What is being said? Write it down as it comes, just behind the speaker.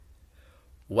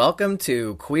Welcome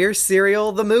to Queer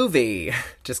Serial the Movie.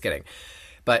 Just kidding.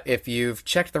 But if you've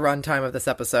checked the runtime of this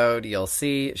episode, you'll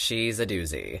see she's a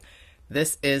doozy.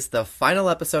 This is the final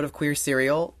episode of Queer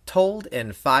Serial, told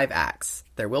in 5 acts.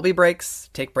 There will be breaks.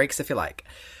 Take breaks if you like.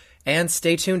 And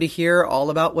stay tuned to hear all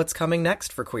about what's coming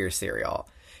next for Queer Serial.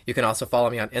 You can also follow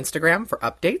me on Instagram for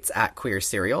updates at Queer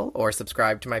Serial, or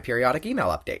subscribe to my periodic email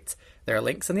updates. There are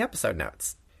links in the episode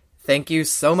notes. Thank you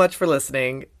so much for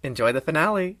listening. Enjoy the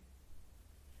finale.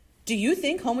 Do you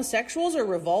think homosexuals are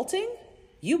revolting?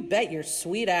 You bet your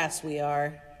sweet ass we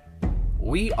are.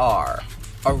 We are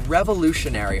a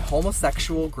revolutionary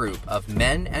homosexual group of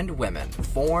men and women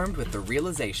formed with the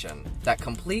realization that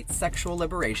complete sexual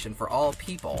liberation for all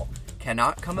people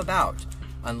cannot come about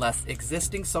unless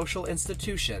existing social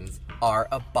institutions are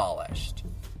abolished.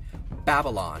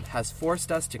 Babylon has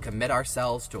forced us to commit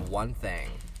ourselves to one thing: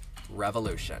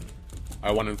 revolution.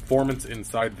 I want informants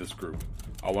inside this group.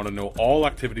 I want to know all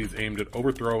activities aimed at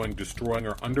overthrowing, destroying,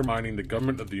 or undermining the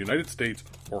government of the United States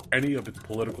or any of its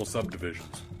political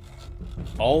subdivisions.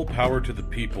 All power to the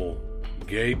people,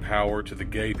 gay power to the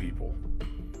gay people.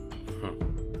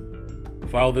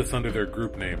 File this under their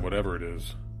group name, whatever it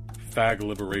is. Fag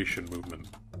Liberation Movement.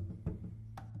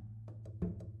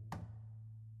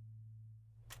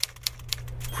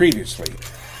 Previously.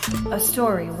 A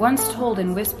story once told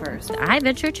in whispers. I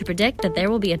venture to predict that there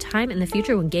will be a time in the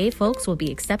future when gay folks will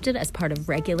be accepted as part of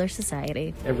regular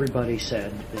society. Everybody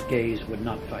said that gays would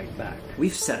not fight back.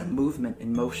 We've set a movement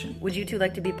in motion. Would you two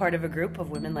like to be part of a group of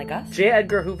women like us? J.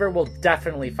 Edgar Hoover will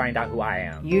definitely find out who I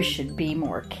am. You should be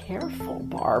more careful,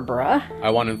 Barbara. I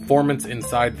want informants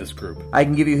inside this group. I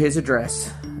can give you his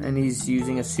address, and he's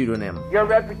using a pseudonym. Your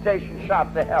reputation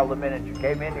shot to hell the minute you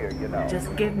came in here, you know.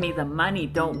 Just give me the money,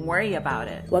 don't worry about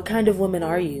it. What kind of woman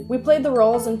are you? We played the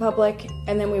roles in public,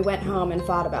 and then we went home and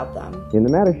fought about them. In the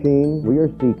Mattachine, we are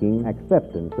seeking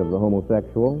acceptance of the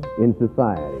homosexual in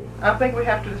society. I think we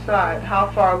have to decide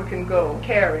how far we can go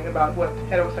caring about what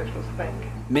heterosexuals think.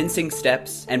 Mincing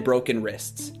steps and broken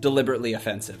wrists. Deliberately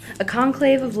offensive. A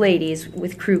conclave of ladies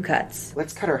with crew cuts.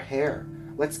 Let's cut our hair.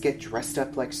 Let's get dressed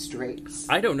up like straights.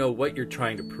 I don't know what you're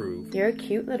trying to prove. You're a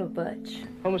cute little butch.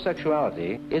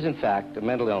 Homosexuality is, in fact, a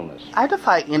mental illness. I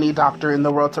defy any doctor in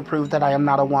the world to prove that I am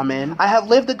not a woman. I have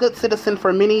lived a good citizen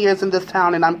for many years in this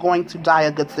town, and I'm going to die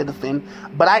a good citizen,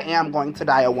 but I am going to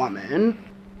die a woman.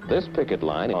 This picket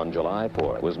line on July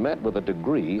 4th was met with a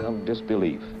degree of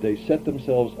disbelief. They set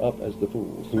themselves up as the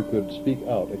fools who could speak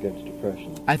out against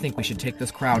oppression. I think we should take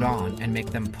this crowd on and make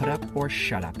them put up or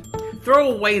shut up.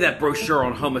 Throw away that brochure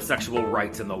on homosexual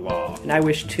rights and the law. And I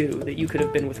wish, too, that you could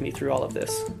have been with me through all of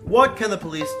this. What can the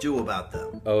police do about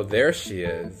them? Oh, there she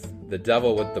is. The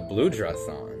devil with the blue dress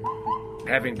on.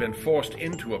 Having been forced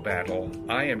into a battle,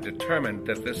 I am determined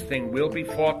that this thing will be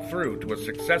fought through to a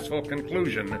successful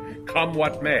conclusion, come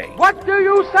what may. What do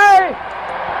you say?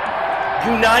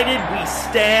 United we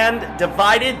stand,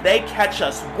 divided they catch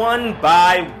us one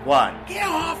by one. Get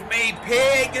off me,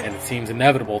 pig! And it seems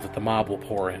inevitable that the mob will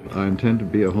pour in. I intend to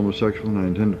be a homosexual, and I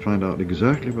intend to find out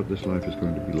exactly what this life is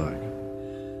going to be like.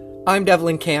 I'm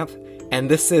Devlin Camp, and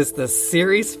this is the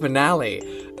series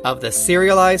finale of the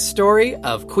serialized story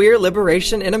of queer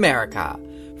liberation in America,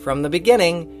 from the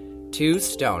beginning to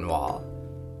Stonewall.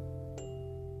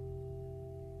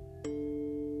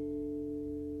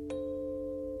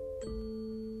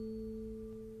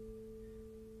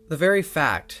 The very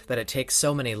fact that it takes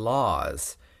so many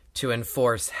laws to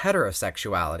enforce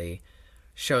heterosexuality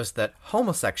shows that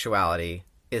homosexuality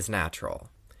is natural.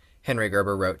 Henry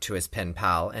Gerber wrote to his pen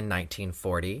pal in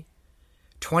 1940.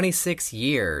 26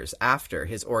 years after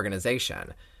his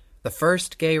organization, the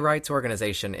first gay rights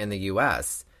organization in the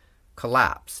U.S.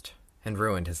 collapsed and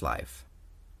ruined his life.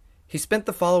 He spent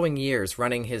the following years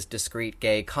running his discreet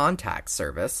gay contact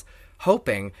service,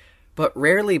 hoping but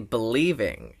rarely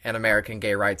believing an American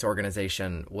gay rights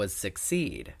organization would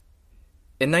succeed.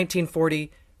 In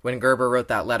 1940, when Gerber wrote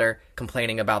that letter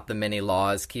complaining about the many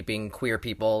laws keeping queer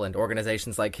people and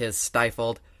organizations like his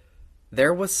stifled,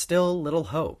 there was still little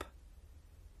hope.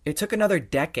 It took another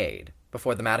decade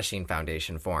before the Mattachine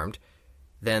Foundation formed,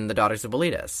 then the Daughters of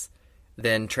Bilitis,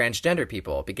 then transgender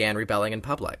people began rebelling in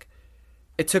public.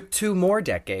 It took 2 more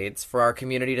decades for our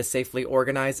community to safely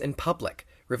organize in public,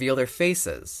 reveal their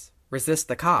faces, resist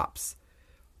the cops.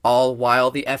 All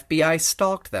while the FBI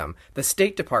stalked them, the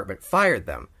State Department fired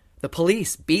them, the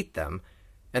police beat them,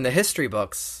 and the history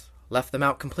books left them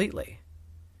out completely.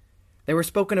 They were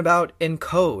spoken about in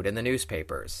code in the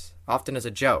newspapers, often as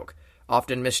a joke,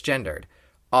 often misgendered,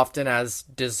 often as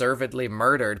deservedly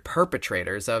murdered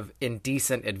perpetrators of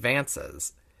indecent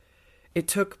advances. It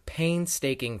took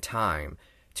painstaking time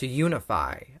to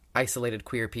unify isolated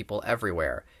queer people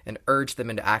everywhere and urged them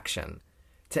into action,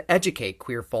 to educate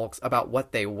queer folks about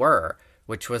what they were,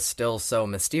 which was still so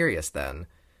mysterious then.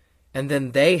 And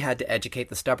then they had to educate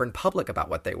the stubborn public about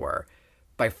what they were,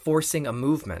 by forcing a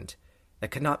movement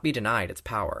that could not be denied its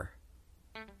power.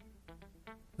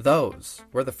 Those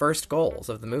were the first goals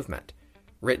of the movement,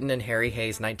 written in Harry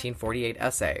Hayes' 1948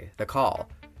 essay, The Call.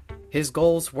 His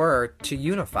goals were to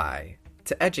unify,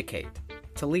 to educate,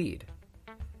 to lead.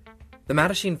 The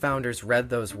Mattachine founders read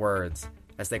those words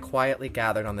as they quietly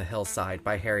gathered on the hillside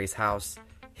by Harry's house,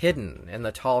 hidden in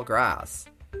the tall grass.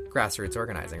 Grassroots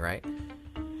organizing, right?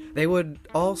 They would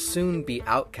all soon be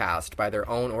outcast by their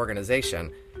own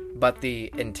organization, but the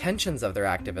intentions of their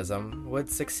activism would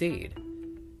succeed.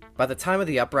 By the time of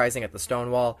the uprising at the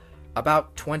Stonewall,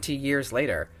 about 20 years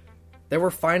later, there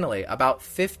were finally about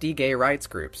 50 gay rights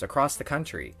groups across the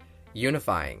country,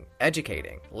 unifying,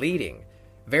 educating, leading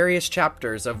various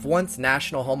chapters of once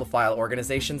national homophile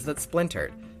organizations that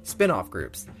splintered, spin-off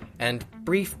groups, and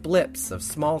brief blips of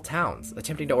small towns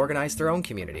attempting to organize their own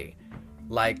community,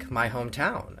 like my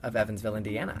hometown of Evansville,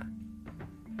 Indiana.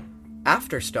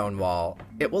 After Stonewall,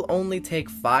 it will only take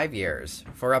 5 years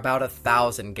for about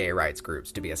 1,000 gay rights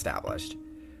groups to be established.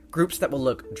 Groups that will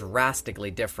look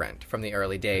drastically different from the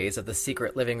early days of the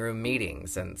secret living room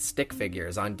meetings and stick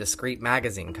figures on discreet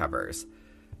magazine covers,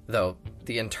 though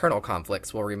the internal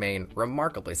conflicts will remain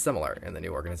remarkably similar in the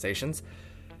new organizations.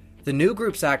 The new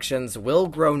group's actions will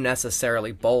grow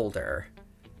necessarily bolder,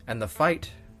 and the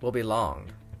fight will be long.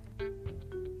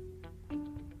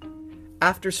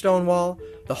 After Stonewall,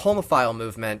 the homophile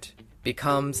movement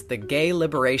becomes the gay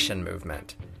liberation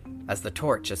movement, as the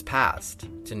torch is passed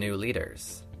to new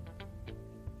leaders.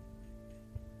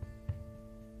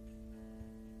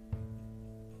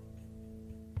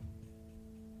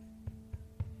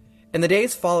 In the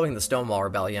days following the Stonewall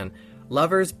Rebellion,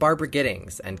 lovers Barbara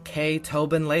Giddings and Kay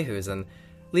Tobin Lehusen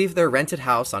leave their rented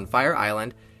house on Fire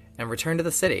Island and return to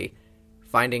the city,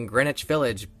 finding Greenwich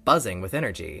Village buzzing with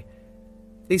energy.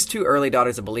 These two early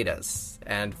daughters of Bolitas,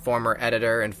 and former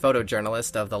editor and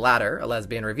photojournalist of the latter, A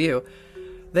Lesbian Review,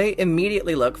 they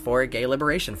immediately look for a gay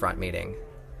liberation front meeting.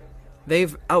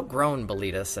 They've outgrown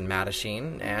Bolitas and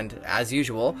Mattachine, and, as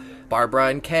usual, Barbara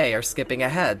and Kay are skipping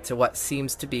ahead to what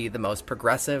seems to be the most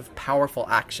progressive, powerful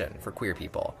action for queer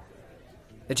people.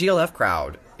 The GLF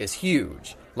crowd is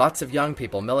huge, lots of young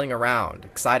people milling around,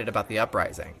 excited about the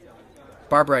uprising.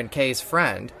 Barbara and Kay's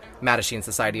friend, Mattachine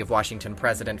Society of Washington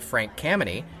President Frank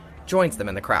Kameny, joins them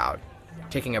in the crowd,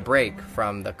 taking a break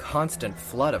from the constant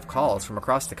flood of calls from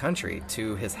across the country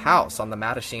to his house on the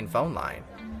Mattachine phone line,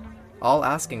 all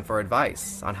asking for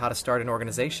advice on how to start an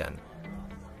organization.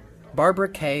 Barbara,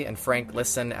 Kay, and Frank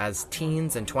listen as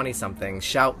teens and 20-somethings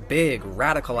shout big,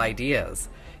 radical ideas.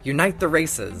 Unite the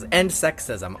races, end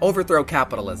sexism, overthrow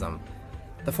capitalism.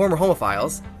 The former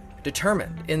homophiles,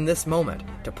 determined in this moment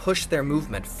to push their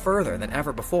movement further than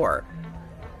ever before,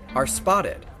 are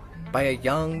spotted by a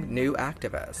young, new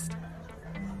activist.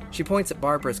 She points at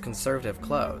Barbara's conservative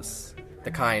clothes,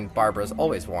 the kind Barbara's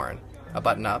always worn, a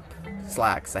button-up,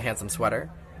 slacks, a handsome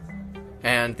sweater,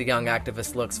 and the young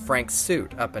activist looks Frank's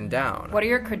suit up and down. What are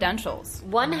your credentials?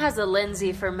 One has a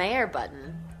Lindsay for mayor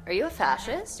button. Are you a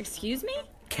fascist? Excuse me?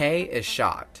 Kay is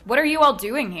shocked. What are you all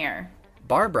doing here?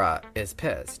 Barbara is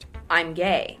pissed. I'm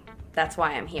gay. That's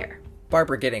why I'm here.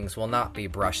 Barbara Giddings will not be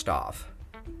brushed off.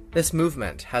 This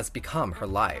movement has become her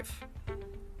life.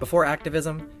 Before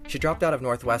activism, she dropped out of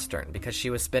Northwestern because she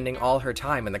was spending all her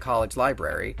time in the college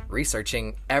library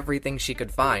researching everything she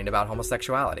could find about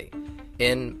homosexuality,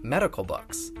 in medical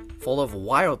books, full of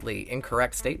wildly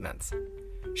incorrect statements.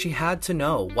 She had to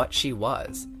know what she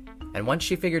was, and once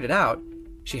she figured it out,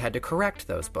 she had to correct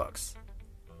those books.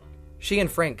 She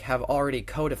and Frank have already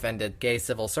co-defended gay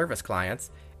civil service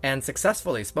clients and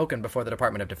successfully spoken before the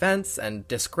Department of Defense and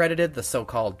discredited the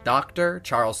so-called doctor,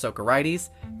 Charles Socarides,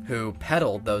 who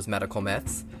peddled those medical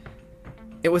myths.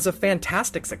 It was a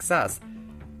fantastic success,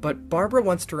 but Barbara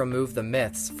wants to remove the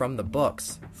myths from the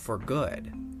books for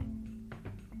good.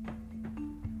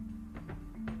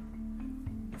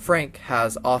 Frank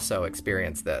has also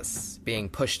experienced this, being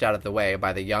pushed out of the way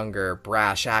by the younger,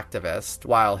 brash activist,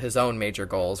 while his own major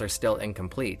goals are still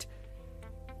incomplete.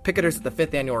 Picketers at the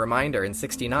 5th Annual Reminder in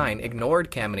 '69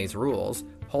 ignored Kameny's rules,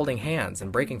 holding hands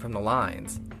and breaking from the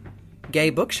lines. Gay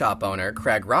bookshop owner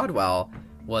Craig Rodwell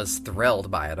was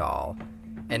thrilled by it all,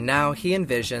 and now he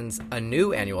envisions a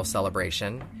new annual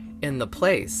celebration in the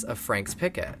place of Frank's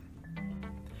picket.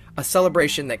 A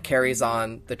celebration that carries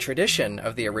on the tradition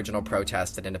of the original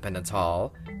protest at Independence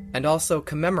Hall and also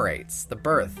commemorates the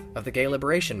birth of the gay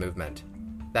liberation movement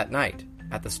that night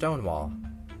at the Stonewall.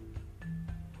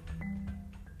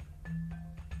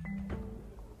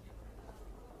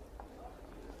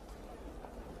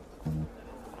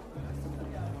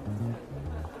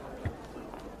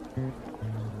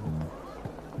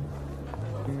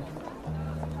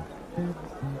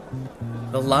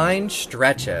 The line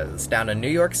stretches down a New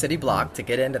York City block to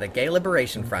get into the Gay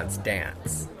Liberation Front's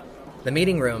dance. The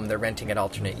meeting room they're renting at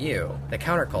Alternate U, the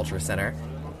Counterculture Center,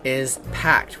 is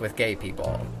packed with gay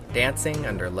people, dancing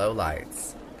under low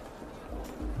lights.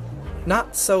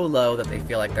 Not so low that they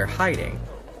feel like they're hiding,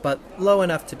 but low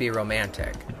enough to be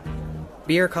romantic.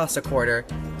 Beer costs $0.25,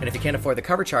 and if you can't afford the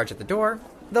cover charge at the door,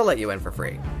 they'll let you in for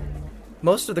free.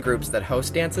 Most of the groups that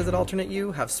host dances at Alternate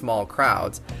U have small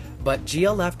crowds, but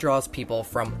GLF draws people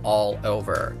from all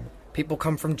over. People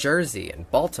come from Jersey and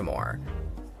Baltimore.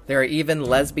 There are even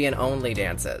lesbian-only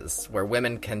dances, where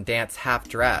women can dance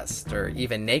half-dressed or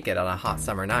even naked on a hot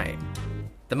summer night.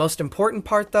 The most important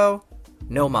part, though,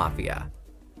 no mafia.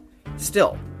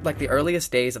 Still, like the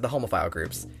earliest days of the homophile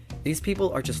groups, these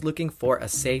people are just looking for a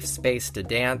safe space to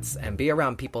dance and be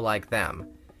around people like them.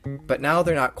 But now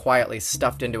they're not quietly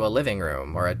stuffed into a living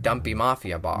room or a dumpy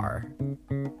mafia bar.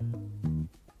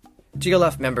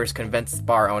 GLF members convince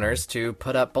bar owners to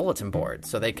put up bulletin boards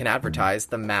so they can advertise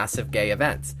the massive gay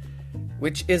events,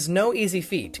 which is no easy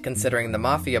feat considering the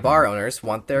mafia bar owners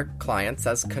want their clients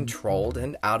as controlled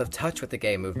and out of touch with the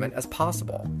gay movement as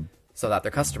possible, so that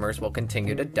their customers will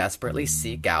continue to desperately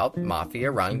seek out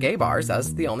mafia-run gay bars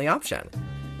as the only option.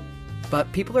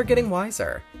 But people are getting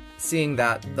wiser, seeing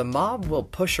that the mob will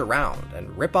push around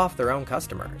and rip off their own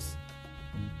customers.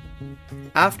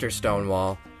 After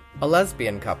Stonewall, a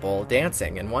lesbian couple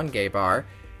dancing in one gay bar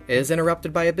is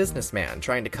interrupted by a businessman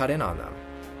trying to cut in on them.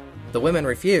 The women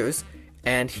refuse,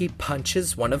 and he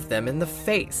punches one of them in the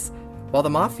face, while the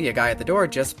mafia guy at the door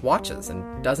just watches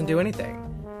and doesn't do anything.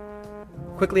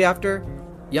 Quickly after,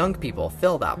 young people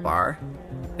fill that bar.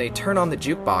 They turn on the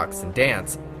jukebox and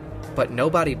dance, but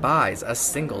nobody buys a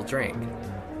single drink.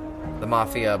 The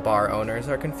mafia bar owners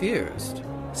are confused,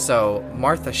 so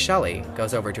Martha Shelley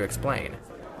goes over to explain.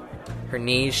 Her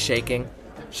knees shaking,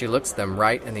 she looks them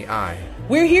right in the eye.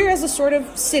 We're here as a sort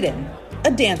of sit-in,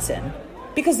 a dance-in,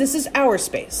 because this is our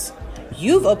space.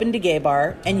 You've opened a gay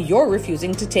bar, and you're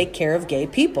refusing to take care of gay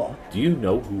people. Do you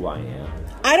know who I am?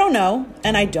 I don't know,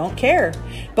 and I don't care,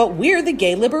 but we're the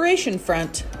Gay Liberation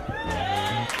Front.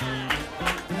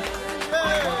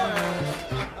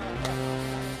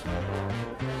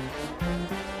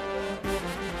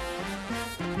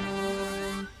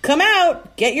 Come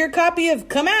out! Get your copy of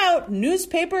Come Out,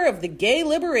 newspaper of the Gay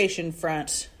Liberation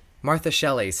Front. Martha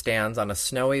Shelley stands on a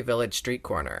snowy village street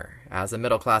corner as a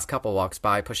middle-class couple walks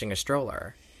by pushing a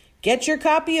stroller. Get your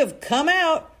copy of Come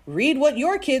Out. Read what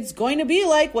your kid's going to be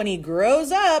like when he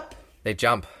grows up. They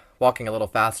jump, walking a little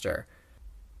faster.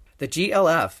 The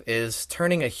GLF is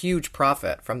turning a huge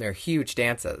profit from their huge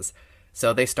dances,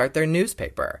 so they start their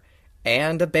newspaper,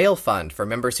 and a bail fund for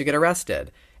members who get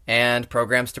arrested, and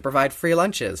programs to provide free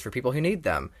lunches for people who need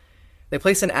them. They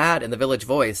place an ad in the Village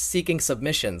Voice seeking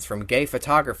submissions from gay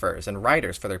photographers and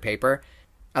writers for their paper.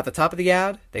 At the top of the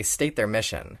ad, they state their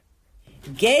mission.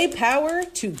 Gay power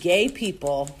to gay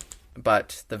people.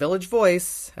 But the Village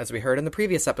Voice, as we heard in the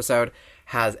previous episode,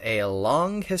 has a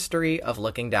long history of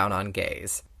looking down on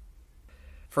gays.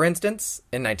 For instance,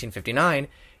 in 1959,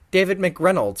 David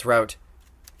McReynolds wrote,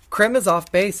 "Crim is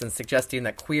off base in suggesting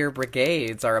that queer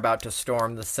brigades are about to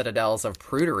storm the citadels of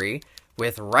prudery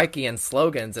with Reichian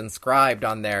slogans inscribed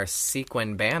on their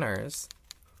sequin banners.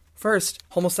 First,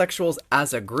 homosexuals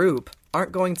as a group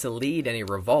aren't going to lead any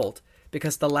revolt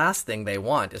because the last thing they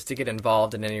want is to get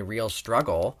involved in any real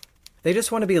struggle. They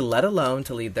just want to be let alone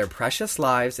to lead their precious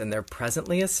lives in their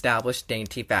presently established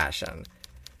dainty fashion.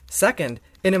 Second,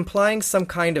 in implying some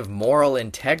kind of moral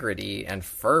integrity and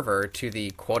fervor to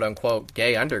the quote-unquote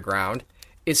gay underground,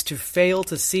 is to fail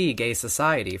to see gay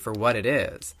society for what it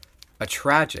is, a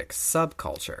tragic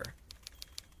subculture."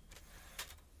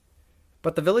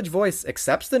 But the Village Voice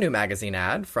accepts the new magazine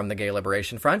ad from the Gay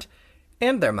Liberation Front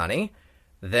and their money,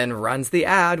 then runs the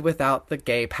ad without the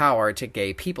gay power to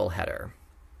gay people header.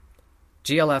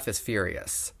 GLF is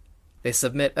furious. They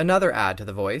submit another ad to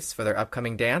the Voice for their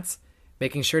upcoming dance,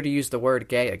 making sure to use the word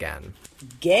gay again.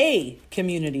 Gay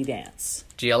community dance.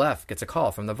 GLF gets a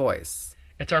call from the Voice.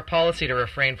 "It's our policy to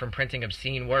refrain from printing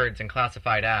obscene words in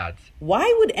classified ads."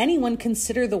 Why would anyone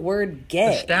consider the word gay?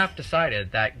 The staff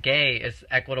decided that gay is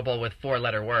equitable with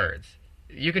 4-letter words.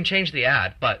 You can change the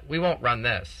ad, but we won't run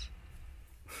this.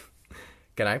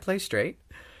 Can I play straight?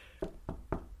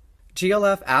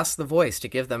 GLF asks the Voice to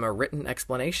give them a written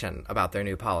explanation about their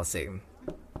new policy.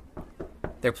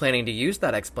 They're planning to use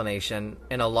that explanation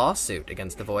in a lawsuit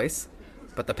against the Voice,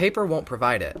 but the paper won't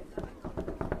provide it.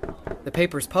 The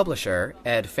paper's publisher,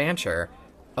 Ed Fancher,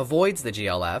 avoids the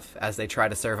GLF as they try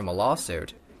to serve him a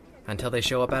lawsuit until they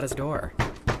show up at his door.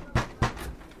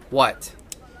 What?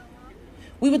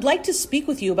 We would like to speak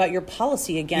with you about your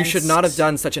policy against... You should not have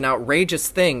done such an outrageous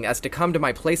thing as to come to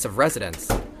my place of residence.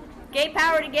 Gay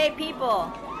power to gay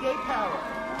people. Gay power.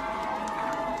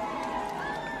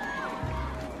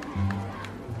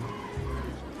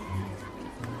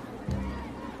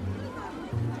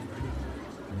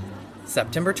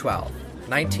 September 12,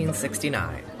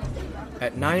 1969.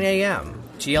 At 9 a.m.,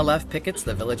 GLF pickets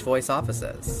the Village Voice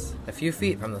offices, a few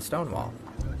feet from the Stonewall.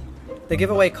 They give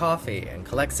away coffee and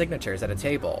collect signatures at a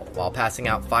table while passing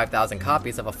out 5,000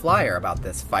 copies of a flyer about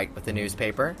this fight with the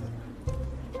newspaper.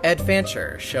 Ed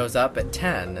Fancher shows up at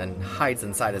 10 and hides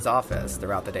inside his office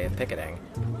throughout the day of picketing.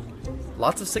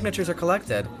 Lots of signatures are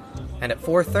collected, and at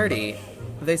 4:30,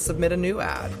 they submit a new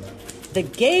ad. The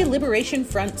Gay Liberation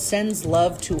Front sends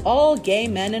love to all gay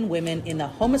men and women in the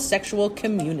homosexual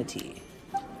community.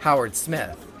 Howard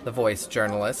Smith, the Voice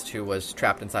journalist who was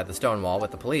trapped inside the Stonewall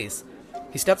with the police,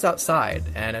 he steps outside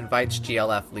and invites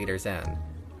GLF leaders in.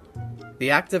 The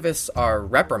activists are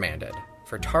reprimanded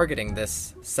for targeting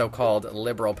this so-called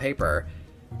liberal paper,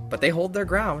 but they hold their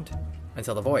ground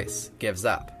until the Voice gives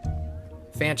up.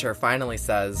 Fancher finally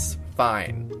says,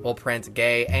 "Fine, we'll print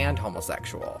gay and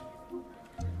homosexual."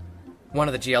 One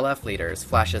of the GLF leaders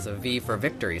flashes a V for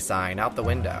Victory sign out the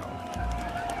window.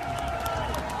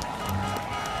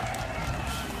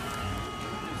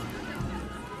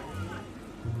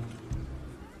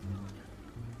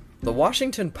 The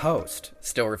Washington Post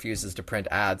still refuses to print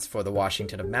ads for the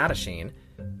Washington of Mattachine,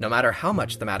 no matter how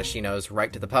much the Mattachinos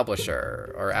write to the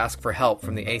publisher or ask for help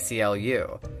from the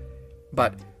ACLU.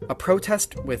 But a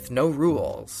protest with no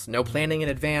rules, no planning in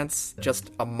advance, just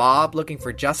a mob looking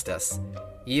for justice,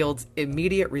 yields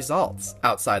immediate results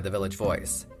outside the Village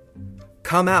Voice.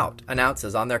 Come Out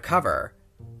announces on their cover,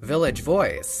 "Village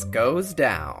Voice goes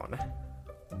down."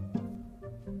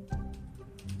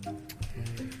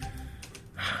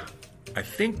 I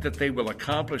think that they will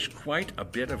accomplish quite a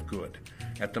bit of good.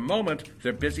 At the moment,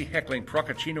 they're busy heckling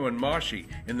Procaccino and Marshy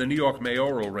in the New York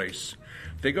mayoral race.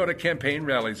 They go to campaign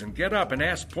rallies and get up and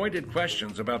ask pointed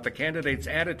questions about the candidates'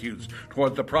 attitudes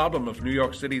toward the problem of New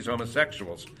York City's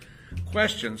homosexuals.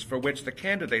 Questions for which the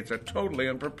candidates are totally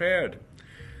unprepared.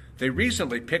 They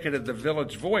recently picketed the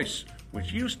Village Voice,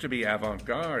 which used to be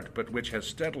avant-garde, but which has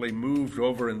steadily moved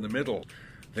over in the middle.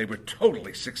 They were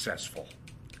totally successful.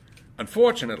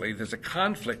 Unfortunately, there's a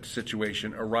conflict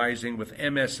situation arising with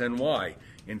MSNY,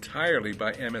 entirely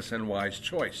by MSNY's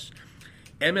choice.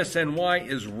 MSNY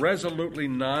is resolutely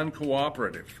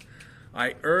non-cooperative.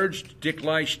 I urged Dick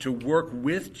Leish to work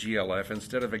with GLF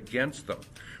instead of against them,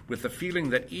 with the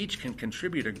feeling that each can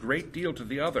contribute a great deal to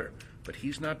the other, but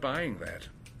he's not buying that.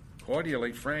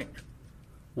 Cordially, Frank.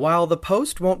 While the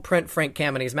Post won't print Frank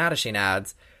Kameni's Mattachine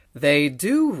ads, they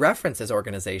do reference his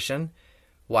organization.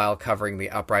 While covering the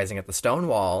uprising at the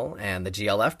Stonewall and the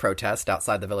GLF protest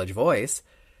outside the Village Voice,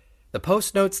 the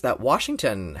Post notes that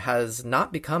Washington has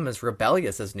not become as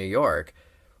rebellious as New York.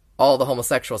 All the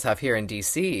homosexuals have here in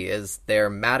D.C. is their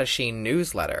Mattachine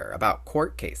newsletter about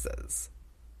court cases.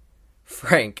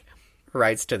 Frank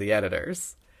writes to the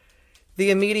editors,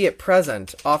 "The immediate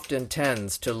present often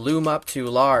tends to loom up too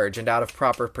large and out of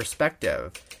proper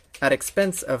perspective, at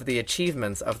expense of the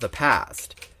achievements of the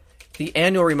past. The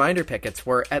annual reminder pickets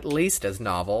were at least as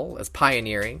novel, as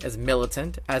pioneering, as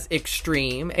militant, as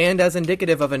extreme, and as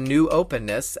indicative of a new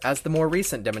openness as the more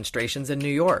recent demonstrations in New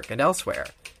York and elsewhere,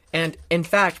 and, in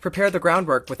fact, prepare the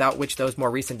groundwork without which those more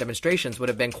recent demonstrations would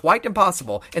have been quite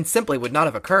impossible and simply would not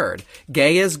have occurred.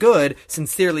 Gay is good,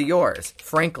 sincerely yours,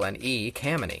 Franklin E.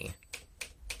 Kameny."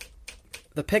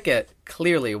 The picket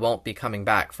clearly won't be coming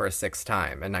back for a sixth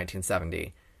time in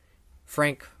 1970.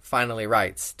 Frank finally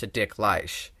writes to Dick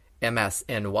Leish,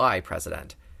 MSNY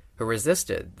president, who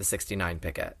resisted the 69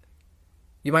 picket.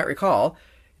 You might recall,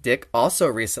 Dick also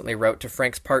recently wrote to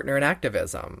Frank's partner in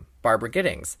activism, Barbara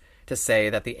Giddings, to say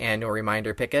that the annual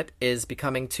reminder picket is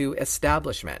becoming too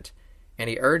establishment, and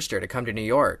he urged her to come to New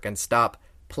York and stop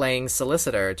playing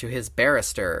solicitor to his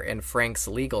barrister in Frank's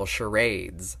legal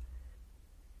charades.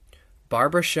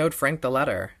 Barbara showed Frank the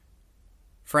letter.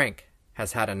 Frank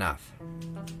has had enough.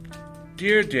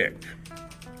 Dear Dick,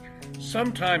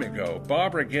 some time ago,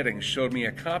 Barbara Giddings showed me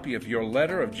a copy of your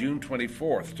letter of June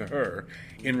 24th to her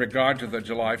in regard to the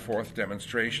July 4th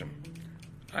demonstration.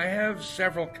 I have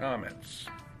several comments.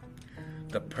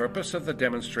 The purpose of the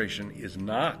demonstration is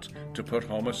not to put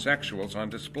homosexuals on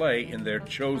display in their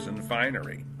chosen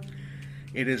finery.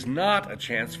 It is not a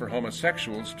chance for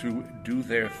homosexuals to do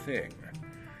their thing.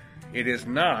 It is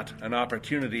not an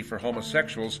opportunity for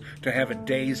homosexuals to have a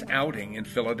day's outing in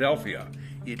Philadelphia.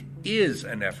 It is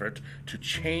an effort to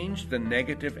change the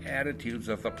negative attitudes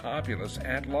of the populace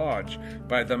at large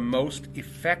by the most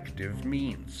effective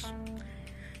means.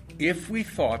 If we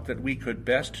thought that we could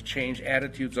best change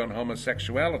attitudes on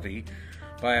homosexuality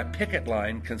by a picket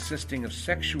line consisting of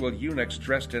sexual eunuchs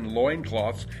dressed in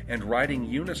loincloths and riding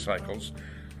unicycles,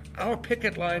 our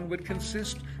picket line would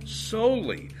consist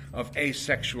solely of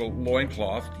asexual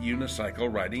loinclothed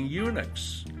unicycle riding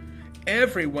eunuchs.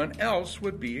 Everyone else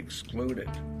would be excluded.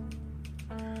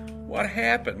 What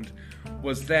happened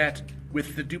was that,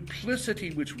 with the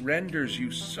duplicity which renders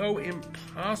you so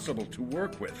impossible to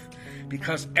work with,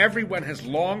 because everyone has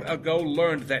long ago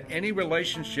learned that any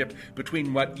relationship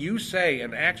between what you say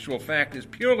and actual fact is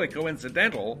purely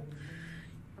coincidental,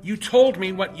 you told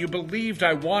me what you believed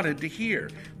I wanted to hear,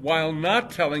 while not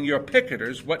telling your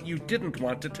picketers what you didn't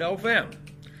want to tell them.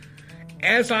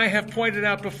 As I have pointed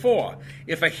out before,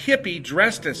 if a hippie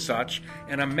dressed as such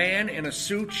and a man in a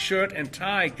suit, shirt, and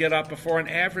tie get up before an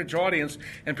average audience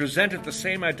and presented the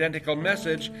same identical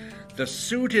message, the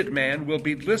suited man will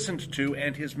be listened to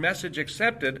and his message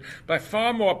accepted by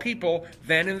far more people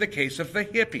than in the case of the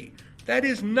hippie. That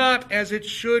is not as it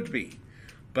should be,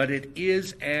 but it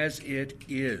is as it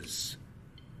is.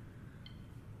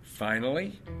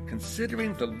 Finally,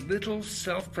 considering the little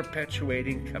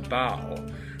self-perpetuating cabal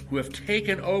who have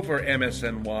taken over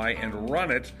MSNY and run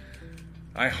it,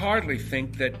 I hardly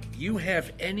think that you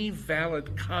have any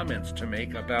valid comments to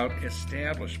make about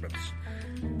establishments.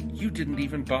 You didn't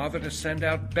even bother to send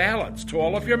out ballots to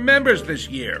all of your members this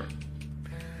year.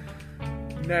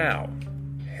 Now,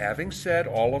 having said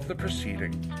all of the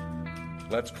preceding,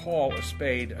 let's call a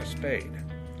spade a spade.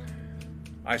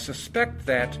 I suspect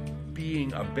that,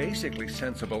 being a basically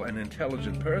sensible and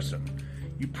intelligent person,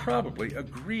 you probably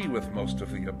agree with most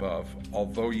of the above,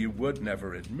 although you would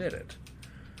never admit it.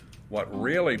 What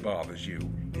really bothers you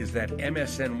is that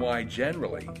MSNY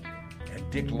generally,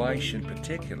 and Dick Leish in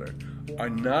particular, are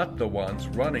not the ones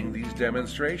running these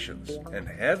demonstrations, and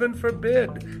heaven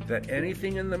forbid that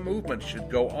anything in the movement should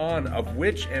go on of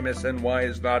which MSNY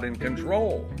is not in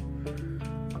control.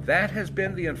 That has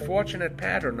been the unfortunate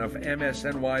pattern of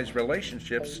MSNY's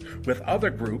relationships with other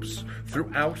groups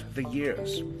throughout the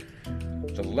years.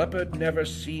 The leopard never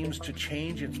seems to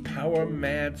change its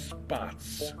power-mad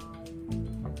spots.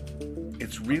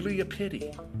 It's really a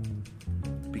pity,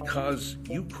 because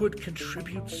you could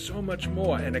contribute so much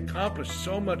more and accomplish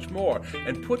so much more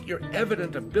and put your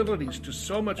evident abilities to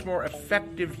so much more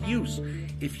effective use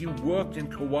if you worked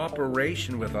in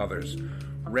cooperation with others,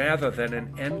 rather than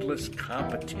in endless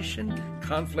competition,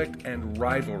 conflict, and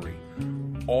rivalry,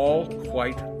 all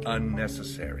quite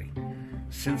unnecessary.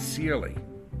 Sincerely,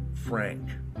 Frank.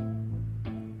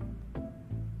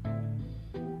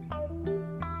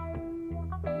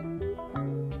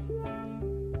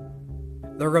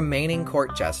 The remaining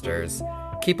court jesters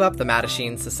keep up the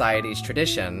Mattachine Society's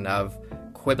tradition of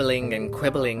quibbling and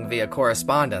quibbling via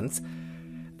correspondence.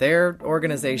 Their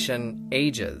organization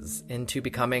ages into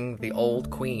becoming the old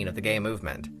queen of the gay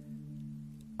movement.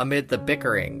 Amid the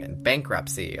bickering and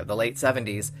bankruptcy of the late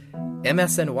 70s,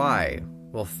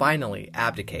 MSNY will finally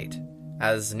abdicate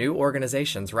as new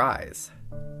organizations rise.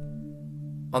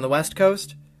 On the West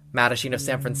Coast, Mattachine of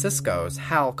San Francisco's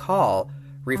Hal Call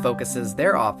refocuses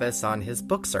their office on his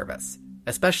book service,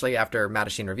 especially after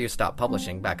Mattachine Review stopped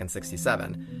publishing back in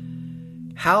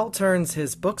 '67. Hal turns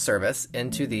his book service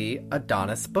into the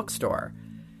Adonis Bookstore,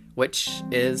 which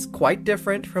is quite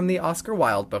different from the Oscar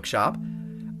Wilde bookshop.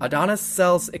 Adonis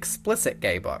sells explicit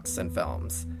gay books and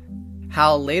films.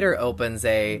 Hal later opens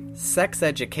a sex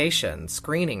education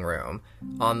screening room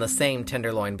on the same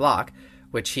Tenderloin block,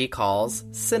 which he calls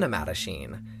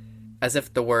Cinematachine. As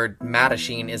if the word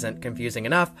Mattachine isn't confusing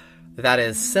enough, that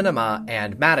is cinema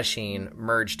and Mattachine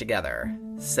merged together.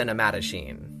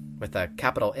 Cinematachine, with a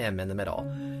capital M in the middle.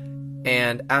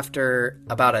 And after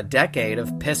about a decade of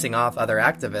pissing off other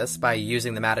activists by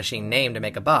using the Mattachine name to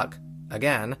make a buck,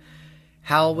 again,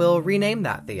 Hal will rename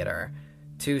that theater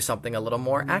to something a little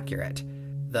more accurate,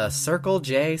 the Circle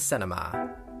J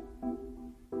Cinema.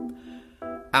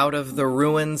 Out of the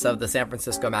ruins of the San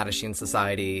Francisco Mattachine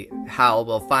Society, Hal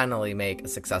will finally make a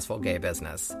successful gay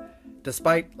business,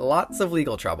 despite lots of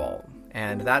legal trouble.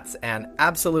 And that's an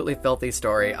absolutely filthy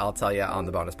story I'll tell you on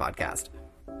the bonus podcast.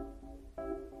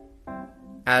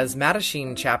 As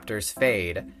Mattachine chapters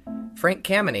fade, Frank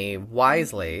Kameny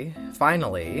wisely,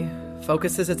 finally,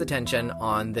 focuses his attention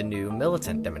on the new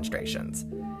militant demonstrations.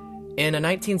 In a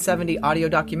 1970 audio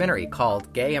documentary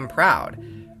called Gay and Proud,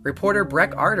 reporter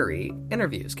Breck Artery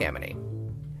interviews Kameny.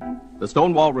 The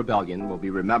Stonewall Rebellion will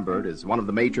be remembered as one of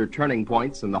the major turning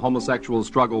points in the homosexual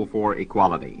struggle for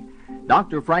equality.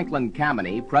 Dr. Franklin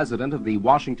Kameny, president of the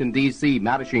Washington, D.C.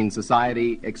 Mattachine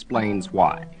Society, explains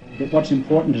why. What's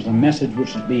important is the message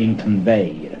which is being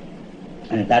conveyed,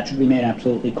 and that should be made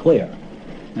absolutely clear.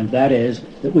 And that is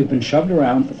that we've been shoved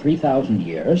around for 3,000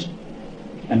 years,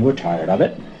 and we're tired of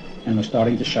it, and we're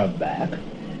starting to shove back.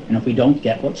 And if we don't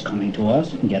get what's coming to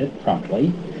us and get it promptly,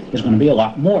 there's going to be a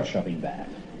lot more shoving back.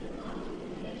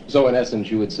 So in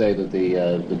essence, you would say that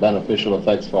the beneficial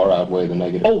effects far outweigh the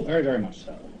negative? Oh, very, very much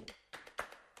so.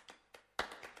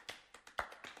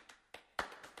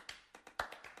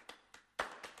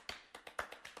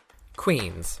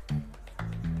 Queens.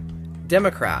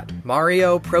 Democrat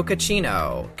Mario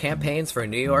Procaccino campaigns for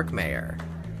New York mayor.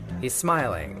 He's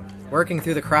smiling, working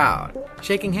through the crowd,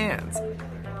 shaking hands.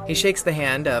 He shakes the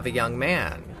hand of a young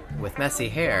man with messy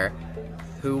hair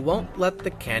who won't let the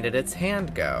candidate's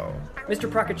hand go. Mr.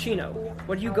 Procaccino,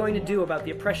 what are you going to do about the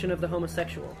oppression of the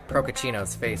homosexual?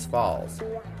 Procaccino's face falls.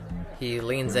 He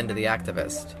leans into the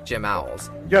activist, Jim Owls.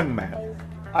 Young man,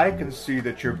 I can see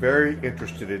that you're very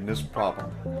interested in this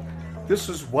problem. This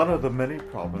is one of the many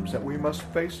problems that we must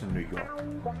face in New York.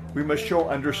 We must show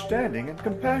understanding and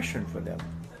compassion for them.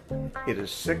 It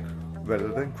is sick rather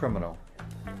than criminal.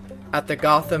 At the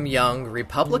Gotham Young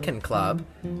Republican Club,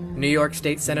 New York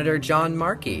State Senator John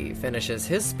Markey finishes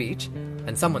his speech,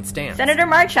 and someone stands. Senator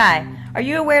Marchai, are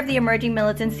you aware of the emerging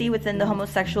militancy within the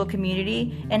homosexual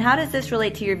community, and how does this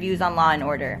relate to your views on law and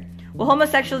order? Will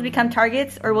homosexuals become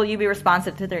targets, or will you be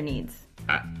responsive to their needs?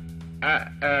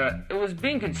 It was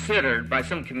being considered by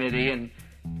some committee, and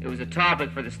it was a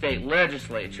topic for the state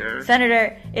legislature.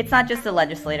 Senator, it's not just a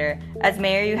legislator. As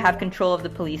mayor, you have control of the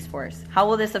police force. How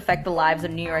will this affect the lives of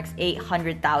New York's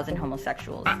 800,000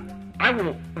 homosexuals? I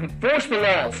will enforce the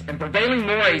laws and prevailing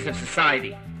mores of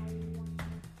society.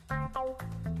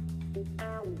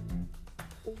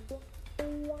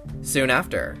 Soon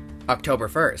after, October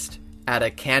 1st, at a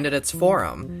candidates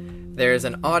forum, there's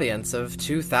an audience of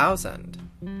 2,000.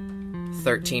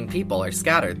 13 people are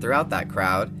scattered throughout that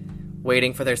crowd,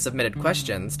 waiting for their submitted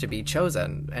questions to be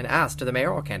chosen and asked to the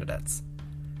mayoral candidates.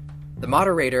 The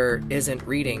moderator isn't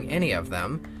reading any of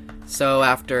them, so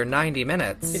after 90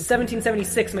 minutes... In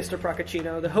 1776, Mr.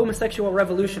 Procaccino, the homosexual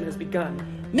revolution has begun.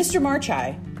 Mr.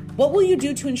 Marchai, what will you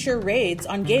do to ensure raids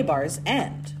on gay bars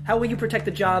end? How will you protect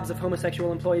the jobs of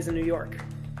homosexual employees in New York?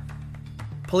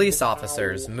 Police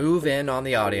officers move in on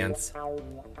the audience,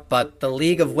 but the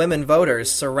League of Women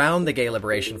Voters surround the Gay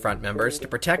Liberation Front members to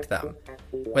protect them.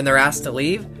 When they're asked to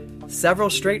leave, several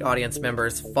straight audience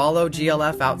members follow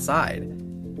GLF outside.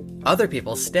 Other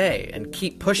people stay and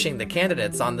keep pushing the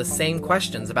candidates on the same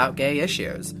questions about gay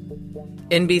issues.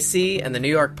 NBC and the New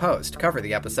York Post cover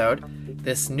the episode,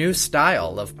 this new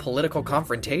style of political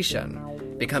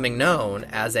confrontation becoming known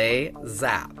as a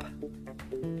zap.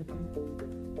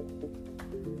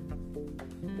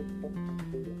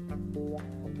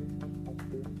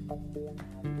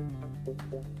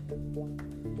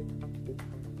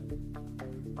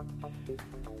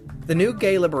 The new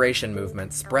gay liberation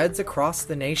movement spreads across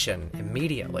the nation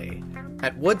immediately.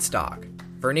 At Woodstock,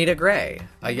 Vernita Gray,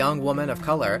 a young woman of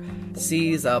color,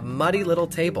 sees a muddy little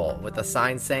table with a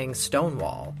sign saying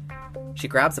Stonewall. She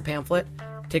grabs a pamphlet,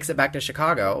 takes it back to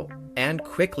Chicago, and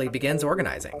quickly begins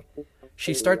organizing.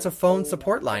 She starts a phone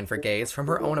support line for gays from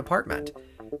her own apartment,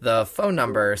 the phone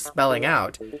number spelling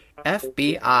out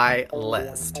FBI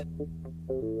List.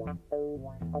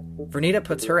 Vernita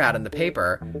puts her ad in the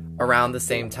paper around the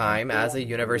same time as a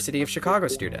University of Chicago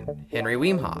student, Henry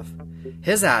Weemhoff.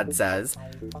 His ad says,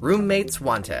 "Roommates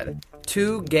wanted.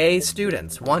 2 gay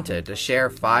students wanted to share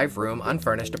 5-room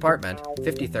unfurnished apartment,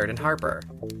 53rd and Harper."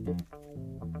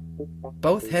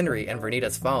 Both Henry and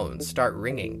Vernita's phones start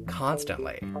ringing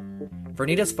constantly.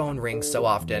 Vernita's phone rings so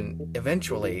often,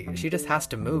 eventually, she just has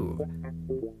to move.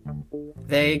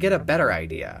 They get a better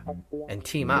idea and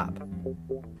team up.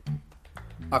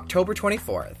 October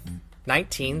 24th,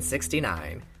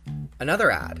 1969. Another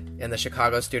ad in the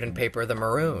Chicago student paper The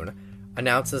Maroon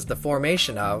announces the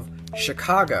formation of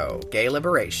Chicago Gay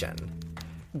Liberation.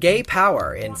 Gay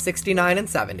power in 69 and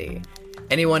 70.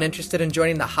 Anyone interested in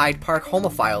joining the Hyde Park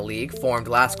Homophile League formed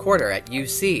last quarter at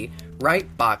UC,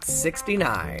 write Box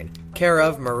 69, care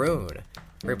of Maroon.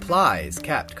 Replies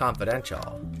kept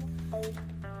confidential.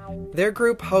 Their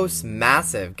group hosts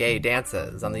massive gay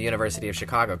dances on the University of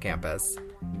Chicago campus.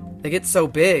 They get so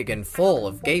big and full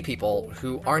of gay people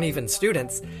who aren't even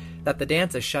students that the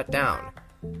dance is shut down.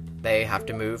 They have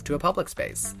to move to a public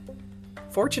space.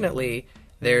 Fortunately,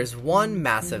 there's one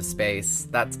massive space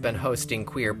that's been hosting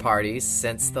queer parties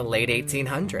since the late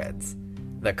 1800s.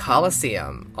 The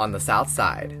Coliseum on the South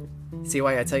Side. See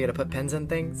why I tell you to put pins in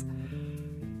things?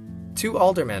 2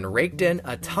 aldermen raked in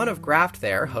a ton of graft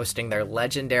there, hosting their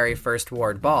legendary First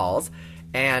Ward balls,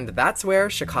 and that's where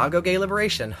Chicago Gay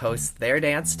Liberation hosts their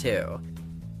dance too.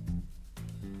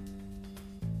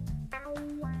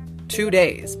 2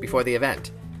 days before the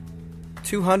event,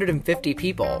 250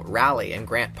 people rally in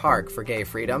Grant Park for gay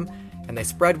freedom, and they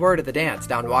spread word of the dance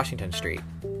down Washington Street.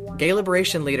 Gay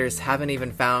liberation leaders haven't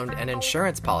even found an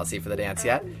insurance policy for the dance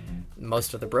yet.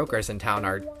 Most of the brokers in town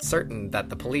are certain that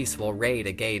the police will raid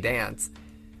a gay dance.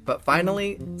 But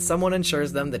finally, someone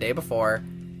insures them the day before.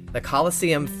 The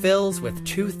Coliseum fills with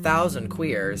 2,000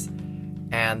 queers,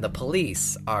 and the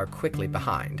police are quickly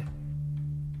behind.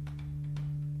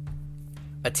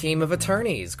 A team of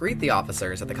attorneys greet the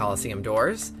officers at the Coliseum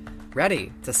doors,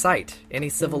 ready to cite any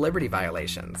civil liberty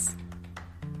violations.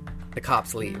 The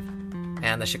cops leave,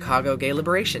 and the Chicago Gay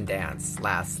Liberation Dance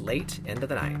lasts late into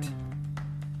the night.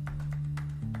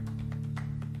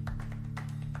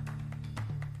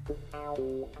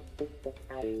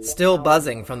 Still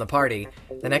buzzing from the party,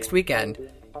 the next weekend,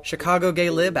 Chicago gay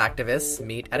lib activists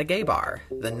meet at a gay bar,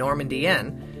 the Normandy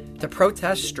Inn, to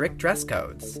protest strict dress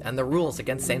codes and the rules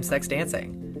against same-sex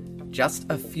dancing, just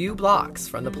a few blocks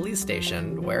from the police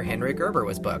station where Henry Gerber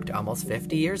was booked almost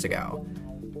 50 years ago.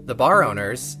 The bar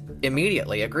owners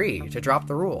immediately agree to drop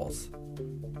the rules.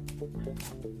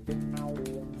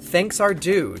 Thanks are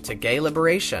due to gay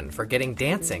liberation for getting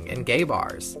dancing in gay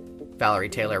bars, Valerie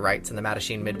Taylor writes in the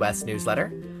Mattachine Midwest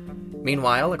newsletter.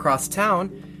 Meanwhile, across town,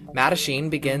 Mattachine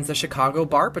begins a Chicago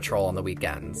bar patrol on the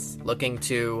weekends, looking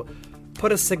to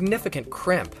put a significant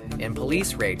crimp in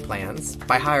police raid plans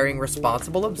by hiring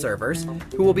responsible observers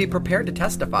who will be prepared to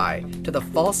testify to the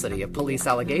falsity of police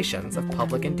allegations of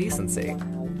public indecency.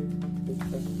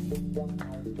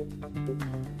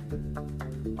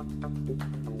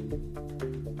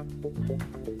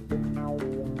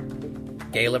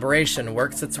 Gay liberation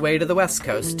works its way to the West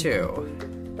Coast, too.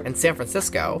 In San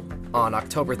Francisco, on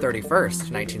October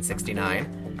 31st,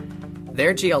 1969,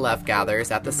 their GLF gathers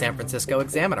at the San Francisco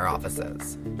Examiner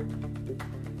offices.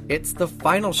 It's the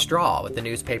final straw with the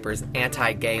newspaper's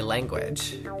anti-gay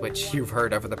language, which you've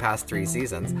heard over the past 3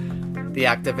 seasons. The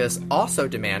activists also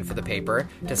demand for the paper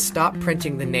to stop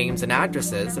printing the names and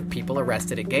addresses of people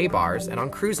arrested at gay bars and on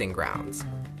cruising grounds.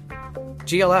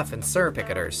 GLF and SUR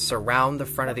picketers surround the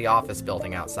front of the office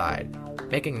building outside,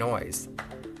 making noise.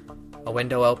 A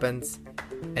window opens,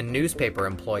 and newspaper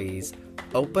employees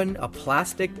open a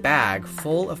plastic bag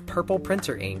full of purple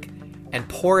printer ink and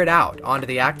pour it out onto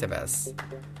the activists.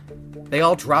 They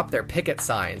all drop their picket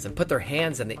signs and put their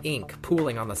hands in the ink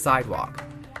pooling on the sidewalk.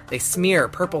 They smear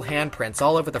purple handprints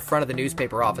all over the front of the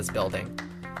newspaper office building.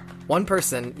 One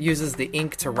person uses the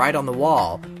ink to write on the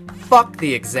wall, "Fuck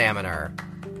the Examiner."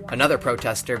 Another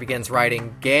protester begins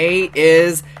writing, "Gay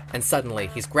is," and suddenly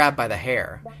he's grabbed by the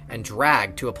hair and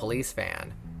dragged to a police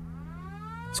van.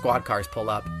 Squad cars pull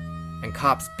up, and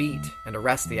cops beat and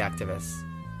arrest the activists,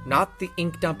 not the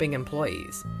ink-dumping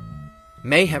employees.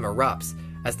 Mayhem erupts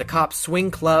as the cops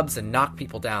swing clubs and knock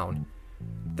people down.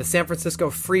 The San Francisco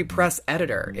Free Press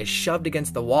editor is shoved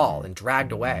against the wall and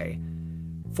dragged away.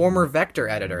 Former Vector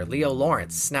editor Leo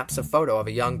Lawrence snaps a photo of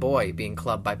a young boy being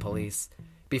clubbed by police,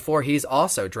 before he's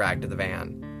also dragged to the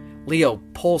van. Leo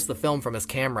pulls the film from his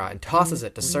camera and tosses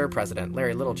it to SUR President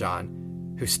Larry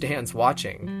Littlejohn, who stands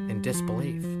watching in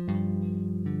disbelief.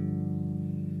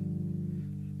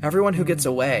 Everyone who gets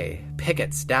away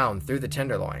pickets down through the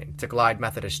Tenderloin to Glide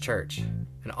Methodist Church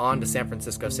and on to San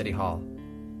Francisco City Hall.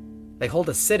 They hold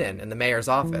a sit-in in the mayor's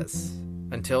office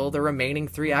until the remaining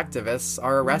 3 activists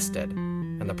are arrested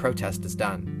and the protest is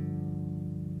done.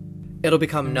 It'll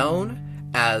become known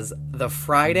as the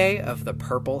Friday of the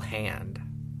Purple Hand.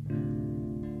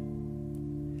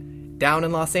 Down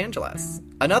in Los Angeles,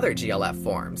 another GLF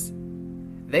forms.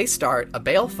 They start a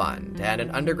bail fund and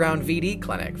an underground VD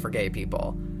clinic for gay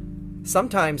people.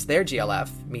 Sometimes their GLF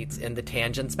meets in the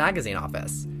Tangents magazine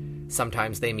office.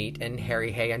 Sometimes they meet in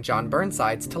Harry Hay and John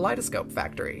Burnside's Kaleidoscope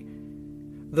factory.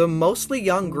 The mostly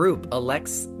young group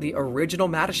elects the original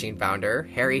Mattachine founder,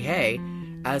 Harry Hay,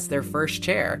 as their first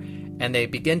chair, and they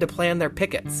begin to plan their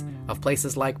pickets of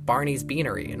places like Barney's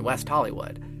Beanery in West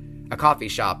Hollywood, a coffee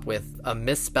shop with a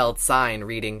misspelled sign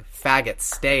reading "Faggots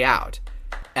Stay Out,"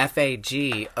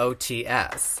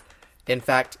 F-A-G-O-T-S. In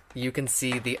fact, you can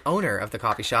see the owner of the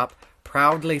coffee shop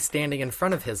proudly standing in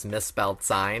front of his misspelled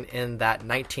sign in that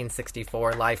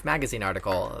 1964 Life magazine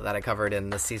article that I covered in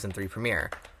the Season 3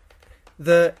 premiere.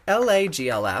 The LA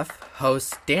GLF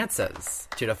hosts dances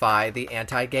to defy the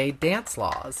anti-gay dance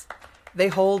laws. They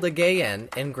hold a gay inn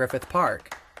in Griffith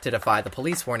Park to defy the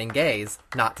police warning gays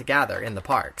not to gather in the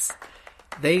parks.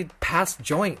 They pass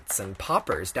joints and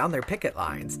poppers down their picket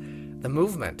lines. The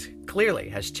movement clearly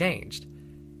has changed.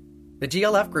 The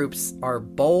GLF groups are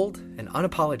bold and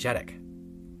unapologetic.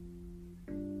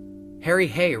 Harry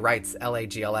Hay writes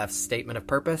LAGLF's statement of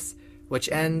purpose, which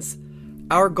ends,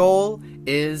 "Our goal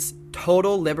is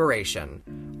total liberation.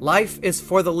 Life is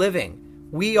for the living.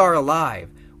 We are alive.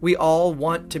 We all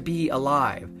want to be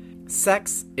alive.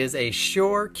 Sex is a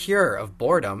sure cure of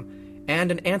boredom and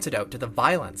an antidote to the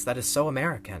violence that is so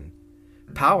American.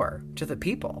 Power to the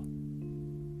people."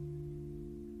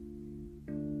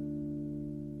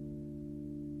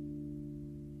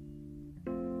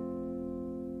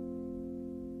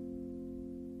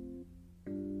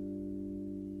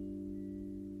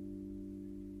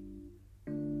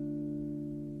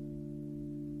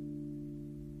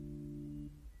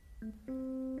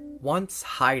 Once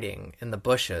hiding in the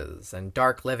bushes and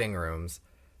dark living rooms,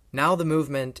 now the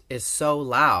movement is so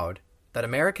loud that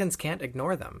Americans can't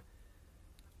ignore them.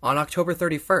 On October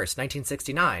 31st,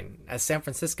 1969, as San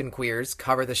Franciscan queers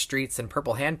cover the streets in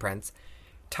purple handprints,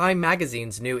 Time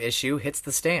magazine's new issue hits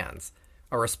the stands,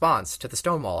 a response to the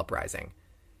Stonewall Uprising.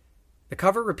 The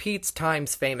cover repeats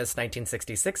Time's famous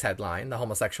 1966 headline, "The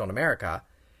Homosexual in America,"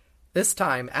 this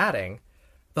time adding,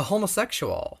 "The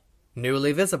homosexual,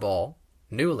 newly visible,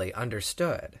 newly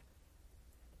understood."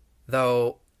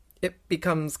 Though it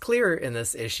becomes clear in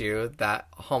this issue that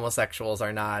homosexuals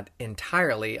are not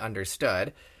entirely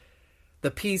understood,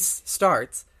 the piece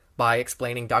starts by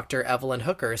explaining Dr. Evelyn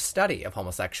Hooker's study of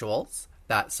homosexuals,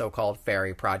 that so-called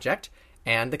Fairy Project,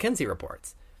 and the Kinsey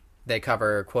Reports. They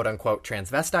cover quote-unquote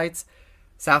transvestites,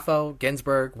 Sappho,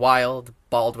 Ginsberg, Wilde,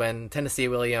 Baldwin, Tennessee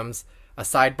Williams. A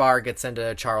sidebar gets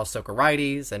into Charles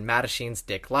Socarides and Mattachines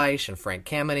Dick Leish and Frank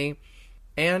Kameny.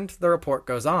 And the report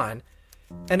goes on,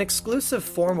 "An exclusive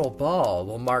formal ball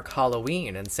will mark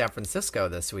Halloween in San Francisco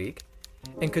this week.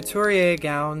 In couturier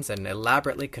gowns and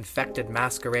elaborately confected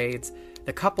masquerades,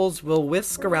 the couples will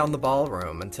whisk around the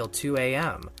ballroom until 2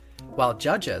 a.m., while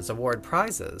judges award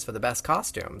prizes for the best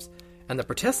costumes, and the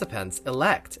participants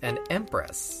elect an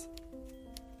empress.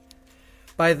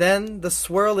 By then, the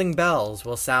swirling bells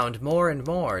will sound more and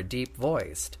more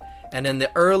deep-voiced, and in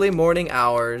the early morning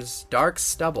hours, dark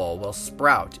stubble will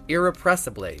sprout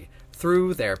irrepressibly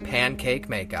through their pancake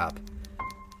makeup.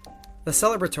 The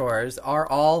celebrators are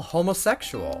all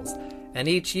homosexuals, and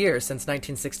each year since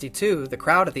 1962, the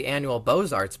crowd at the annual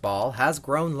Beaux-Arts Ball has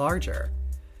grown larger.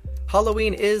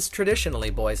 Halloween is traditionally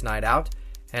boys' night out,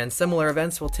 and similar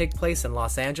events will take place in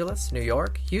Los Angeles, New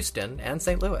York, Houston, and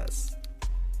St. Louis.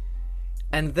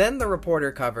 And then the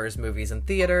reporter covers movies and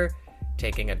theater,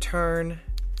 taking a turn.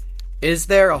 Is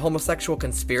there a homosexual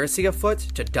conspiracy afoot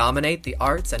to dominate the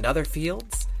arts and other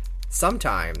fields?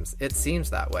 Sometimes it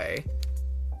seems that way.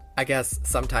 I guess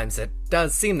sometimes it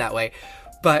does seem that way,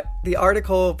 but the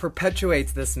article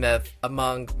perpetuates this myth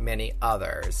among many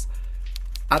others.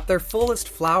 At their fullest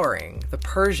flowering, the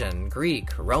Persian, Greek,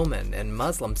 Roman, and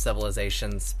Muslim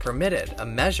civilizations permitted a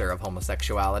measure of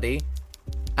homosexuality.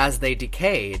 As they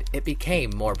decayed, it became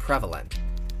more prevalent.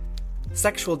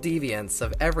 Sexual deviance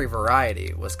of every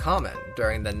variety was common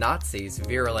during the Nazis'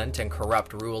 virulent and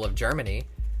corrupt rule of Germany.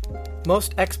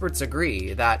 Most experts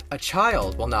agree that a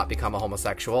child will not become a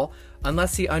homosexual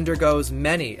unless he undergoes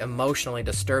many emotionally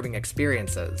disturbing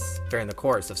experiences during the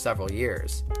course of several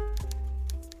years.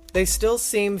 They still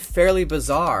seem fairly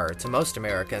bizarre to most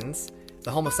Americans.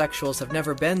 The homosexuals have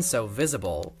never been so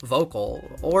visible, vocal,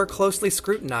 or closely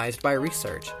scrutinized by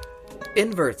research.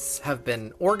 Inverts have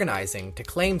been organizing to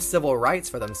claim civil rights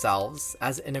for themselves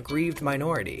as an aggrieved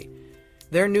minority.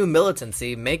 Their new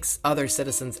militancy makes other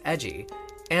citizens edgy,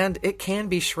 and it can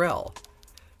be shrill.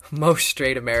 Most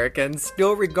straight Americans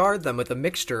still regard them with a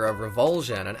mixture of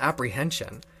revulsion and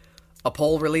apprehension. A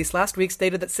poll released last week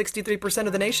stated that 63%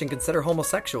 of the nation consider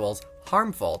homosexuals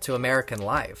harmful to American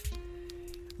life.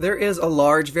 There is a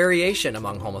large variation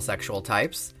among homosexual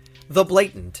types: the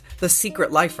blatant, the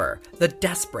secret lifer, the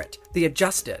desperate, the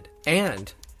adjusted,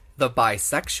 and the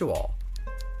bisexual.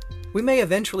 We may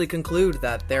eventually conclude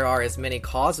that there are as many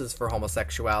causes for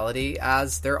homosexuality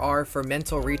as there are for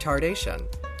mental retardation,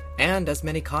 and as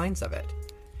many kinds of it.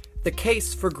 The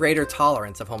case for greater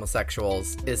tolerance of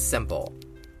homosexuals is simple.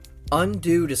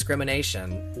 Undue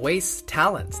discrimination wastes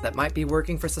talents that might be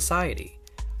working for society.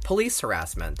 Police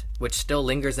harassment, which still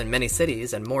lingers in many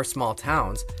cities and more small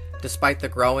towns, despite the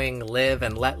growing live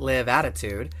and let live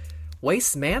attitude,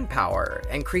 wastes manpower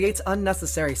and creates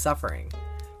unnecessary suffering.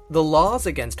 The laws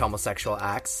against homosexual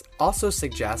acts also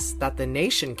suggest that the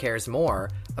nation cares more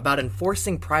about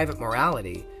enforcing private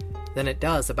morality than it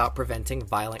does about preventing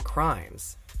violent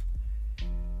crimes.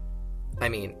 I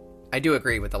mean, I do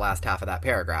agree with the last half of that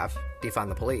paragraph, defund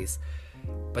the police.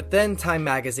 But then Time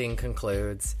magazine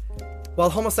concludes, While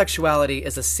homosexuality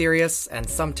is a serious and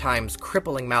sometimes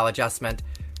crippling maladjustment,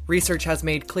 research has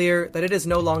made clear that it is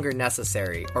no longer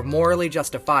necessary or morally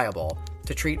justifiable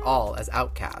to treat all as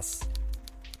outcasts.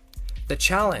 The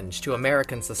challenge to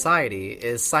American society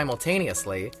is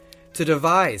simultaneously to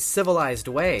devise civilized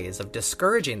ways of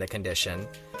discouraging the condition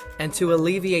and to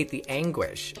alleviate the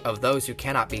anguish of those who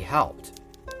cannot be helped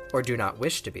or do not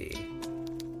wish to be.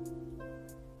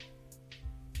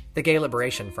 The Gay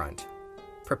Liberation Front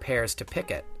prepares to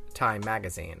picket Time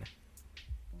magazine.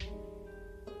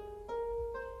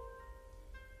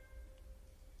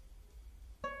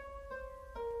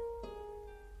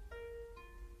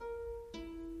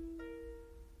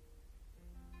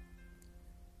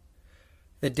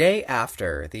 The day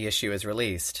after the issue is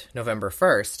released, November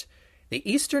 1st, the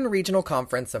Eastern Regional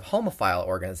Conference of Homophile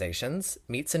Organizations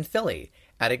meets in Philly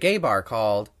at a gay bar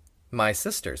called My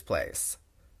Sister's Place.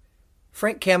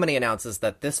 Frank Kameny announces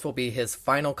that this will be his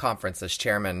final conference as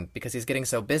chairman because he's getting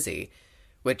so busy,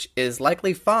 which is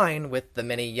likely fine with the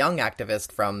many young activists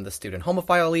from the Student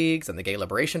Homophile Leagues and the Gay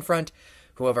Liberation Front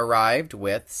who have arrived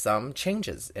with some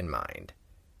changes in mind.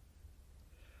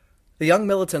 The young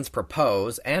militants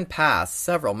propose and pass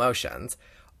several motions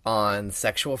on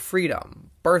sexual freedom,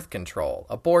 birth control,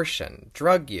 abortion,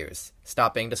 drug use,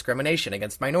 stopping discrimination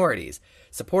against minorities,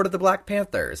 support of the Black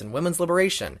Panthers and women's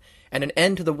liberation, and an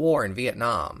end to the war in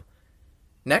Vietnam.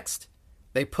 Next,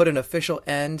 they put an official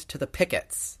end to the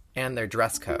pickets and their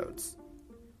dress codes.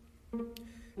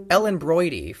 Ellen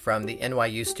Broidy from the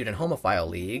NYU Student Homophile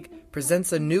League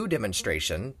presents a new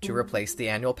demonstration to replace the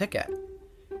annual picket.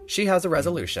 She has a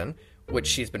resolution, which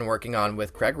she's been working on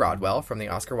with Craig Rodwell from the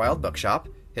Oscar Wilde Bookshop,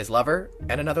 his lover,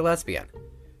 and another lesbian.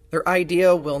 Their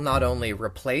idea will not only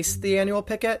replace the annual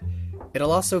picket,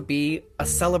 it'll also be a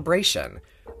celebration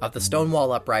of the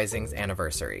Stonewall Uprising's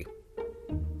anniversary.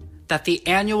 That the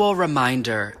annual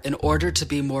reminder, in order to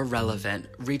be more relevant,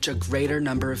 reach a greater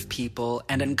number of people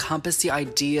and encompass the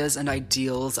ideas and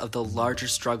ideals of the larger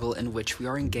struggle in which we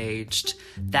are engaged,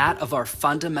 that of our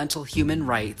fundamental human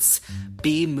rights,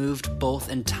 be moved both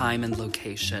in time and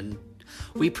location.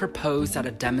 We propose that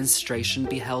a demonstration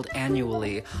be held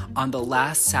annually on the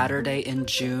last Saturday in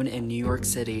June in New York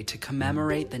City to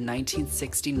commemorate the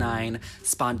 1969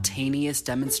 spontaneous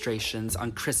demonstrations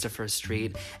on Christopher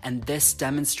Street, and this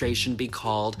demonstration be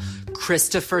called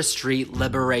Christopher Street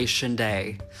Liberation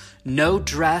Day. No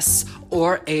dress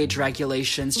or age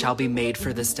regulations shall be made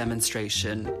for this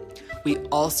demonstration. We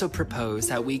also propose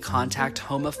that we contact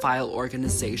homophile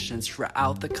organizations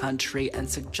throughout the country and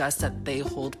suggest that they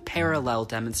hold parallel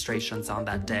demonstrations on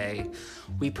that day.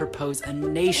 We propose a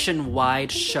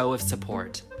nationwide show of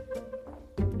support.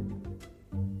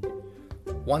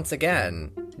 Once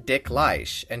again, Dick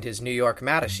Leish and his New York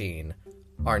Mattachine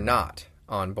are not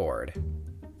on board.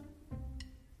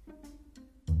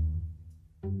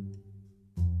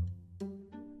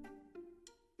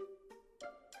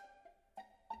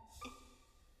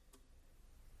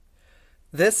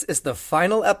 This is the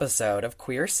final episode of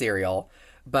Queer Serial,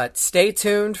 but stay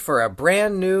tuned for a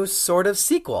brand new sort of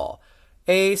sequel,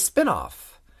 a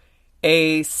spin-off,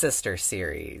 a sister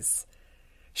series.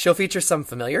 She'll feature some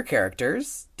familiar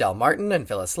characters, Del Martin and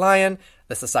Phyllis Lyon,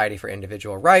 the Society for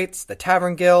Individual Rights, the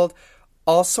Tavern Guild,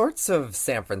 all sorts of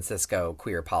San Francisco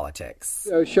queer politics.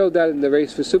 I showed that in the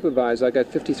race for supervisor. I got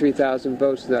 53,000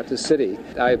 votes in that city.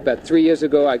 About 3 years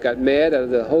ago, I got mad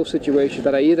at the whole situation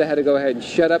that I either had to go ahead and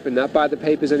shut up and not buy the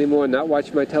papers anymore, not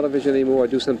watch my television anymore, or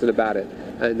do something about it.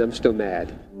 And I'm still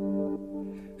mad.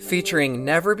 Featuring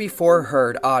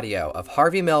never-before-heard audio of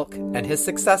Harvey Milk and his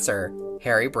successor,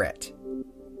 Harry Britt.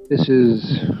 This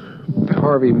is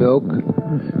Harvey Milk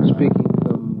speaking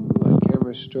from my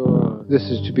camera store. This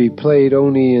is to be played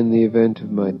only in the event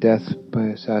of my death by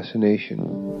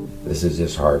assassination. This is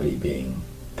just Harvey being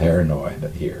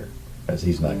paranoid here, as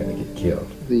he's not going to get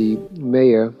killed. The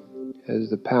mayor has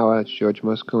the power, it's George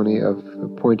Moscone,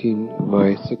 of appointing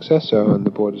my successor on the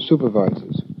Board of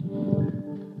Supervisors.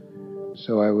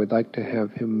 So I would like to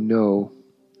have him know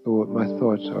what my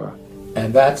thoughts are.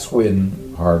 And that's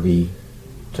when Harvey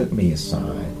took me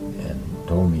aside and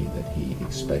told me that he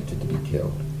expected to be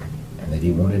killed, and that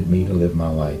he wanted me to live my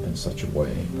life in such a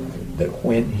way that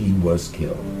when he was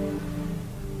killed,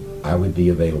 I would be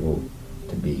available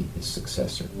to be his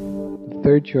successor. The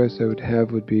third choice I would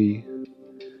have would be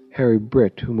Harry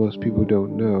Britt, who most people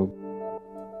don't know.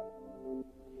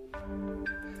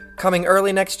 Coming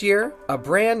early next year, a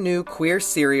brand new Queer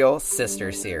Serial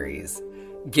sister series.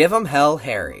 Give 'em Hell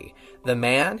Harry, the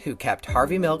man who kept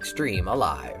Harvey Milk's dream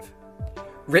alive.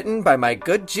 Written by my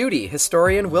good Judy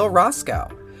historian Will Roscoe.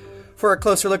 For a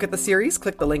closer look at the series,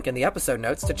 click the link in the episode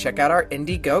notes to check out our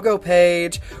Indiegogo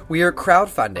page. We are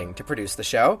crowdfunding to produce the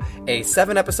show, a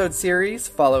 7-episode series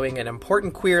following an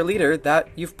important queer leader that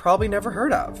you've probably never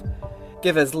heard of.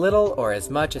 Give as little or as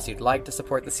much as you'd like to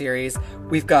support the series.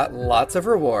 We've got lots of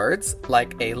rewards,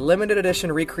 like a limited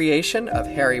edition recreation of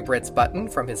Harry Britt's button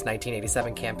from his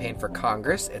 1987 campaign for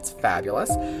Congress. It's fabulous.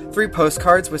 3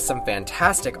 postcards with some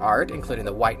fantastic art, including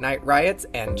the White Knight riots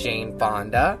and Jane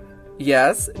Fonda.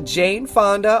 Yes, Jane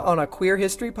Fonda on a queer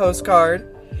history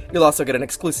postcard. You'll also get an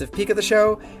exclusive peek of the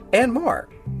show and more.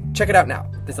 Check it out now.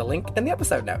 There's a link in the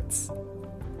episode notes.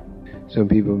 Some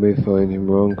people may find him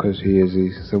wrong because he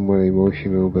is somewhat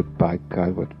emotional, but by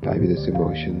God, what fabulous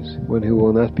emotions. One who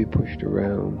will not be pushed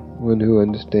around. One who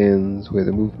understands where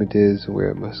the movement is and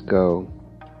where it must go.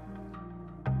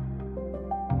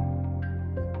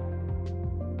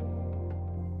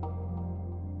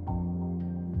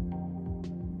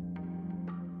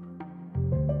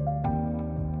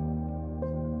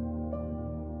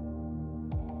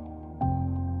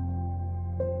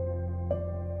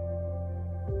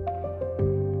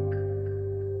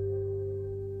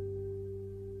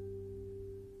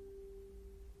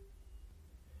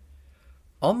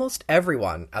 Almost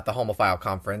everyone at the Homophile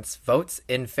Conference votes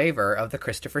in favor of the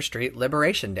Christopher Street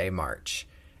Liberation Day March,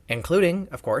 including,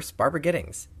 of course, Barbara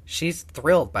Giddings. She's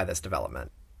thrilled by this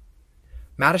development.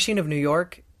 Mattachine of New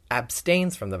York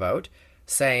abstains from the vote,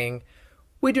 saying,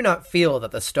 "We do not feel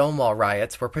that the Stonewall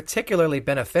riots were particularly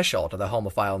beneficial to the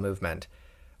homophile movement,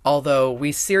 although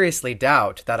we seriously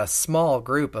doubt that a small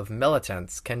group of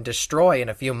militants can destroy in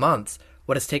a few months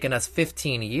what has taken us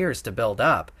 15 years to build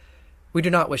up. We do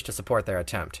not wish to support their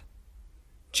attempt."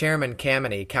 Chairman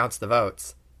Kameny counts the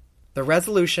votes. The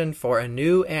resolution for a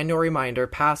new annual reminder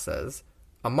passes,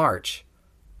 a march,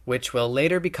 which will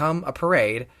later become a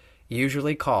parade,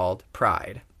 usually called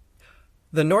Pride.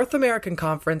 The North American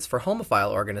Conference for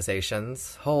Homophile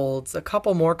Organizations holds a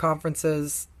couple more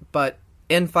conferences, but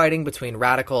infighting between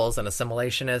radicals and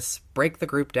assimilationists break the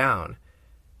group down,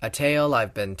 a tale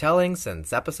I've been telling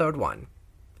since episode 1.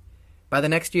 By the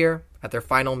next year, at their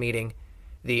final meeting,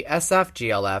 the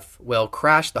SF-GLF will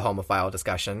crash the homophile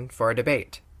discussion for a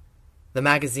debate. The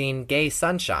magazine Gay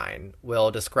Sunshine will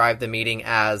describe the meeting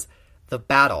as the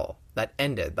battle that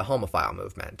ended the homophile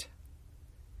movement.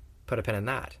 Put a pin in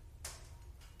that.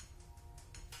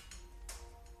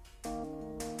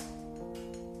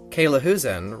 Kayla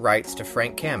Husen writes to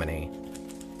Frank Kameny,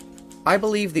 "I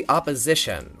believe the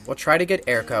opposition will try to get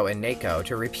ERCO and NACO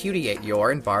to repudiate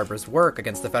your and Barbara's work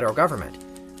against the federal government,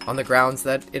 on the grounds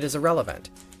that it is irrelevant.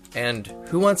 And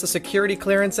who wants a security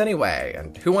clearance anyway?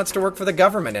 And who wants to work for the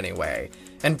government anyway?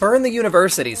 And burn the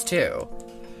universities too.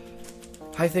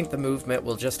 I think the movement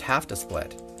will just have to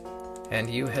split, and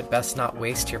you had best not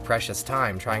waste your precious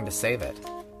time trying to save it."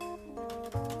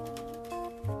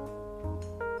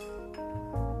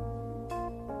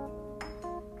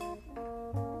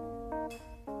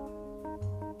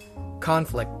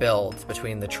 Conflict builds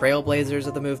between the trailblazers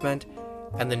of the movement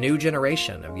and the new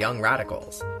generation of young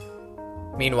radicals.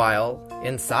 Meanwhile,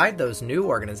 inside those new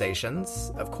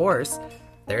organizations, of course,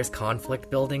 there's conflict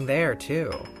building there too.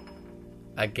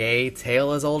 A gay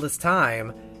tale as old as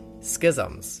time,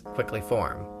 schisms quickly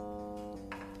form.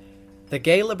 The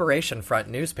Gay Liberation Front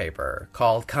newspaper,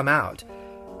 called Come Out,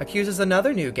 accuses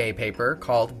another new gay paper,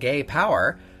 called Gay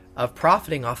Power, of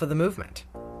profiting off of the movement.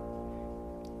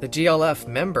 The GLF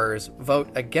members vote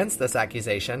against this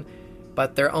accusation,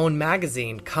 but their own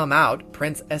magazine, Come Out,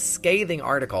 prints a scathing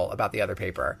article about the other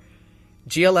paper.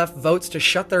 GLF votes to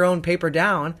shut their own paper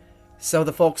down, so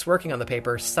the folks working on the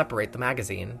paper separate the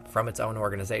magazine from its own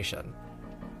organization.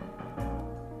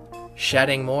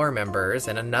 Shedding more members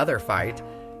in another fight,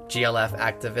 GLF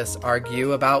activists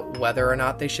argue about whether or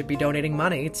not they should be donating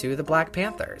money to the Black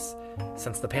Panthers,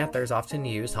 since the Panthers often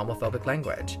use homophobic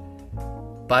language.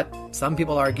 But some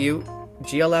people argue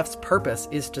GLF's purpose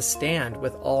is to stand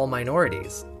with all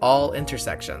minorities, all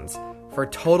intersections, for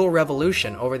total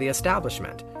revolution over the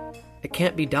establishment. It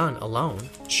can't be done alone.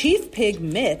 Chief Pig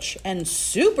Mitch and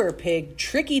Super Pig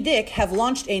Tricky Dick have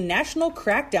launched a national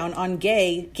crackdown on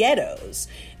gay ghettos.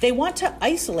 They want to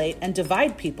isolate and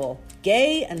divide people,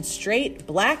 gay and straight,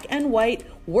 black and white,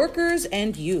 workers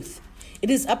and youth.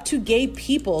 It is up to gay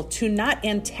people to not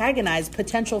antagonize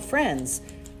potential friends,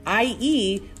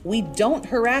 i.e., we don't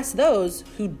harass those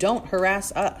who don't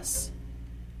harass us.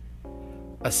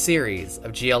 A series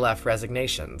of GLF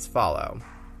resignations follow.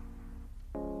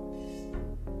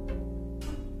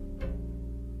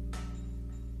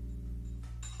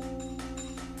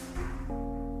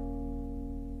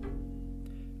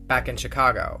 Back in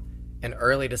Chicago, in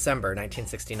early December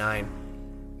 1969,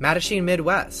 Mattachine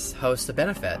Midwest hosts a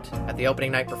benefit at the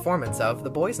opening night performance of The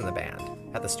Boys in the Band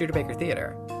at the Studebaker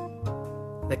Theater.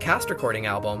 The cast recording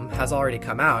album has already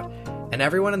come out, and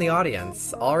everyone in the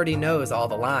audience already knows all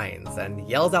the lines and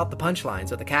yells out the punchlines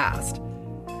with the cast.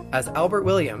 As Albert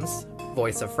Williams,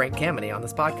 voice of Frank Kameny on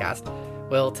this podcast,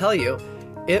 will tell you,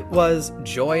 it was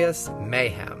joyous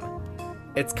mayhem.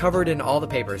 It's covered in all the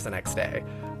papers the next day.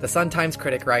 The Sun-Times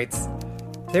critic writes,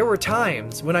 "There were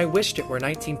times when I wished it were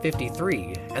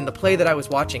 1953, and the play that I was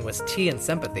watching was Tea and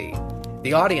Sympathy.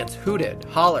 The audience hooted,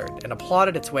 hollered, and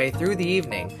applauded its way through the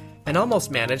evening, and almost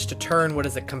managed to turn what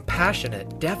is a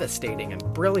compassionate, devastating,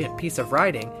 and brilliant piece of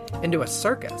writing into a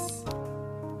circus."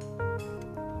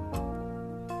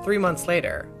 3 months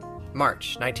later,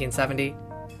 March 1970,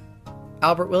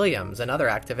 Albert Williams and other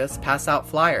activists pass out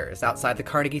flyers outside the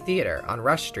Carnegie Theater on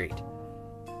Rush Street.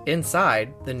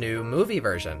 Inside, the new movie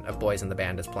version of Boys in the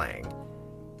Band is playing.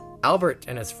 Albert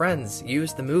and his friends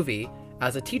use the movie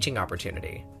as a teaching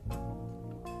opportunity.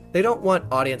 They don't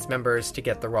want audience members to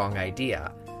get the wrong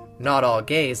idea. Not all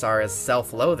gays are as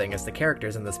self-loathing as the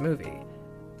characters in this movie.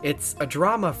 It's a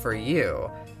drama for you.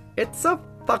 It's a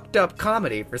fucked up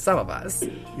comedy for some of us.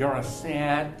 You're a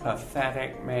sad,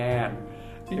 pathetic man.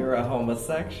 You're a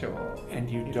homosexual. And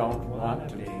you don't want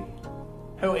to be.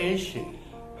 Who is she?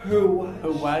 Who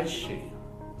was she?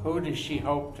 Who does she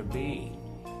hope to be?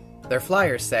 Their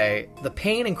flyers say, the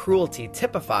pain and cruelty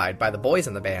typified by the Boys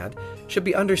in the Band should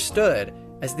be understood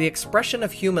as the expression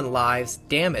of human lives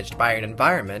damaged by an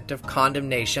environment of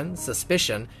condemnation,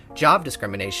 suspicion, job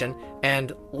discrimination,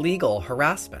 and legal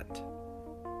harassment.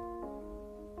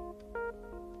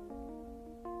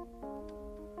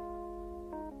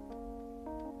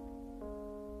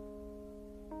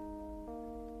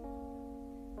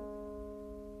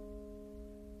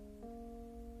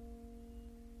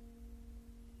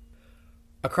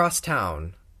 Across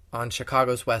town, on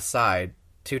Chicago's west side,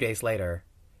 2 days later,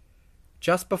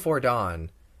 just before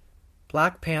dawn,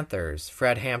 Black Panthers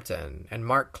Fred Hampton and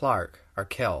Mark Clark are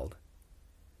killed.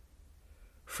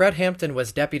 Fred Hampton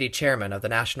was deputy chairman of the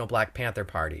National Black Panther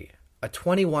Party, a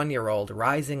 21-year-old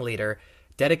rising leader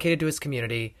dedicated to his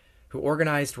community who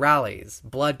organized rallies,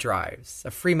 blood drives,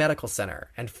 a free medical center,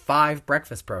 and 5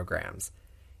 breakfast programs.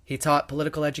 He taught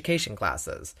political education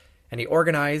classes, and he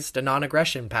organized a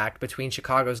non-aggression pact between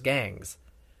Chicago's gangs.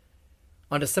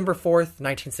 On December 4th,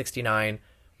 1969,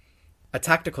 a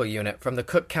tactical unit from the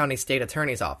Cook County State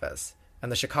Attorney's Office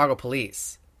and the Chicago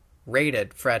Police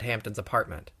raided Fred Hampton's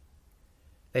apartment.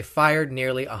 They fired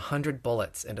nearly 100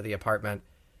 bullets into the apartment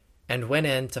and went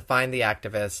in to find the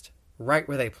activist right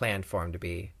where they planned for him to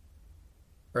be.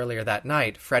 Earlier that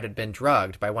night, Fred had been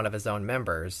drugged by one of his own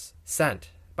members, sent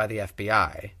by the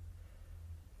FBI.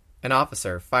 An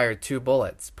officer fired 2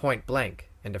 bullets point blank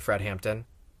into Fred Hampton,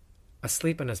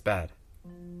 asleep in his bed.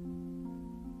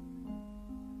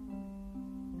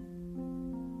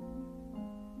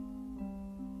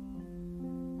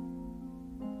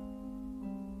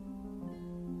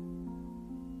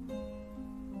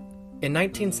 In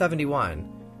 1971,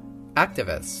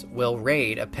 activists will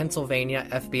raid a Pennsylvania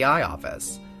FBI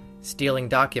office, stealing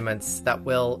documents that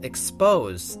will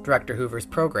expose Director Hoover's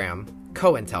program,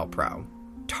 COINTELPRO,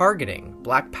 targeting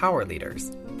Black Power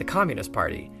leaders, the Communist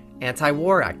Party,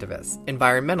 anti-war activists,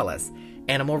 environmentalists,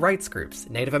 animal rights groups,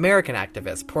 Native American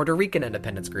activists, Puerto Rican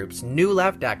independence groups, New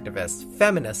Left activists,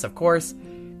 feminists, of course,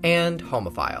 and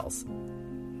homophiles.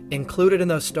 Included in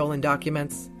those stolen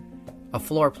documents, a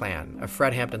floor plan of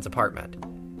Fred Hampton's apartment,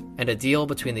 and a deal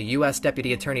between the U.S.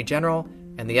 Deputy Attorney General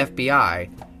and the FBI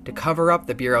to cover up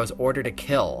the Bureau's order to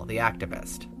kill the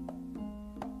activist.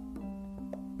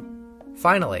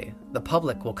 Finally, the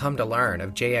public will come to learn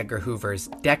of J. Edgar Hoover's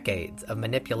decades of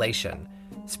manipulation,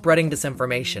 spreading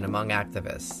disinformation among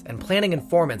activists, and planting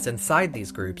informants inside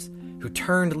these groups who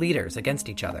turned leaders against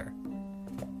each other.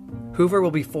 Hoover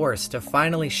will be forced to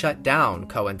finally shut down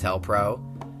COINTELPRO.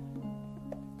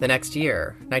 The next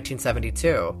year,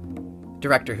 1972,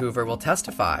 Director Hoover will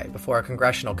testify before a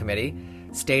congressional committee,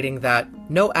 stating that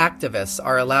no activists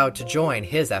are allowed to join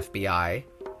his FBI.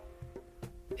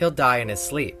 He'll die in his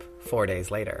sleep 4 days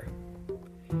later.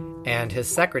 And his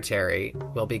secretary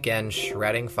will begin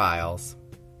shredding files.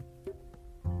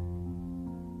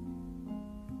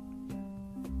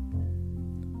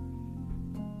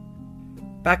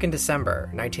 Back in December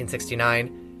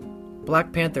 1969,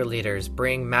 Black Panther leaders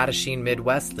bring Mattachine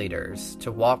Midwest leaders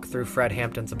to walk through Fred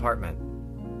Hampton's apartment.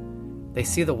 They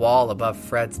see the wall above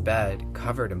Fred's bed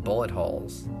covered in bullet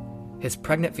holes. His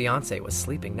pregnant fiancée was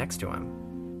sleeping next to him.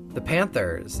 The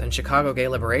Panthers and Chicago Gay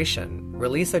Liberation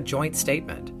release a joint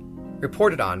statement,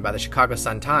 reported on by the Chicago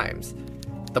Sun-Times,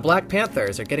 the Black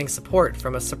Panthers are getting support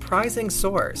from a surprising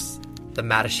source, the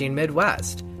Mattachine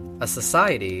Midwest, a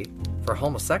society for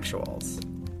homosexuals.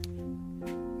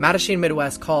 Mattachine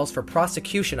Midwest calls for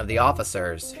prosecution of the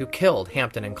officers who killed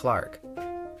Hampton and Clark.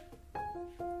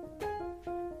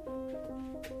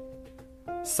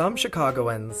 Some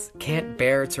Chicagoans can't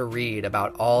bear to read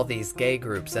about all these gay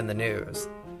groups in the news.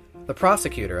 The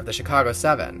prosecutor of the Chicago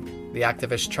 7, the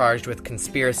activist charged with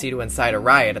conspiracy to incite a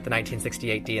riot at the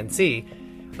 1968 DNC,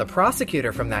 the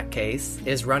prosecutor from that case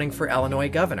is running for Illinois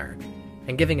governor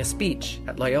and giving a speech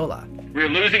at Loyola. We're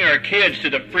losing our kids to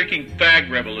the freaking fag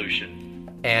revolution.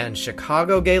 And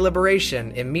Chicago Gay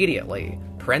Liberation immediately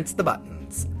prints the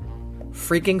buttons.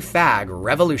 Freaking fag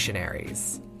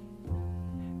revolutionaries.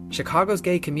 Chicago's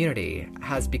gay community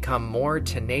has become more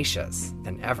tenacious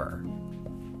than ever.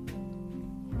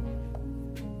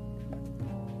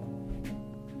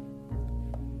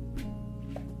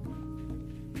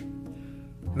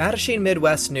 Mattachine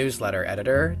Midwest newsletter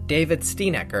editor David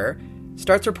Steenecker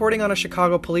starts reporting on a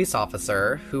Chicago police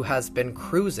officer who has been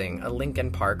cruising a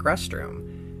Lincoln Park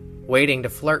restroom, waiting to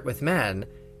flirt with men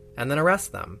and then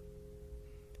arrest them.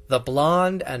 The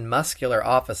blonde and muscular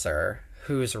officer,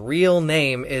 whose real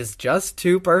name is just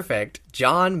too perfect,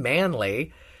 John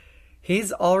Manley,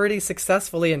 he's already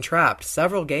successfully entrapped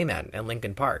several gay men in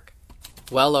Lincoln Park.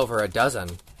 Well over a dozen.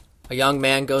 A young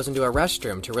man goes into a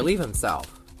restroom to relieve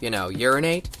himself.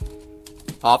 Urinate.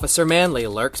 Officer Manley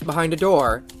lurks behind a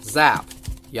door. Zap.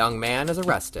 Young man is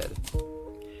arrested.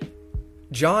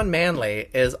 John Manley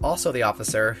is also the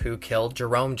officer who killed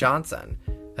Jerome Johnson,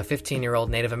 a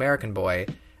 15-year-old Native American boy,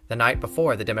 the night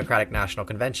before the Democratic National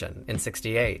Convention in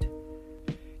 '68.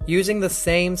 Using the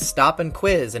same stop and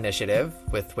quiz initiative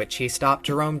with which he stopped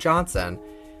Jerome Johnson,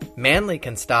 Manley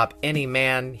can stop any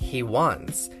man he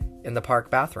wants in the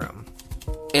park bathroom.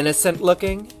 Innocent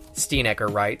looking,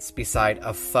 Steenecker writes beside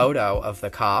a photo of the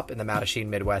cop in the Mattachine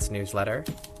Midwest newsletter.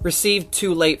 Received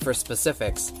too late for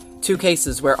specifics. 2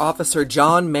 cases where Officer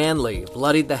John Manley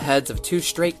bloodied the heads of 2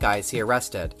 straight guys he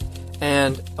arrested,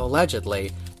 and,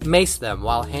 allegedly, maced them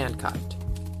while handcuffed.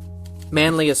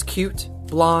 Manley is cute,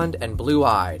 blonde, and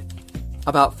blue-eyed.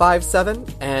 About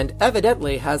 5'7", and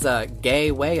evidently has a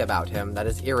gay way about him that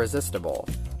is irresistible.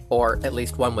 Or at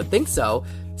least one would think so,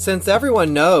 since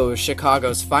everyone knows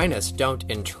Chicago's finest don't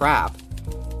entrap.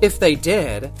 If they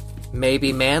did,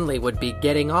 maybe Manley would be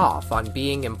getting off on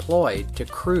being employed to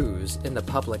cruise in the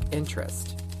public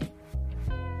interest.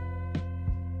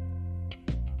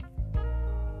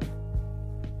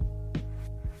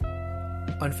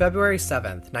 On February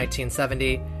 7th,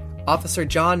 1970, Officer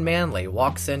John Manley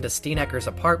walks into Steenecker's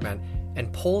apartment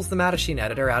and pulls the Mattachine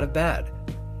editor out of bed.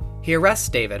 He arrests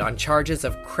David on charges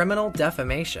of criminal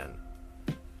defamation.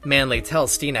 Manley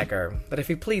tells Steenecker that if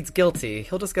he pleads guilty,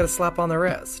 he'll just get a slap on the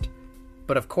wrist.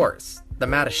 But of course, the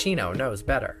Mattachino knows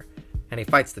better, and he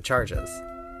fights the charges.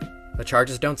 The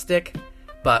charges don't stick,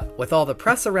 but with all the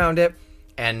press around it,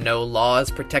 and no laws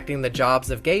protecting the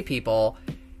jobs of gay people,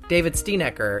 David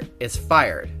Steenecker is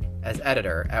fired as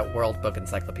editor at World Book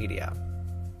Encyclopedia.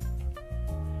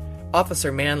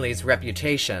 Officer Manley's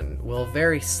reputation will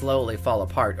very slowly fall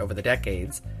apart over the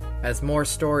decades, as more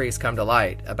stories come to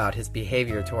light about his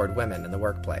behavior toward women in the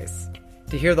workplace.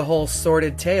 To hear the whole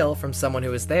sordid tale from someone who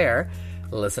was there,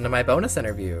 listen to my bonus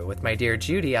interview with my dear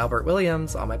Judy Albert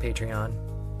Williams on my Patreon.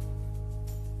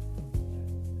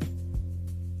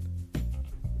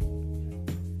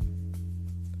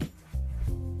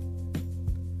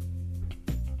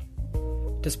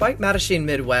 Despite Mattachine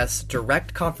Midwest's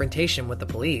direct confrontation with the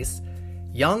police,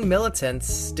 young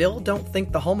militants still don't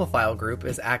think the homophile group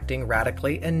is acting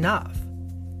radically enough.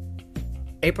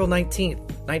 April 19th,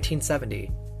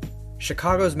 1970,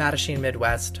 Chicago's Mattachine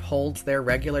Midwest holds their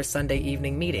regular Sunday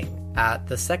evening meeting at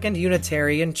the Second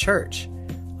Unitarian Church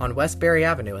on Westbury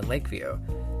Avenue in Lakeview,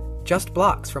 just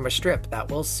blocks from a strip that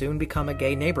will soon become a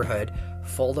gay neighborhood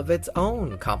full of its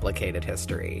own complicated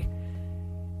history.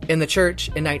 In the church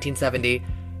in 1970,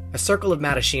 a circle of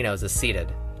Mattachinos is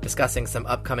seated, discussing some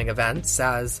upcoming events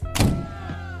as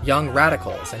young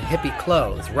radicals in hippie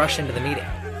clothes rush into the meeting.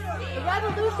 The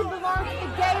revolution belongs to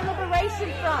the Gay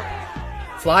Liberation Front.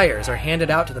 Flyers are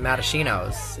handed out to the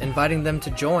Mattachinos, inviting them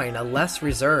to join a less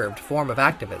reserved form of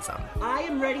activism. I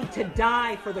am ready to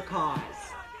die for the cause.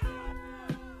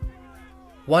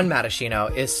 One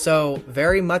Mattachino is so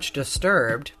very much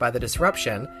disturbed by the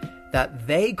disruption that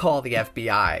they call the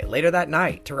FBI later that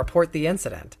night to report the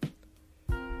incident.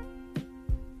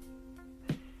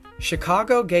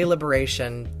 Chicago gay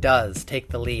liberation does take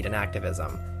the lead in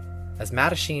activism, as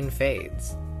Mattachine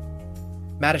fades.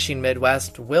 Mattachine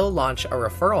Midwest will launch a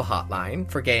referral hotline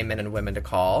for gay men and women to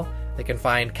call. They can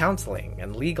find counseling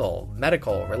and legal,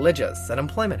 medical, religious, and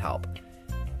employment help.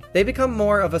 They become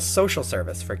more of a social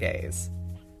service for gays.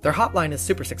 Their hotline is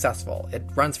super successful. It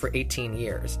runs for 18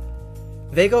 years.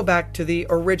 They go back to the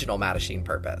original Mattachine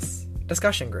purpose,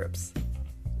 discussion groups.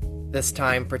 This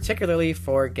time particularly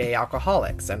for gay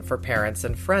alcoholics and for parents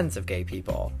and friends of gay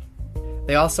people.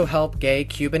 They also help gay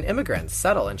Cuban immigrants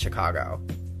settle in Chicago.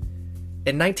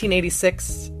 In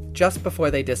 1986, just before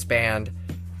they disband,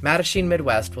 Mattachine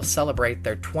Midwest will celebrate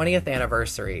their 20th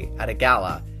anniversary at a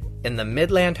gala in the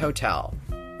Midland Hotel,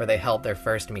 where they held their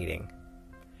first meeting.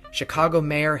 Chicago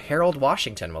Mayor Harold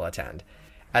Washington will attend,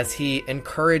 as he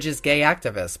encourages gay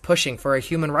activists pushing for a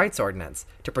human rights ordinance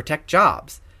to protect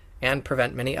jobs and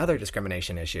prevent many other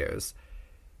discrimination issues.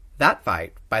 That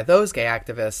fight by those gay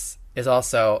activists is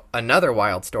also another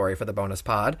wild story for the bonus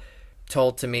pod,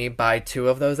 told to me by two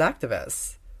of those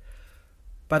activists.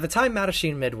 By the time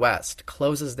Mattachine Midwest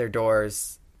closes their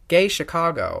doors, gay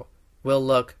Chicago will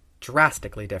look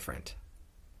drastically different.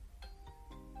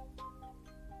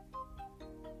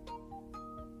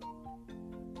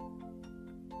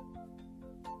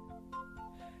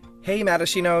 Hey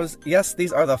Mattachinos, yes,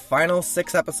 these are the final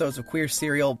 6 episodes of Queer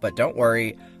Serial, but don't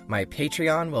worry, my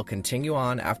Patreon will continue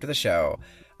on after the show.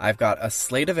 I've got a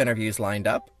slate of interviews lined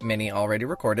up, many already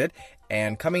recorded,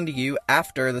 and coming to you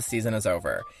after the season is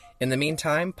over. In the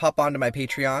meantime, pop onto my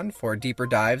Patreon for deeper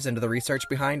dives into the research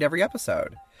behind every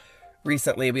episode.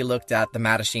 Recently, we looked at the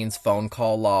Mattachine's phone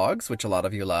call logs, which a lot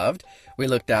of you loved. We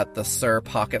looked at the Sir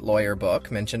Pocket Lawyer book,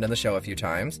 mentioned in the show a few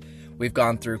times. We've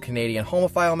gone through Canadian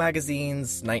homophile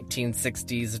magazines,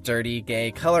 1960s dirty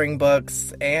gay coloring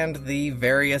books, and the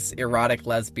various erotic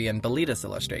lesbian Bilitis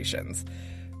illustrations.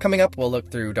 Coming up, we'll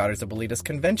look through Daughters of Bilitis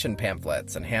convention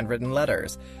pamphlets and handwritten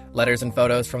letters and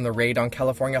photos from the raid on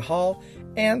California Hall,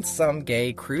 and some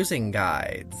gay cruising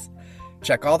guides.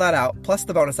 Check all that out, plus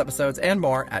the bonus episodes and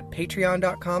more at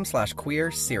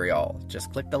patreon.com/queerserial.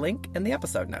 Just click the link in the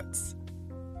episode notes.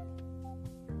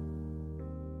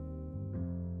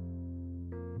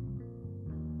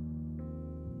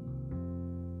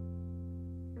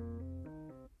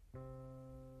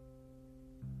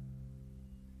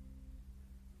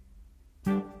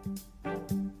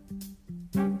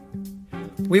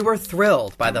 We were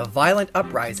thrilled by the violent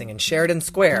uprising in Sheridan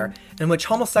Square in which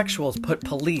homosexuals put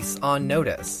police on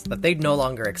notice that they'd no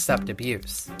longer accept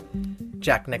abuse.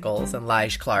 Jack Nichols and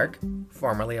Lige Clark,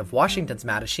 formerly of Washington's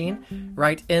Mattachine,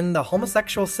 write in The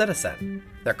Homosexual Citizen,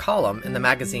 their column in the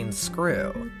magazine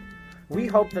Screw. We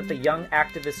hope that the young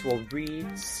activists will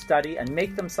read, study, and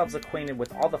make themselves acquainted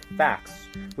with all the facts,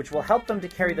 which will help them to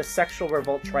carry the sexual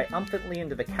revolt triumphantly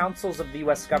into the councils of the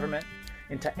U.S. government,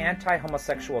 into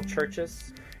anti-homosexual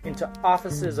churches, into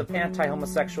offices of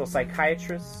anti-homosexual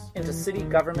psychiatrists, into city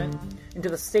government, into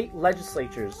the state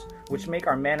legislatures, which make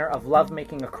our manner of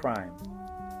lovemaking a crime.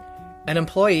 An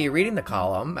employee reading the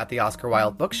column at the Oscar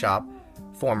Wilde bookshop,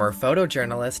 former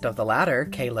photojournalist of the latter,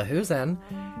 Kayla Husen,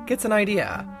 gets an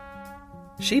idea.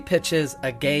 She pitches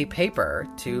a gay paper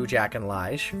to Jack and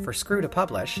Lige for Screw to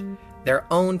publish, their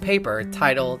own paper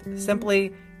titled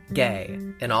simply Gay,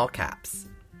 in all caps.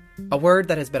 A word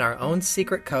that has been our own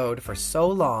secret code for so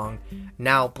long,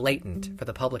 now blatant for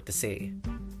the public to see.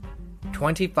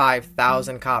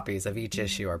 25,000 copies of each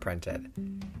issue are printed.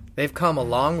 They've come a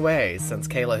long way since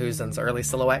Kayla Husen's early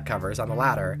silhouette covers on the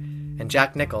latter, and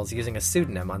Jack Nichols using a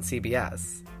pseudonym on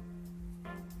CBS.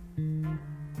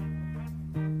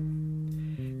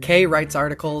 Kay writes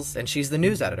articles, and she's the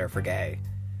news editor for Gay.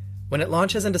 When it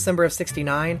launches in December of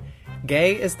 '69,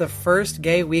 Gay is the first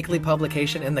gay weekly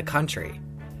publication in the country.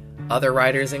 Other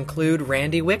writers include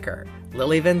Randy Wicker,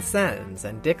 Lily Vincennes,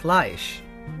 and Dick Leish.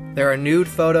 There are nude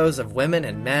photos of women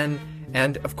and men,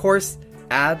 and, of course,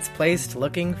 ads placed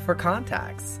looking for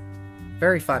contacts.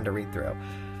 Very fun to read through.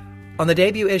 On the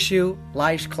debut issue,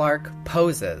 Lige Clark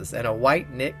poses in a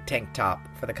white knit tank top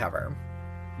for the cover.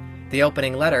 The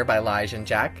opening letter by Lige and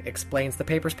Jack explains the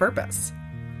paper's purpose.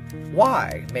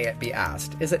 Why, may it be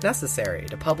asked, is it necessary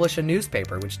to publish a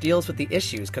newspaper which deals with the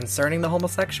issues concerning the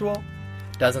homosexual?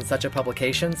 Doesn't such a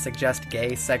publication suggest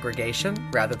gay segregation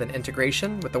rather than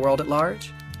integration with the world at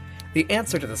large? The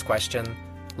answer to this question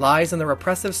lies in the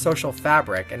repressive social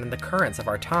fabric and in the currents of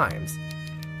our times.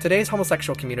 Today's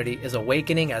homosexual community is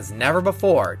awakening as never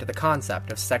before to the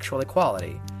concept of sexual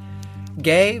equality.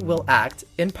 Gay will act,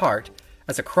 in part,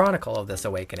 as a chronicle of this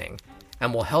awakening,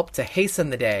 and will help to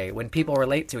hasten the day when people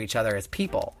relate to each other as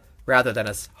people, rather than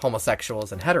as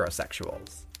homosexuals and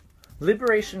heterosexuals.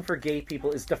 Liberation for gay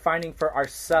people is defining for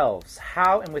ourselves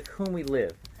how and with whom we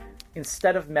live,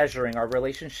 instead of measuring our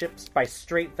relationships by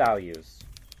straight values.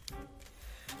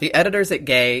 The editors at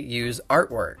Gay use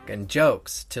artwork and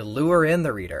jokes to lure in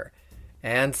the reader,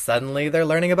 and suddenly they're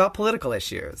learning about political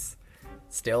issues.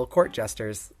 Still court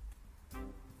jesters.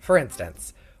 For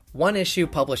instance, one issue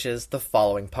publishes the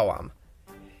following poem.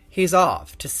 He's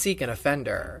off to seek an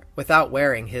offender without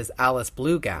wearing his Alice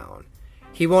Blue gown.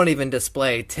 He won't even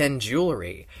display tin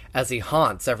jewelry as he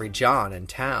haunts every John in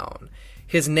town.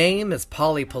 His name is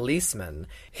Polly Policeman.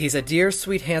 He's a dear,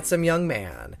 sweet, handsome young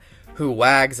man who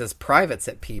wags his privates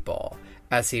at people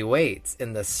as he waits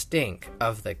in the stink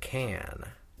of the can.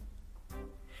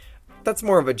 That's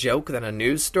more of a joke than a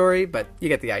news story, but you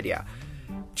get the idea.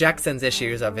 Jack sends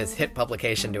issues of his hit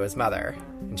publication to his mother,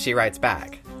 and she writes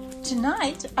back.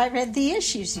 Tonight, I read the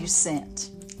issues you sent.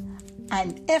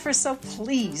 I'm ever so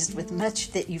pleased with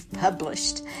much that you've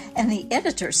published, and the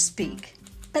editors speak.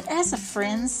 But as a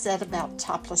friend said about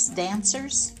topless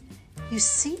dancers, you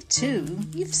see, too,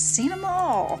 you've seen them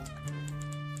all.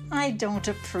 I don't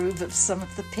approve of some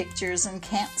of the pictures and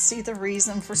can't see the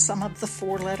reason for some of the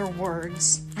four-letter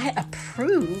words. I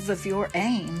approve of your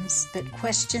aims, but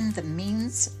question the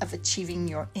means of achieving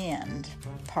your end.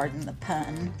 Pardon the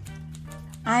pun.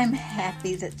 I'm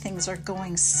happy that things are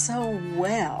going so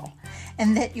well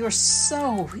and that you're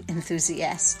so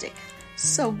enthusiastic.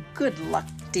 So good luck,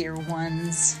 dear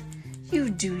ones. You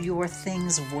do your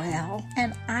things well,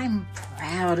 and I'm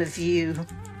proud of you.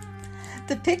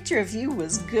 The picture of you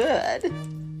was good.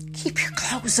 Keep your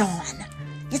clothes on.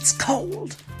 It's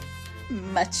cold.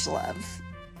 Much love.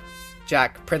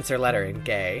 Jack prints her letter in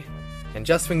Gay, and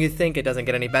just when you think it doesn't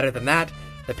get any better than that,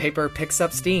 the paper picks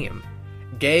up steam.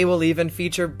 Gay will even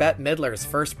feature Bette Midler's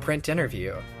first print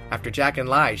interview, after Jack and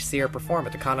Lige see her perform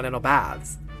at the Continental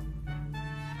Baths.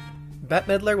 Bette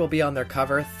Midler will be on their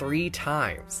cover 3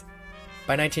 times.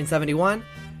 By 1971,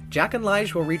 Jack and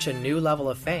Lige will reach a new level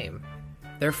of fame.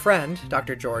 Their friend,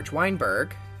 Dr. George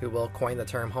Weinberg, who will coin the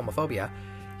term homophobia,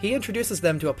 he introduces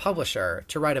them to a publisher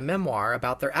to write a memoir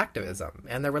about their activism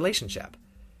and their relationship.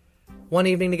 One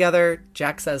evening together,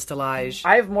 Jack says to Lige,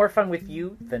 I have more fun with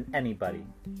you than anybody.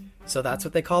 So that's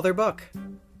what they call their book.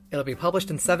 It'll be published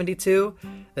in 1972,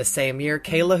 the same year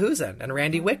Kay LaHusen and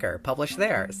Randy Wicker published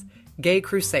theirs, Gay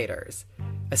Crusaders,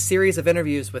 a series of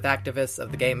interviews with activists of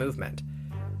the gay movement.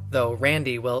 Though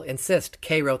Randy will insist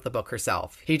Kay wrote the book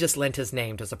herself. He just lent his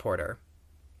name to support her.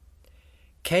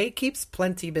 Kay keeps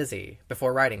plenty busy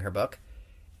before writing her book.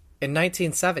 In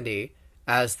 1970,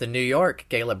 as the New York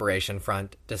Gay Liberation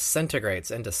Front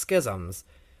disintegrates into schisms,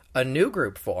 a new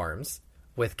group forms,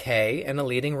 with Kay in a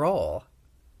leading role.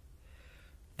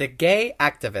 The Gay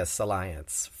Activists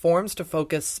Alliance forms to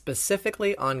focus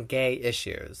specifically on gay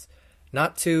issues,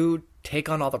 not to take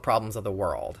on all the problems of the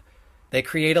world. They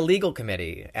create a legal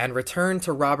committee and return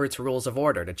to Robert's Rules of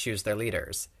Order to choose their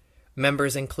leaders.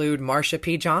 Members include Marsha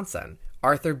P. Johnson,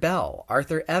 Arthur Bell,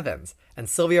 Arthur Evans, and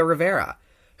Sylvia Rivera,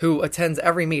 who attends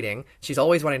every meeting. She's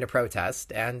always wanting to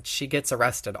protest, and she gets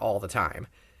arrested all the time.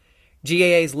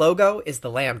 GAA's logo is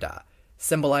the lambda,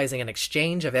 symbolizing an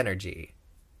exchange of energy.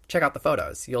 Check out the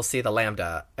photos. You'll see the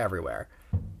lambda everywhere.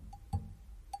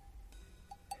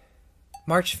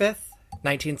 March 5th,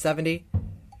 1970,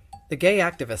 the Gay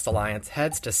Activist Alliance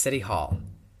heads to City Hall.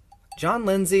 John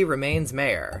Lindsay remains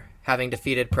mayor, having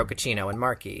defeated Procaccino and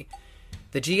Markey.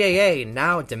 The GAA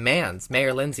now demands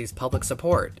Mayor Lindsay's public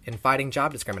support in fighting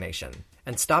job discrimination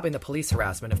and stopping the police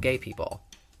harassment of gay people.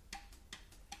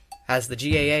 As the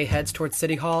GAA heads towards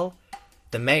City Hall,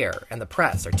 the mayor and the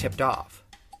press are tipped off.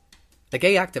 The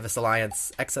Gay Activist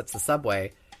Alliance exits the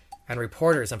subway, and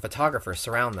reporters and photographers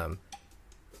surround them.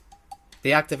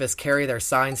 The activists carry their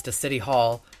signs to City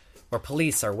Hall, where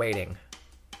police are waiting.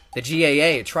 The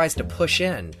GAA tries to push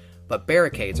in, but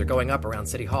barricades are going up around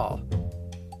City Hall.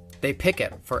 They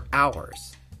picket for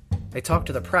hours. They talk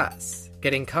to the press,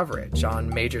 getting coverage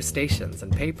on major stations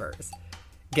and papers.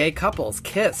 Gay couples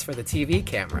kiss for the TV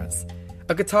cameras.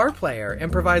 A guitar player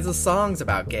improvises songs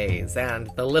about gays and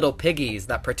the little piggies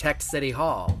that protect City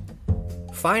Hall.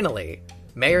 Finally,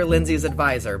 Mayor Lindsay's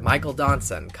advisor, Michael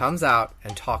Donson, comes out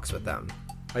and talks with them.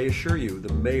 I assure you,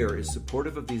 the mayor is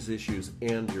supportive of these issues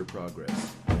and your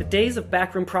progress. The days of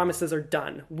backroom promises are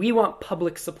done. We want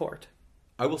public support.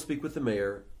 I will speak with the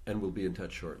mayor and will be in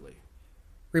touch shortly.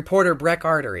 Reporter Breck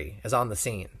Artery is on the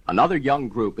scene. Another young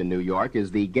group in New York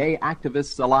is the Gay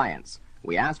Activists Alliance.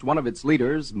 We asked one of its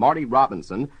leaders, Marty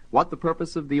Robinson, what the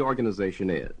purpose of the organization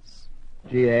is.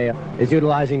 GA is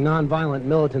utilizing nonviolent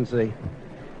militancy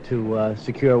to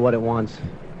secure what it wants,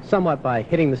 somewhat by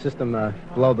hitting the system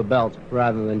below the belt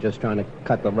rather than just trying to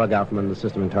cut the rug out from under the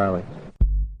system entirely.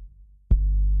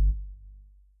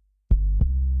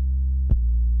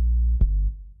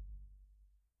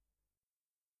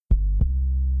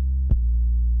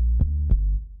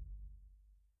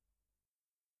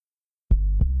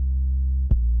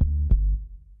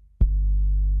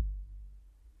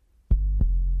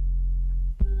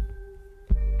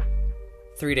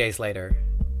 3 days later,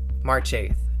 March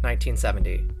 8th,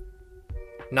 1970.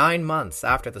 9 months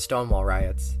after the Stonewall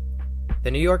riots, the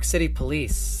New York City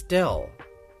police still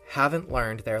haven't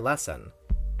learned their lesson,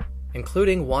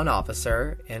 including one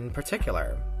officer in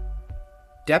particular.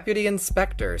 Deputy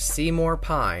Inspector Seymour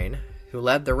Pine, who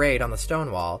led the raid on the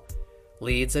Stonewall,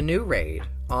 leads a new raid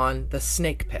on the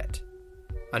Snake Pit,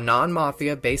 a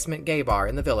non-mafia basement gay bar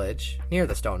in the village near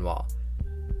the Stonewall.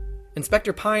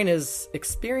 Inspector Pine is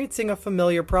experiencing a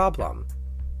familiar problem.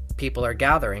 People are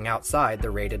gathering outside the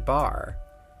raided bar.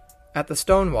 At the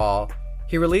Stonewall,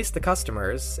 he released the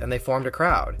customers and they formed a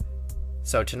crowd.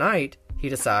 So tonight, he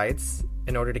decides,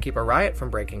 in order to keep a riot from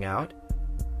breaking out,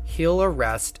 he'll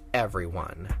arrest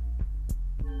everyone.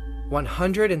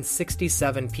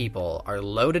 167 people are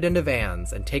loaded into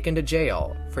vans and taken to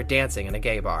jail for dancing in a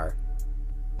gay bar.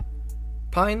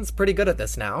 Pine's pretty good at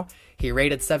this now. He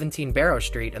raided 17 Barrow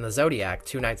Street and the Zodiac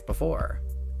 2 nights before.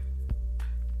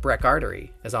 Breck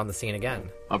Artery is on the scene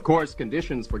again. Of course,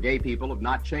 conditions for gay people have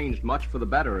not changed much for the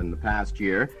better in the past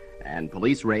year, and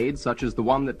police raids such as the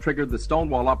one that triggered the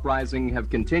Stonewall uprising have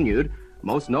continued,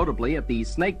 most notably at the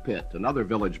Snake Pit, another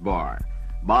village bar.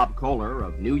 Bob Kohler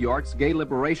of New York's Gay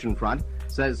Liberation Front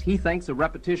says he thinks a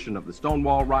repetition of the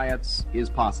Stonewall riots is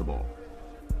possible.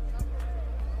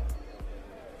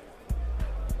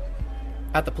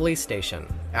 At the police station,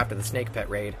 after the Snake Pit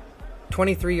raid,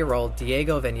 23-year-old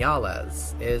Diego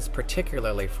Vinales is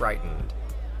particularly frightened.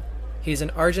 He's an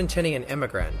Argentinian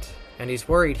immigrant, and he's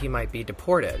worried he might be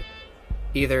deported,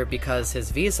 either because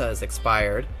his visa is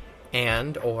expired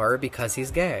or because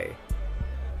he's gay.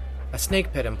 A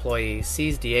Snake Pit employee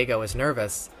sees Diego as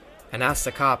nervous and asks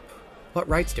the cop, "What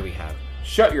rights do we have?"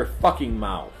 Shut your fucking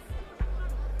mouth.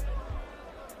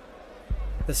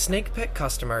 The Snake Pit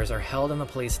customers are held in the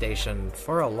police station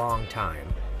for a long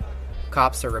time.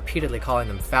 Cops are repeatedly calling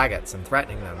them faggots and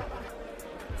threatening them.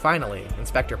 Finally,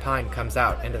 Inspector Pine comes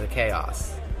out into the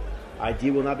chaos.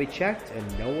 ID will not be checked,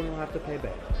 and no one will have to pay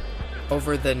bail.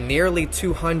 Over the nearly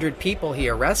 200 people he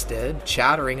arrested,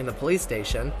 chattering in the police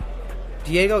station,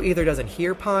 Diego either doesn't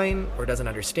hear Pine or doesn't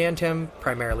understand him,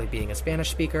 primarily being a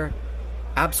Spanish speaker.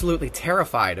 Absolutely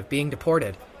terrified of being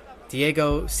deported,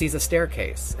 Diego sees a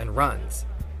staircase and runs.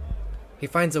 He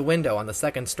finds a window on the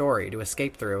second story to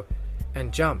escape through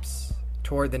and jumps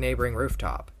toward the neighboring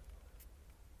rooftop.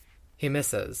 He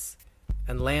misses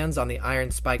and lands on the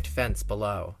iron-spiked fence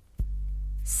below.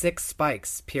 6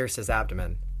 spikes pierce his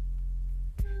abdomen.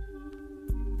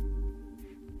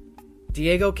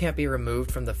 Diego can't be removed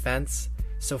from the fence,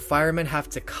 so firemen have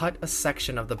to cut a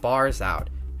section of the bars out,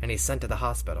 and he's sent to the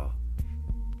hospital.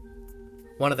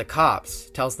 One of the cops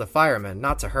tells the fireman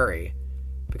not to hurry,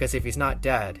 because if he's not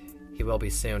dead, he will be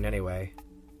soon anyway.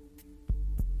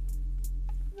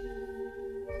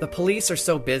 The police are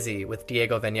so busy with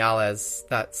Diego Vinales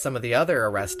that some of the other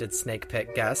arrested Snake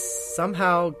Pit guests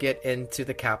somehow get into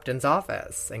the captain's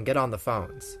office and get on the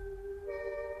phones.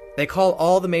 They call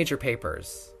all the major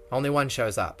papers. Only one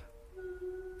shows up.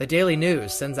 The Daily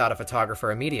News sends out a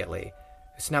photographer immediately,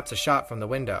 who snaps a shot from the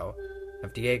window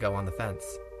of Diego on the fence.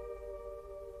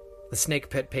 The Snake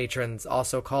Pit patrons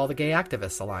also call the Gay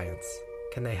Activists Alliance.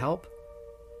 Can they help?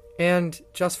 And,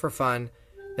 just for fun,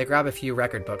 they grab a few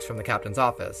record books from the captain's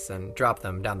office and drop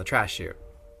them down the trash chute.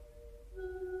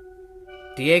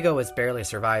 Diego is barely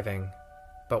surviving,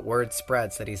 but word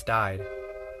spreads that he's died.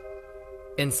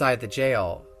 Inside the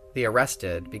jail, the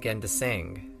arrested begin to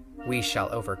sing, "We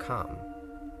Shall Overcome."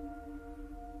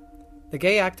 The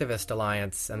Gay Activist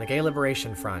Alliance and the Gay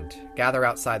Liberation Front gather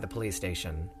outside the police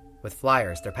station. With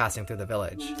flyers, they're passing through the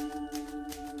village.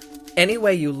 Any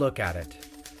way you look at it,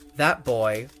 that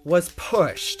boy was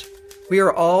pushed. We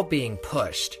are all being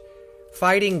pushed.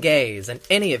 Fighting gays and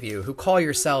any of you who call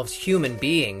yourselves human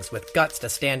beings with guts to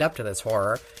stand up to this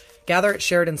horror, gather at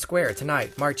Sheridan Square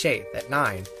tonight, March 8th at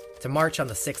 9, to march on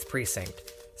the 6th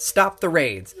Precinct. Stop the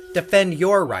raids. Defend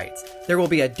your rights. There will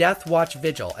be a Death Watch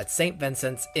vigil at St.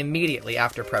 Vincent's immediately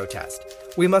after protest.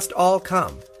 We must all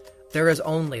come. There is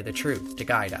only the truth to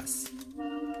guide us.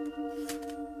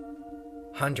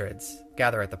 Hundreds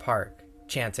gather at the park,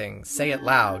 chanting, "Say it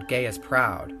loud, gay is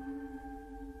proud."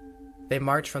 They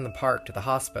march from the park to the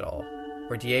hospital,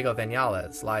 where Diego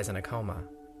Vinales lies in a coma.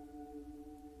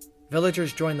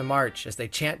 Villagers join the march as they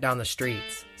chant down the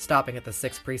streets, stopping at the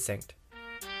 6th Precinct.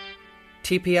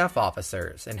 TPF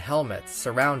officers in helmets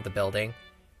surround the building,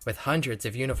 with hundreds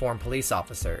of uniformed police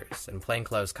officers and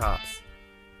plainclothes cops.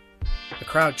 The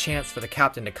crowd chants for the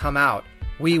captain to come out.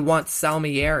 "We want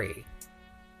Salmieri."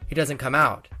 He doesn't come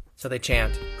out, so they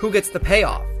chant, "Who gets the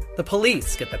payoff? The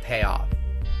police get the payoff."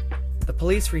 The The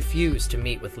police refuse to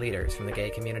meet with leaders from the gay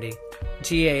community.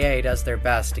 GAA does their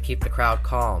best to keep the crowd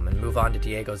calm and move on to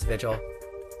Diego's vigil.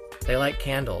 They light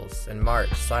candles and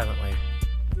march silently.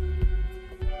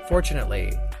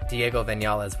 Fortunately, Diego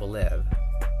Viñales will live.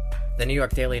 The New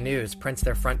York Daily News prints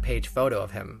their front page photo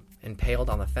of him, impaled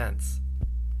on the fence.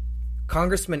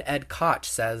 Congressman Ed Koch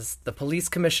says the police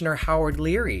commissioner Howard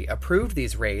Leary approved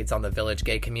these raids on the village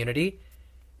gay community,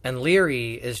 and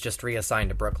Leary is just reassigned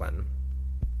to Brooklyn.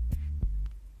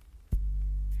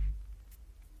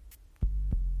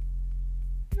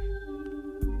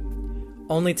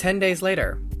 Only 10 days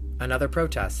later, another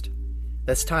protest.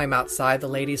 This time outside the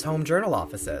Ladies' Home Journal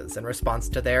offices in response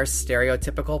to their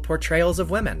stereotypical portrayals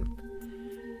of women.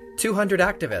 200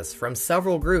 activists from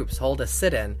several groups hold a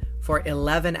sit-in for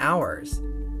 11 hours.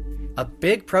 A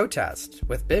big protest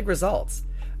with big results.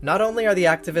 Not only are the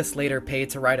activists later paid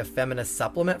to write a feminist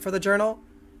supplement for the journal,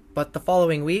 but the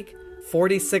following week,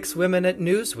 46 women at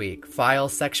Newsweek file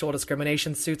sexual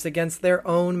discrimination suits against their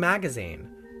own magazine.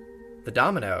 The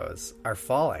dominoes are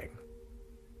falling.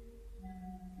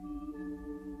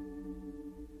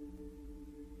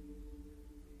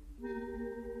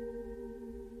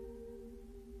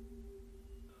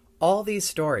 All these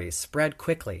stories spread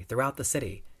quickly throughout the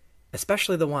city,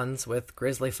 especially the ones with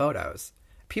grisly photos.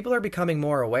 People are becoming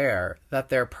more aware that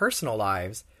their personal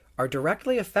lives are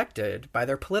directly affected by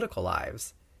their political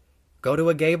lives. Go to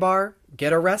a gay bar,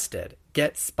 get arrested,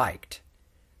 get spiked.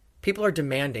 People are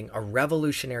demanding a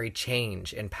revolutionary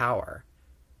change in power.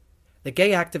 The Gay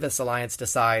Activists Alliance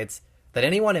decides that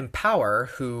anyone in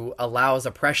power who allows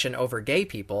oppression over gay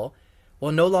people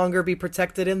will no longer be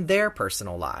protected in their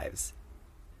personal lives.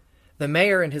 The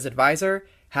mayor and his advisor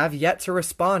have yet to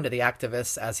respond to the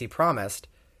activists as he promised,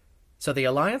 so the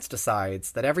alliance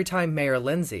decides that every time Mayor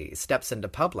Lindsay steps into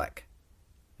public,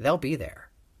 they'll be there.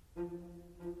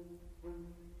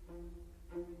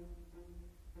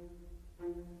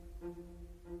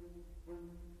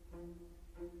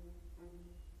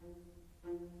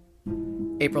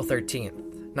 April 13th,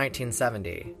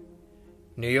 1970.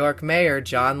 New York Mayor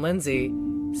John Lindsay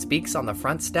speaks on the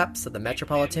front steps of the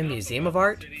Metropolitan Museum of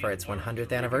Art for its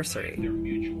 100th anniversary.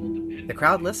 The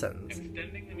crowd listens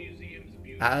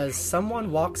as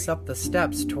someone walks up the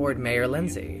steps toward Mayor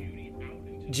Lindsay.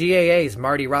 GAA's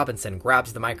Marty Robinson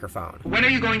grabs the microphone. When are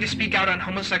you going to speak out on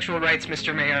homosexual rights,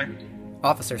 Mr. Mayor?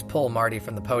 Officers pull Marty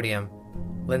from the podium.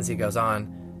 Lindsay goes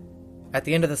on. At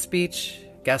the end of the speech,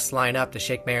 guests line up to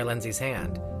shake Mayor Lindsay's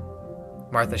hand.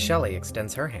 Martha Shelley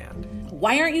extends her hand.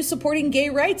 Why aren't you supporting gay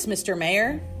rights, Mr.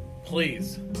 Mayor?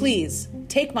 Please. Please,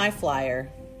 take my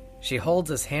flyer. She holds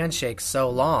his handshake so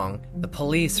long, the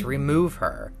police remove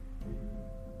her.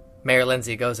 Mayor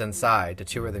Lindsay goes inside to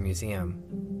tour the museum.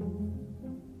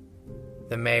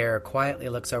 The mayor quietly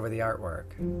looks over the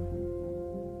artwork.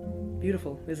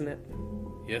 Beautiful, isn't it?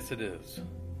 Yes, it is.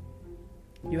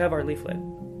 You have our leaflet.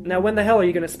 Now when the hell are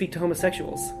you going to speak to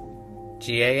homosexuals?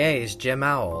 GAA's Jim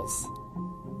Owls.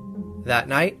 That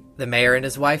night, the mayor and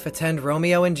his wife attend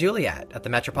Romeo and Juliet at the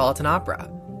Metropolitan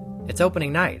Opera. It's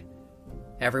opening night.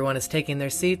 Everyone is taking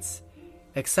their seats,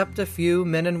 except a few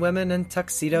men and women in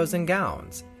tuxedos and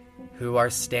gowns, who are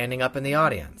standing up in the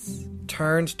audience,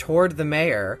 turned toward the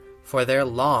mayor for their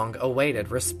long-awaited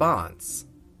response.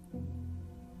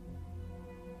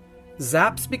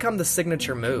 Zaps become the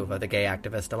signature move of the Gay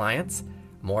Activist Alliance.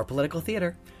 More political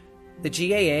theater. The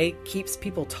GAA keeps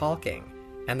people talking,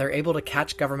 and they're able to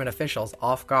catch government officials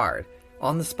off guard,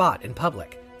 on the spot in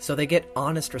public, so they get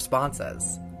honest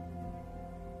responses.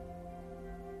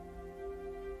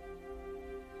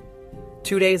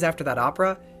 2 days after that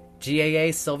opera,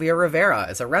 GAA Sylvia Rivera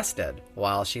is arrested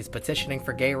while she's petitioning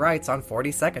for gay rights on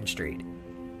 42nd Street.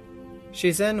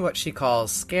 She's in what she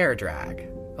calls scare drag,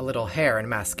 a little hair and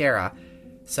mascara,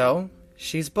 so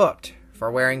she's booked for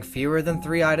wearing fewer than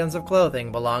 3 items of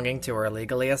clothing belonging to her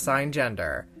legally assigned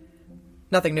gender.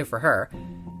 Nothing new for her.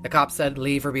 The cop said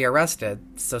leave or be arrested,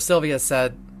 so Sylvia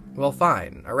said, well,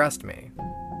 fine, arrest me.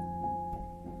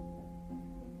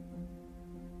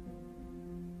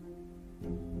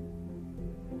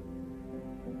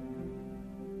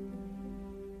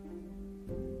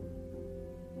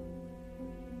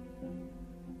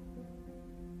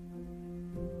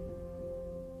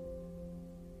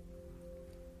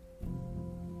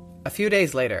 A few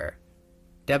days later,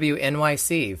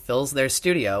 WNYC fills their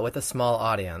studio with a small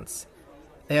audience.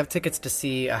 They have tickets to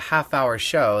see a half-hour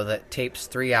show that tapes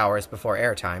 3 hours before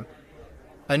airtime,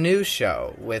 a news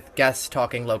show with guests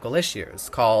talking local issues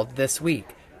called This Week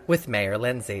with Mayor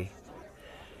Lindsay.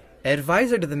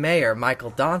 Advisor to the mayor,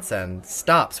 Michael Donson,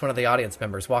 stops one of the audience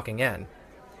members walking in,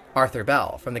 Arthur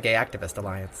Bell from the Gay Activist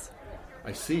Alliance.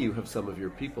 I see you have some of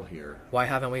your people here. Why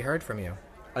haven't we heard from you?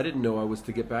 I didn't know I was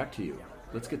to get back to you.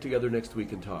 Let's get together next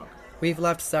week and talk. We've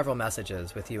left several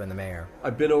messages with you and the mayor.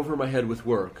 I've been over my head with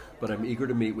work, but I'm eager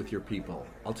to meet with your people.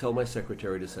 I'll tell my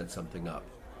secretary to set something up.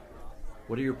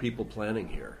 What are your people planning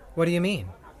here? What do you mean?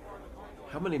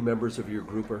 How many members of your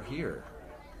group are here?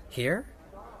 Here?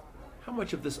 How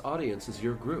much of this audience is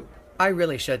your group? I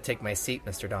really should take my seat,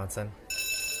 Mr. Donson.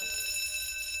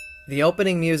 The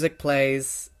opening music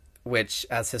plays, which,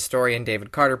 as historian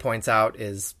David Carter points out,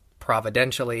 is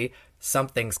providentially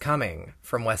Something's Coming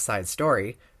from West Side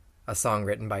Story, a song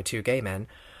written by two gay men.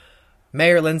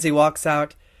 Mayor Lindsay walks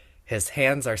out. His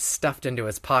hands are stuffed into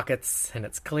his pockets, and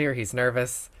it's clear he's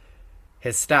nervous.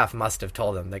 His staff must have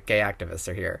told him that gay activists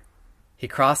are here. He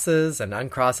crosses and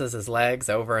uncrosses his legs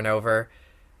over and over.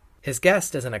 His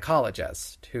guest is an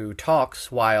ecologist who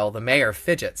talks while the mayor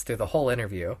fidgets through the whole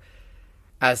interview.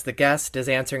 As the guest is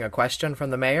answering a question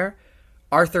from the mayor,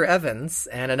 Arthur Evans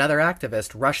and another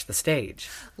activist rush the stage.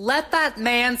 Let that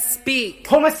man speak!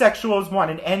 Homosexuals want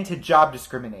an end to job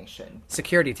discrimination.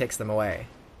 Security takes them away.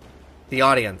 The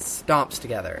audience stomps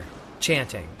together,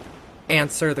 chanting,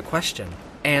 "Answer the question,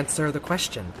 answer the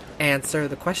question, answer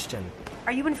the question."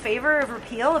 Are you in favor of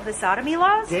repeal of the sodomy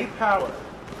laws? Gay power.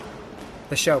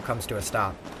 The show comes to a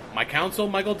stop. My counsel,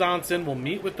 Michael Donson, will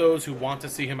meet with those who want to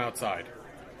see him outside.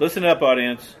 Listen up,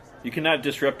 audience. You cannot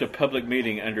disrupt a public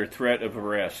meeting under threat of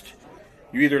arrest.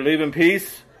 You either leave in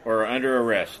peace or are under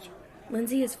arrest.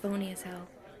 Lindsay is phony as hell.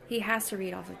 He has to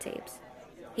read off of tapes.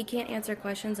 He can't answer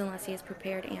questions unless he has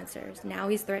prepared answers. Now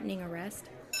he's threatening arrest.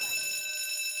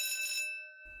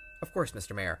 Of course,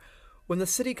 Mr. Mayor. When the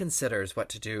city considers what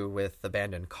to do with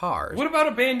abandoned cars... What about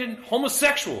abandoned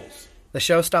homosexuals? The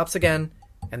show stops again,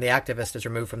 and the activist is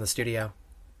removed from the studio.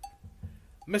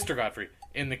 Mr. Godfrey,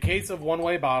 in the case of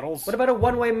one-way bottles... What about a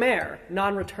one-way mayor?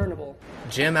 Non-returnable.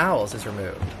 Jim Owls is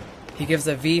removed. He gives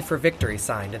a V for victory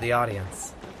sign to the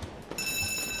audience.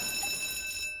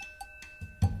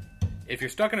 If you're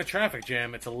stuck in a traffic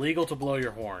jam, it's illegal to blow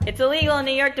your horn. It's illegal in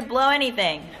New York to blow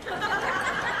anything.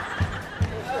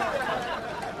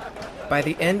 By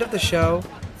the end of the show,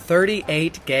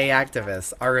 38 gay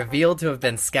activists are revealed to have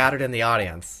been scattered in the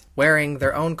audience, wearing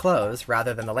their own clothes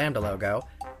rather than the Lambda logo,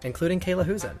 including Kayla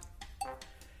Husen.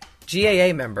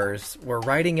 GAA members were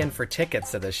writing in for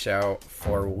tickets to this show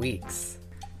for weeks.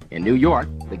 In New York,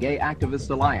 the Gay Activist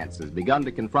Alliance has begun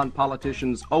to confront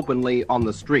politicians openly on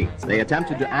the streets. They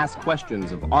attempted to ask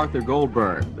questions of Arthur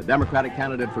Goldberg, the Democratic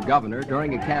candidate for governor,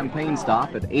 during a campaign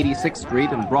stop at 86th Street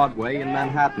and Broadway in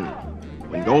Manhattan.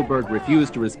 When Goldberg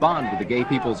refused to respond to the gay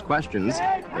people's questions,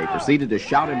 they proceeded to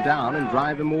shout him down and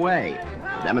drive him away.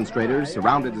 The demonstrators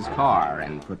surrounded his car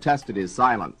and protested his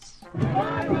silence.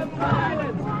 Crime of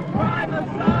silence! Crime of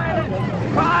silence!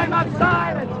 Crime of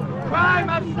silence! Crime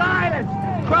of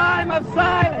silence! Crime of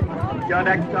silence! Your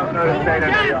next governor of the state of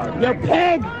New York. You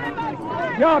pig!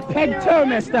 You're a pig too,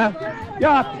 mister!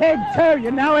 You're a pig too,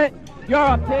 you know it? You're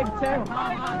a pig too!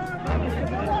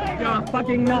 You're a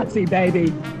fucking Nazi,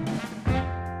 baby!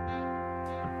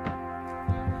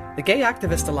 The Gay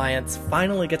Activist Alliance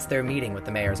finally gets their meeting with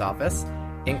the mayor's office,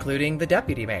 including the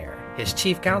deputy mayor, his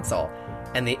chief counsel,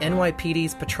 and the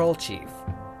NYPD's patrol chief.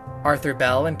 Arthur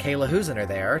Bell and Kayla Husen are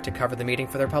there to cover the meeting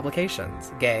for their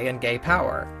publications, Gay and Gay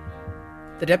Power.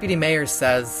 The deputy mayor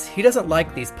says he doesn't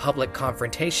like these public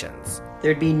confrontations.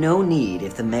 There'd be no need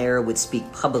if the mayor would speak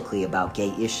publicly about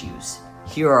gay issues.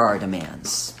 Here are our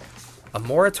demands. A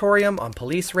moratorium on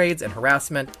police raids and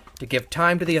harassment to give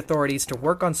time to the authorities to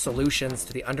work on solutions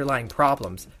to the underlying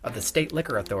problems of the state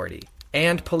liquor authority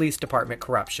and police department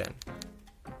corruption.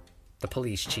 The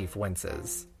police chief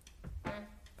winces.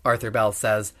 Arthur Bell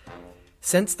says,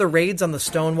 since the raids on the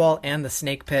Stonewall and the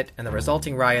Snake Pit and the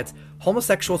resulting riots,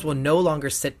 homosexuals will no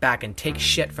longer sit back and take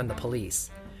shit from the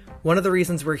police. One of the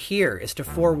reasons we're here is to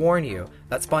forewarn you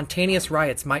that spontaneous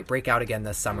riots might break out again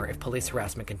this summer if police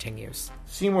harassment continues.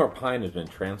 Seymour Pine has been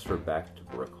transferred back to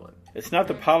Brooklyn. It's not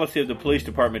the policy of the police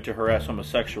department to harass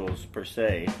homosexuals, per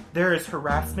se. There is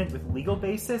harassment with legal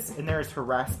basis, and there is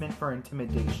harassment for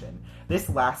intimidation. This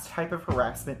last type of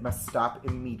harassment must stop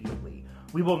immediately.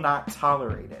 We will not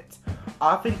tolerate it.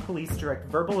 Often police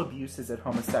direct verbal abuses at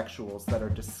homosexuals that are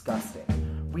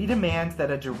disgusting. We demand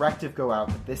that a directive go out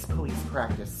that this police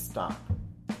practice stop.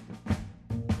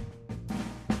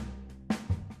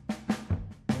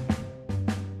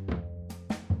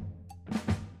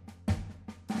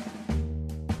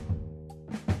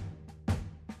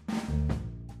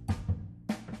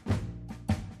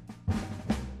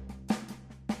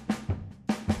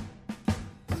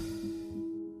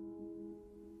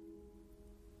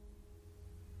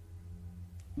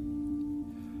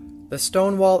 The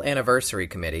Stonewall Anniversary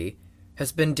Committee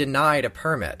has been denied a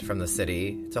permit from the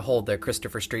city to hold their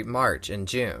Christopher Street March in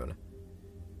June.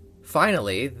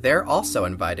 Finally, they're also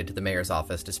invited to the mayor's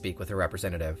office to speak with a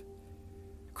representative.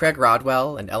 Craig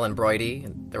Rodwell and Ellen Broidy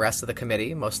and the rest of the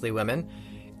committee, mostly women,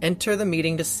 enter the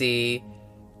meeting to see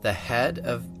the head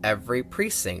of every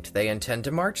precinct they intend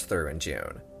to march through in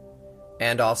June,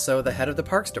 and also the head of the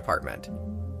Parks Department,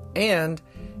 and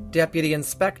Deputy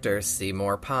Inspector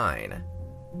Seymour Pine.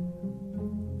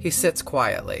 He sits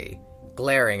quietly,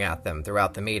 glaring at them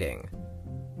throughout the meeting.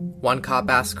 One cop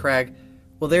asks Craig,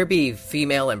 "Will there be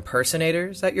female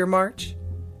impersonators at your march?"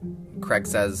 Craig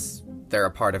says, "They're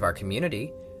a part of our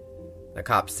community." The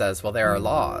cop says, "Well, there are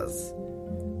laws."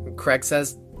 Craig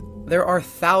says, "There are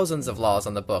thousands of laws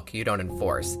on the book you don't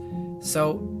enforce,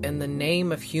 so in the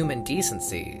name of human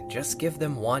decency, just give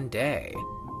them one day."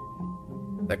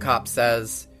 The cop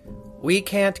says, "We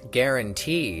can't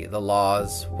guarantee the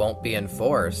laws won't be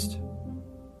enforced."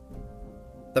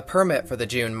 The permit for the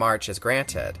June march is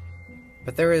granted,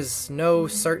 but there is no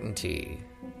certainty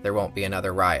there won't be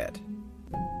another riot.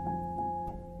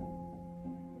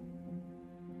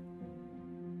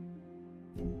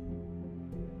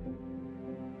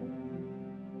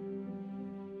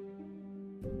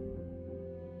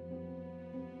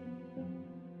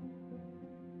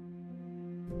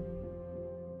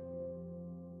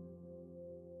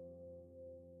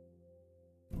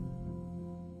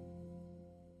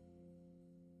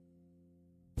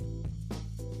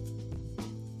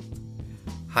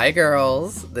 Hi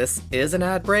girls, this is an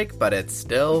ad break, but it's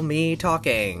still me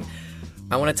talking.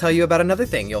 I want to tell you about another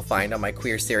thing you'll find on my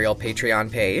Queer Serial Patreon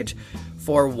page.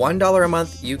 For $1 a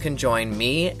month, you can join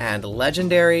me and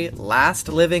legendary last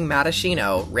living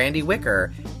Matashino, Randy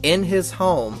Wicker, in his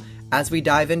home as we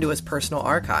dive into his personal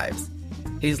archives.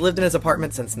 He's lived in his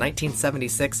apartment since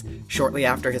 1976, shortly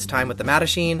after his time with the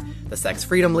Mattachine, the Sex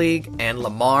Freedom League, and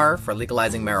Lamar for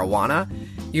legalizing marijuana.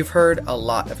 You've heard a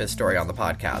lot of his story on the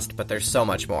podcast, but there's so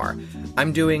much more.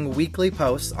 I'm doing weekly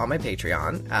posts on my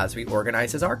Patreon as we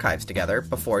organize his archives together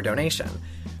before donation.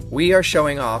 We are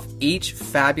showing off each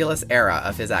fabulous era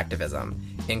of his activism,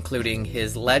 including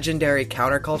his legendary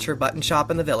counterculture button shop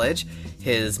in the Village,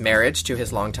 his marriage to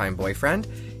his longtime boyfriend,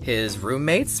 his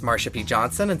roommates, Marsha P.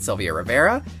 Johnson and Sylvia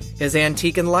Rivera, his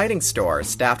antique and lighting store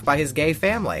staffed by his gay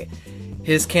family,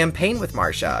 his campaign with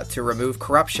Marsha to remove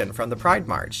corruption from the Pride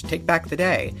March, Take Back the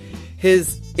Day,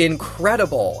 his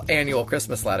incredible annual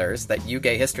Christmas letters that you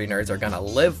gay history nerds are gonna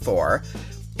live for,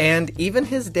 and even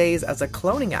his days as a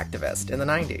cloning activist in the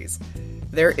 90s.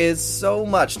 There is so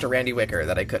much to Randy Wicker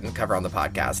that I couldn't cover on the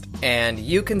podcast, and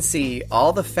you can see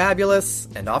all the fabulous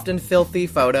and often filthy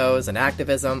photos and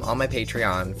activism on my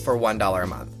Patreon for $1 a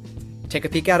month. Take a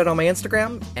peek at it on my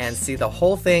Instagram and see the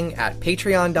whole thing at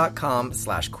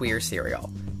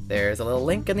patreon.com/queerserial. There's a little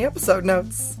link in the episode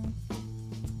notes.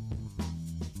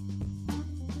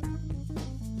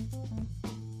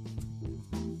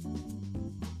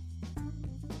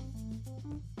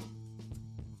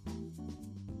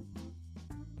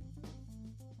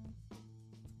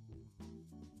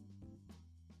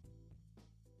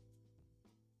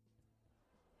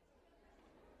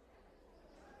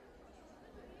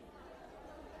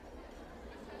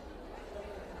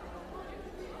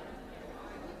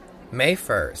 May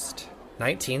 1st,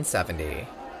 1970.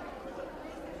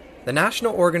 The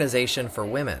National Organization for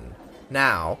Women,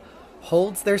 NOW,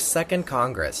 holds their second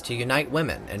Congress to unite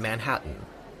women in Manhattan.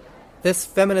 This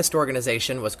feminist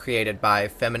organization was created by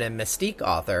feminine mystique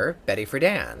author Betty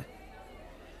Friedan.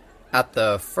 At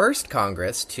the first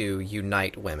Congress to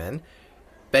unite women,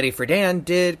 Betty Friedan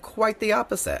did quite the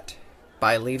opposite,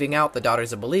 by leaving out the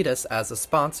Daughters of Bilitis as a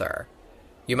sponsor.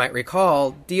 You might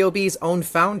recall, DOB's own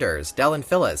founders, Del and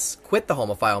Phyllis, quit the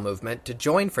homophile movement to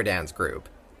join Friedan's group.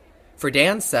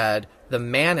 Friedan said the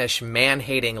mannish,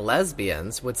 man-hating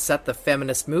lesbians would set the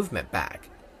feminist movement back.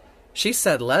 She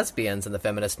said lesbians in the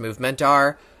feminist movement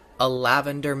are a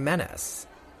lavender menace.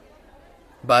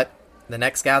 But the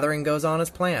next gathering goes on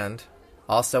as planned,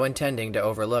 also intending to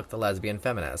overlook the lesbian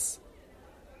feminists.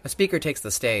 A speaker takes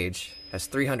the stage as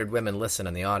 300 women listen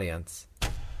in the audience.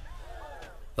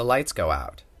 The lights go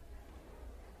out.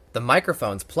 The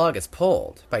microphone's plug is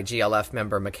pulled by GLF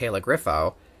member Michaela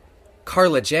Griffo.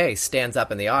 Carla J. stands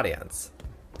up in the audience.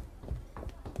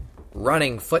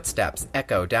 Running footsteps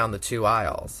echo down the two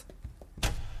aisles.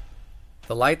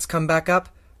 The lights come back up,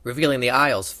 revealing the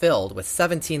aisles filled with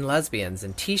 17 lesbians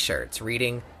in t-shirts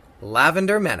reading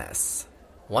Lavender Menace.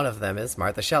 One of them is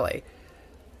Martha Shelley.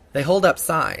 They hold up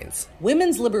signs.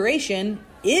 Women's liberation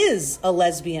is a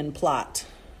lesbian plot.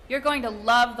 You're going to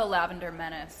love the Lavender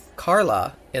Menace.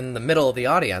 Carla, in the middle of the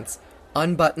audience,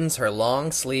 unbuttons her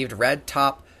long-sleeved red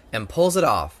top and pulls it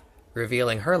off,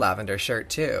 revealing her lavender shirt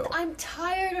too. I'm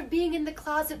tired of being in the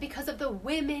closet because of the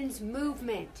women's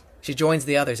movement. She joins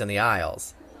the others in the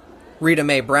aisles. Rita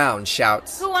Mae Brown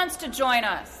shouts, "Who wants to join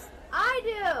us?" I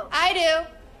do. I do.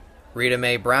 Rita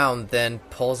Mae Brown then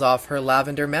pulls off her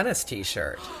Lavender Menace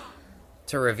t-shirt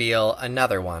to reveal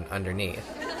another one underneath.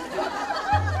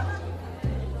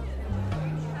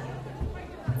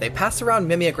 They pass around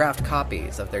mimeographed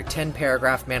copies of their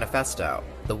 10-paragraph manifesto,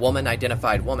 The Woman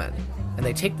Identified Woman, and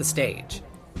they take the stage.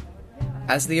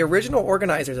 As the original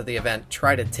organizers of the event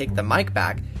try to take the mic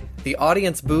back, the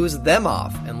audience boos them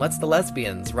off and lets the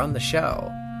lesbians run the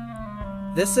show.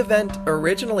 This event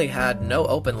originally had no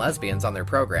open lesbians on their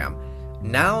program.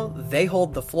 Now they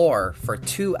hold the floor for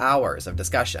 2 hours of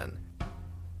discussion.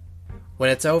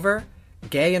 When it's over,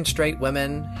 gay and straight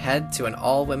women head to an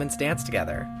all-women's dance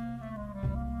together.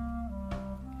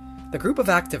 The group of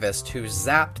activists who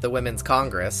zapped the Women's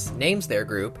Congress names their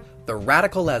group the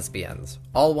Radical Lesbians,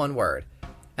 all one word,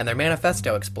 and their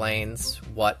manifesto explains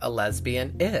what a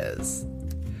lesbian is.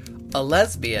 A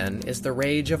lesbian is the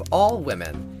rage of all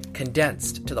women,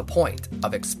 condensed to the point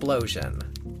of explosion.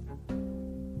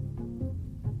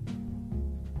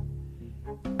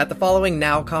 At the following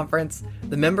NOW conference,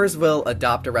 the members will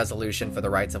adopt a resolution for the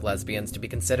rights of lesbians to be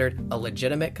considered a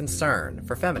legitimate concern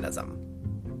for feminism.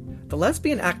 The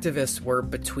lesbian activists were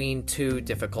between two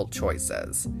difficult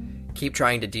choices: keep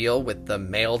trying to deal with the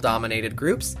male-dominated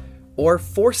groups, or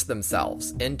force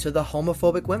themselves into the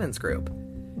homophobic women's group.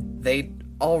 They'd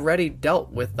already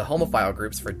dealt with the homophile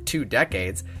groups for 2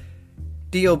 decades.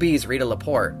 DOB's Rita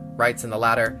Laporte writes in the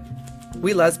latter,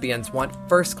 "We lesbians want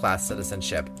first-class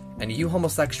citizenship, and you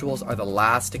homosexuals are the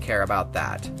last to care about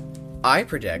that. I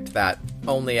predict that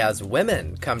only as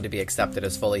women come to be accepted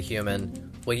as fully human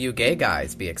will you gay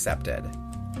guys be accepted."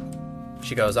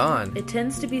 She goes on, "It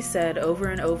tends to be said over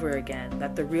and over again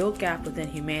that the real gap within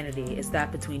humanity is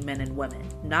that between men and women,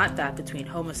 not that between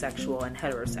homosexual and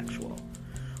heterosexual.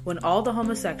 When all the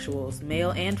homosexuals,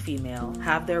 male and female,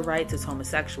 have their rights as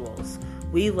homosexuals,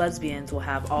 we lesbians will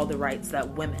have all the rights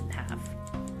that women have."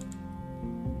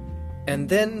 And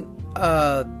then,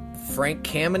 Frank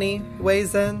Kameny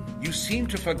weighs in. "You seem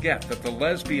to forget that the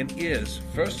lesbian is,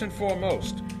 first and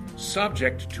foremost,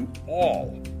 subject to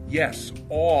all, yes,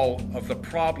 all of the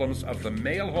problems of the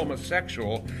male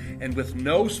homosexual, and with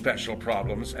no special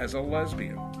problems as a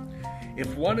lesbian.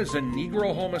 If one is a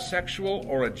Negro homosexual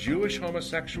or a Jewish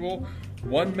homosexual,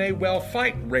 one may well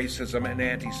fight racism and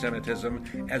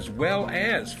anti-Semitism as well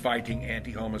as fighting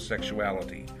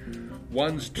anti-homosexuality.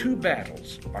 One's two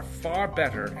battles are far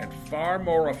better and far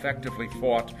more effectively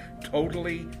fought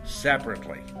totally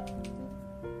separately."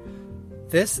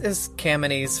 This is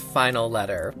Kameny's final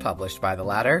letter, published by the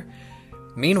latter.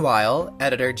 Meanwhile,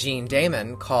 editor Gene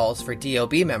Damon calls for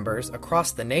DOB members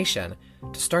across the nation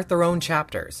to start their own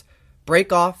chapters,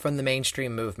 break off from the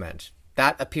mainstream movement.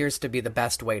 That appears to be the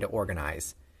best way to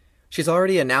organize. She's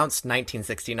already announced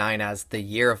 1969 as the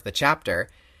year of the chapter,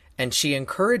 and she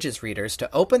encourages readers to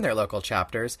open their local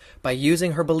chapters by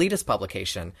using her Bilitis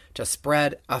publication to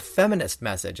spread a feminist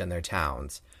message in their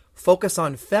towns. Focus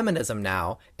on feminism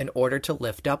now in order to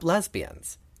lift up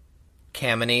lesbians.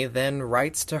 Kameny then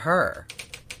writes to her,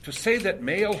 "To say that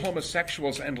male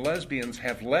homosexuals and lesbians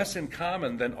have less in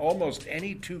common than almost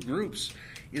any two groups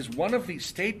is one of these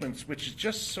statements which is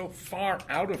just so far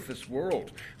out of this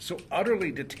world, so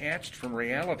utterly detached from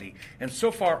reality, and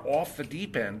so far off the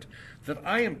deep end that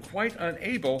I am quite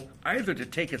unable either to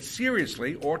take it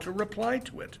seriously or to reply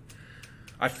to it.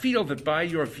 I feel that by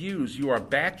your views you are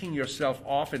backing yourself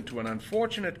off into an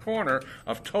unfortunate corner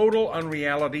of total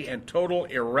unreality and total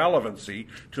irrelevancy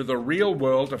to the real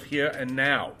world of here and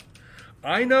now.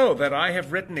 I know that I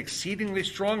have written exceedingly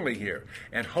strongly here,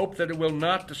 and hope that it will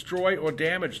not destroy or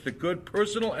damage the good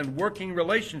personal and working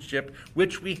relationship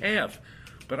which we have,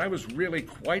 but I was really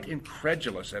quite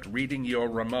incredulous at reading your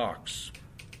remarks."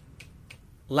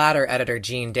 Latter editor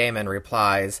Gene Damon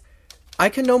replies, "I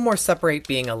can no more separate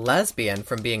being a lesbian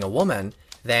from being a woman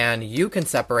than you can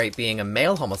separate being a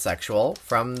male homosexual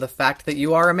from the fact that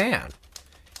you are a man.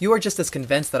 You are just as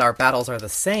convinced that our battles are the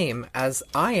same as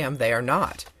I am they are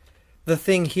not. The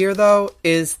thing here, though,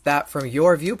 is that from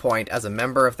your viewpoint as a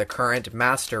member of the current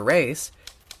master race,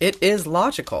 it is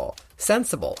logical,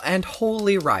 sensible, and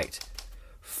wholly right.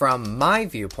 From my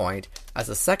viewpoint as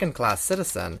a second-class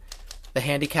citizen, the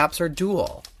handicaps are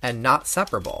dual and not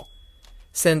separable.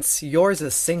 Since yours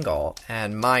is single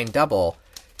and mine double,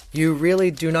 you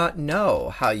really do not know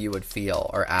how you would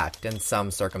feel or act in some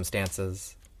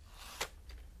circumstances."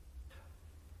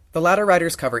 The latter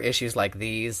writers cover issues like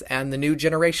these and the new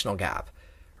generational gap.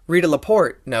 Rita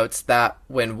Laporte notes that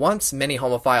when once many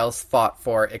homophiles fought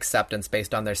for acceptance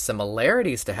based on their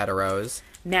similarities to heteros,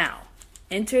 now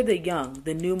enter the young,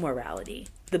 the new morality,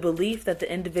 the belief that the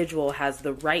individual has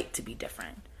the right to be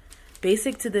different.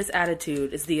 Basic to this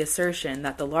attitude is the assertion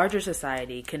that the larger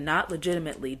society cannot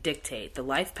legitimately dictate the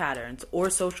life patterns or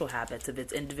social habits of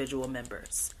its individual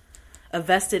members. A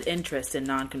vested interest in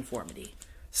nonconformity.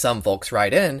 Some folks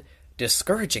write in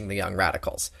discouraging the young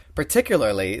radicals,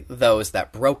 particularly those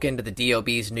that broke into the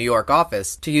DOB's New York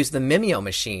office to use the Mimeo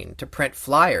machine to print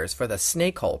flyers for the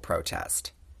snake hole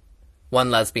protest.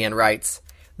 One lesbian writes,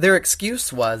 "Their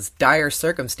excuse was dire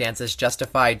circumstances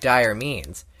justify dire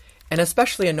means. An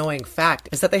especially annoying fact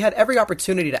is that they had every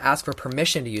opportunity to ask for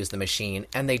permission to use the machine,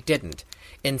 and they didn't.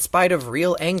 In spite of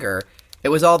real anger, it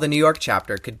was all the New York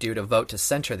chapter could do to vote to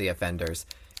censure the offenders.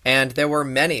 And there were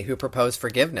many who proposed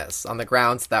forgiveness on the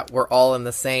grounds that we're all in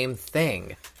the same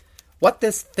thing. What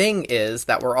this thing is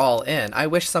that we're all in, I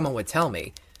wish someone would tell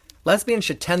me. Lesbians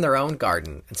should tend their own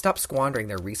garden and stop squandering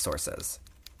their resources."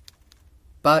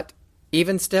 But,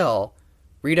 even still,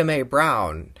 Rita Mae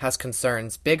Brown has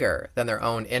concerns bigger than their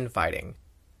own infighting.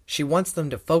 She wants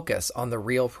them to focus on the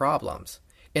real problems.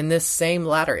 In this same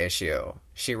latter issue,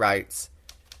 she writes,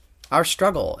 "Our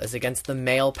struggle is against the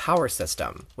male power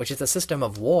system, which is a system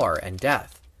of war and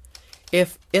death.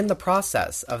 If, in the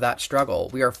process of that struggle,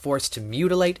 we are forced to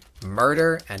mutilate,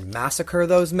 murder, and massacre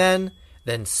those men,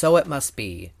 then so it must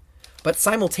be. But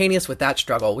simultaneous with that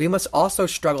struggle, we must also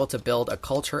struggle to build a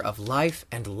culture of life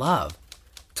and love.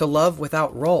 To love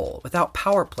without role, without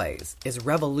power plays, is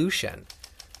revolution.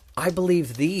 I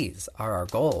believe these are our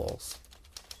goals."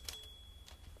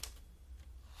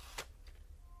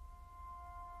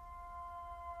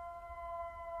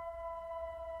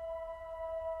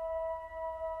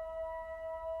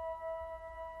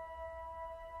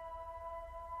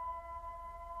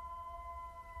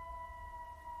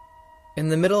 In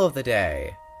the middle of the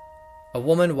day, a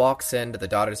woman walks into the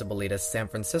Daughters of Bolitas San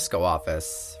Francisco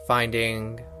office,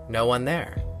 finding no one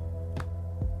there.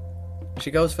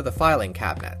 She goes for the filing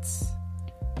cabinets.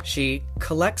 She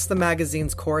collects the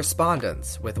magazine's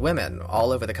correspondence with women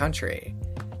all over the country,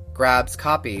 grabs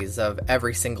copies of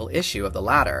every single issue of the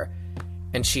latter,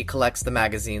 and she collects the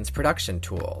magazine's production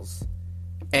tools.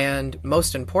 And,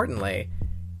 most importantly,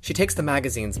 she takes the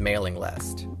magazine's mailing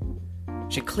list.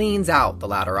 She cleans out the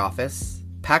latter office,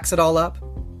 packs it all up,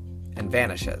 and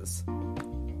vanishes.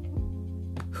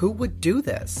 Who would do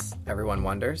this, everyone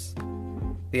wonders?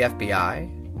 The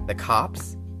FBI? The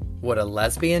cops? Would a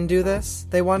lesbian do this,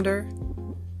 they wonder?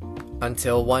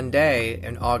 Until one day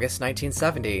in August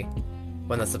 1970,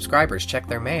 when the subscribers check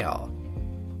their mail.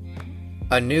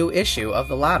 A new issue of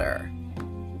the latter.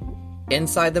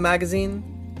 Inside the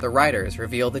magazine, the writers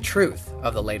reveal the truth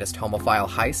of the latest homophile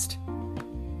heist.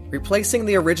 Replacing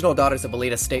the original Daughters of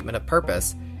Bolitas statement of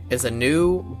purpose is a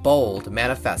new, bold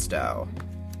manifesto.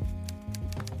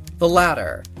 The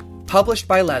latter, published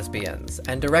by lesbians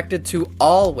and directed to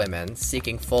all women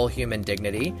seeking full human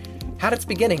dignity, had its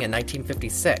beginning in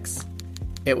 1956.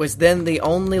 It was then the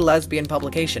only lesbian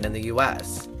publication in the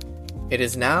U.S. It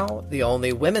is now the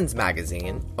only women's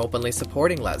magazine openly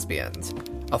supporting lesbians,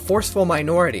 a forceful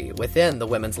minority within the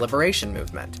women's liberation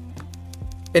movement.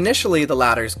 Initially, the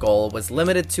latter's goal was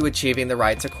limited to achieving the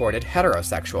rights accorded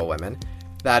heterosexual women,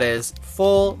 that is,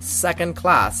 full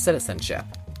second-class citizenship.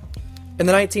 In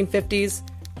the 1950s,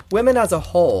 women as a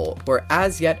whole were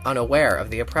as yet unaware of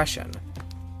the oppression.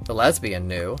 The lesbian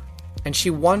knew, and she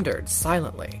wondered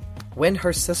silently when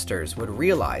her sisters would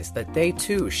realize that they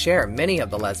too share many of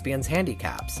the lesbians'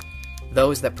 handicaps,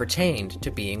 those that pertained to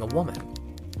being a woman.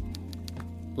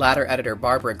 Latter editor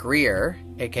Barbara Greer,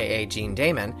 aka Jean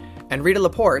Damon, and Rita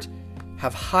Laporte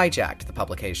have hijacked the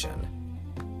publication.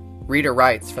 Rita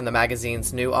writes from the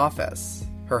magazine's new office,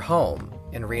 her home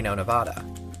in Reno, Nevada.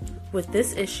 With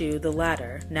this issue, the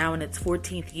latter, now in its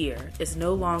 14th year, is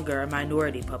no longer a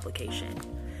minority publication.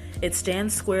 It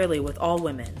stands squarely with all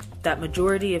women, that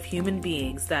majority of human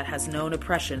beings that has known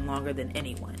oppression longer than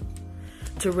anyone.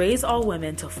 To raise all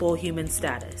women to full human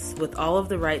status, with all of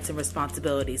the rights and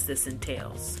responsibilities this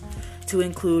entails. To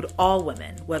include all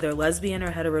women, whether lesbian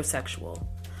or heterosexual.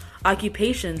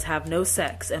 Occupations have no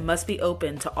sex and must be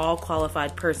open to all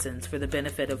qualified persons for the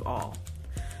benefit of all.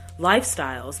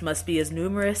 Lifestyles must be as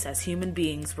numerous as human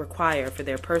beings require for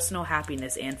their personal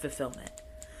happiness and fulfillment.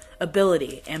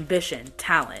 Ability, ambition,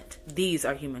 talent, these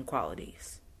are human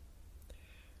qualities.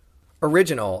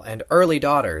 Original and early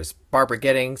daughters, Barbara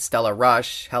Giddings, Stella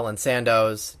Rush, Helen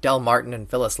Sandoz, Del Martin, and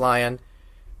Phyllis Lyon,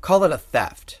 call it a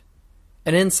theft,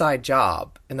 an inside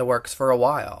job in the works for a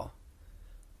while.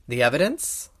 The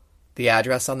evidence? The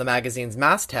address on the magazine's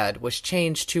masthead was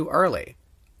changed too early,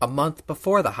 a month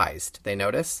before the heist, they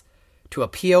notice, to a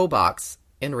P.O. box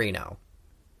in Reno.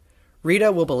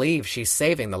 Rita will believe she's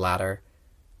saving the latter,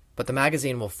 but the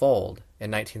magazine will fold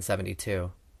in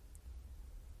 1972.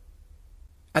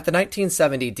 At the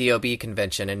 1970 DOB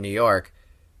convention in New York,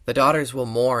 the daughters will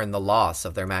mourn the loss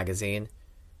of their magazine,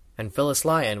 and Phyllis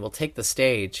Lyon will take the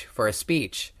stage for a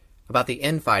speech about the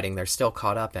infighting they're still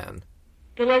caught up in.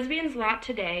 The lesbians' lot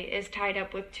today is tied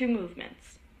up with two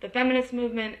movements, the feminist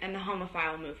movement and the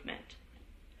homophile movement.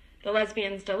 The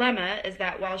lesbian's dilemma is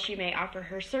that while she may offer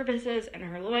her services and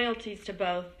her loyalties to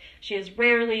both, she is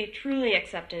rarely truly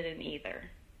accepted in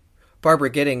either. Barbara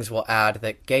Giddings will add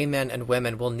that gay men and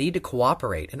women will need to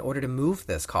cooperate in order to move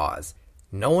this cause.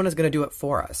 No one is going to do it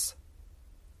for us.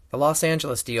 The Los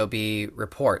Angeles DOB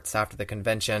reports after the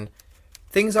convention,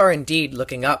 things are indeed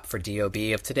looking up for DOB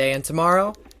of today and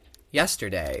tomorrow.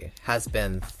 Yesterday has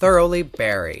been thoroughly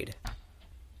buried.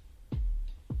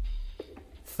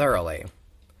 Thoroughly.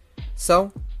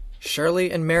 So,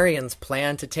 Shirley and Marion's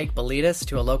plan to take Bilitis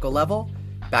to a local level,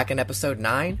 back in episode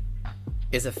 9,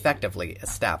 is effectively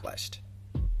established.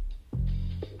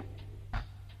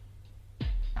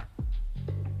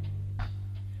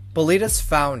 Bilitis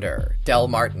founder, Del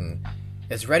Martin,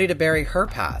 is ready to bury her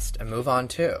past and move on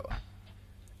too.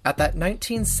 At that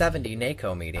 1970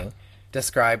 NACO meeting,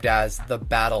 described as the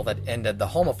battle that ended the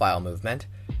homophile movement,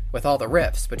 with all the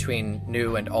rifts between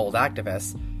new and old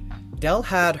activists, Del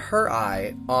had her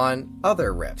eye on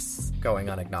other rifts going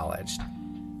unacknowledged.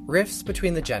 Rifts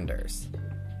between the genders.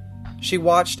 She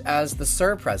watched as the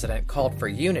SIR president called for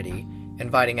unity,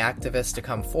 inviting activists to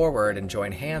come forward and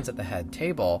join hands at the head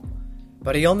table,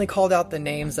 but he only called out the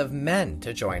names of men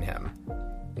to join him.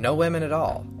 No women at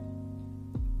all.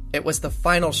 It was the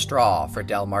final straw for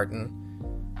Del Martin.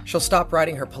 She'll stop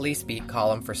writing her police beat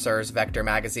column for SIR's Vector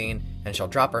magazine, and she'll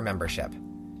drop her membership.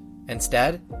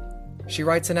 Instead, she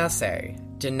writes an essay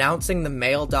denouncing the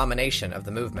male domination of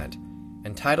the movement,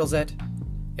 and titles it,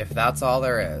 "If That's All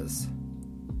There Is."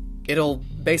 It'll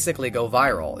basically go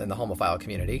viral in the homophile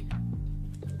community.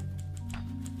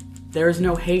 There is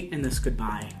no hate in this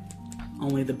goodbye,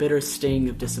 only the bitter sting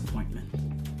of disappointment.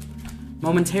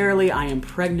 Momentarily, I am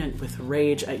pregnant with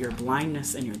rage at your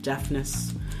blindness and your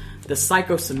deafness, the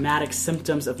psychosomatic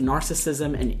symptoms of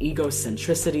narcissism and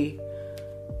egocentricity.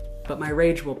 But my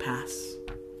rage will pass.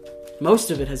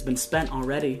 Most of it has been spent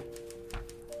already.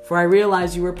 For I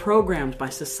realize you were programmed by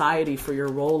society for your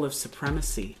role of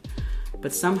supremacy,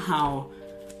 but somehow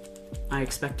I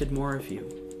expected more of you.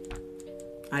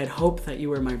 I had hoped that you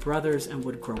were my brothers and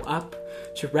would grow up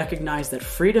to recognize that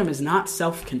freedom is not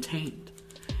self-contained.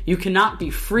 You cannot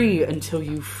be free until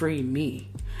you free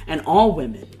me and all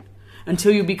women,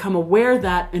 until you become aware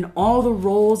that in all the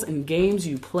roles and games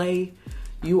you play,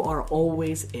 you are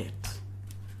always it.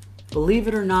 Believe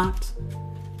it or not,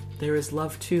 there is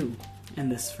love too in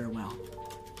this farewell.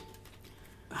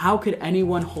 How could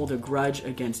anyone hold a grudge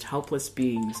against helpless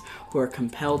beings who are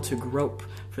compelled to grope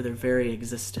for their very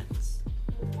existence?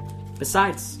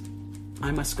 Besides,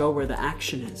 I must go where the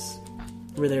action is,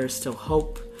 where there is still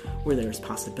hope, where there is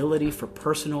possibility for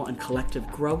personal and collective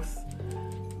growth.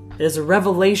 It is a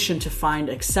revelation to find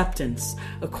acceptance,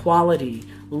 equality,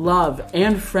 love,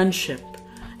 and friendship,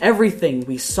 everything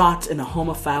we sought in the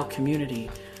homophile community,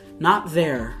 not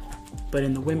there, but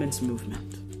in the women's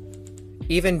movement.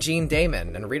 Even Jean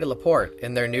Damon and Rita Laporte,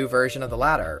 in their new version of the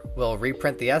latter, will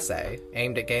reprint the essay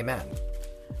aimed at gay men.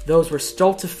 Those were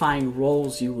stultifying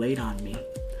roles you laid on me,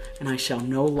 and I shall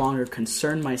no longer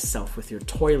concern myself with your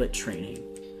toilet training.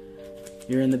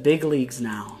 You're in the big leagues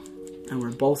now, and we're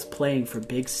both playing for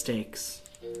big stakes.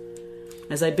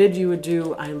 As I bid you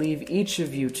adieu, I leave each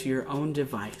of you to your own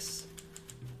device.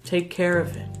 Take care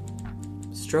of it.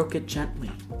 Stroke it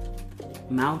gently.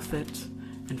 Mouth it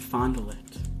and fondle it.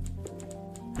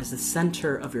 As the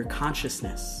center of your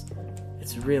consciousness,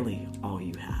 it's really all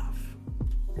you have.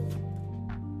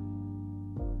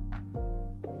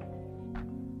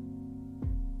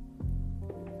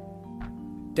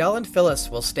 Del and Phyllis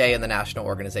will stay in the National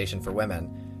Organization for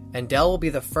Women, and Del will be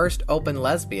the first open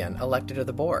lesbian elected to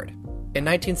the board. In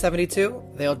 1972,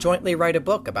 they'll jointly write a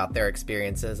book about their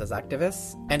experiences as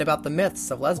activists and about the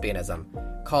myths of lesbianism,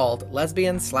 called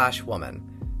Lesbian/Woman,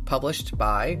 published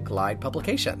by Glide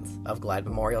Publications of Glide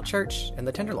Memorial Church in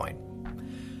the Tenderloin.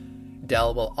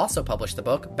 Del will also publish the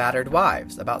book Battered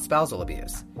Wives, about spousal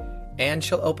abuse, and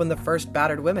she'll open the first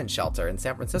battered women's shelter in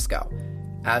San Francisco,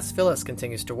 as Phyllis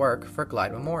continues to work for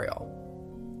Glide Memorial.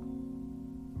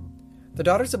 The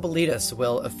Daughters of Bilitis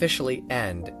will officially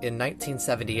end in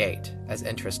 1978 as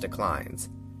interest declines.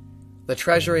 The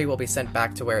Treasury will be sent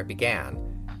back to where it began,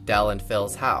 Del and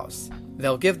Phil's house.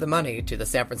 They'll give the money to the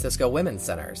San Francisco Women's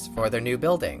Centers for their new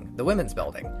building, the Women's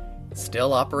Building,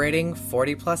 still operating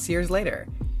 40-plus years later.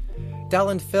 Del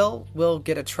and Phil will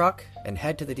get a truck and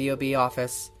head to the DOB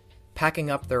office, packing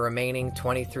up the remaining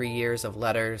 23 years of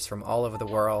letters from all over the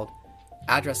world,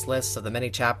 address lists of the many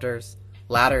chapters,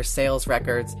 ladder sales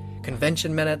records,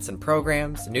 convention minutes and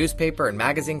programs, newspaper and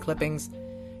magazine clippings,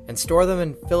 and store them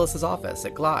in Phyllis's office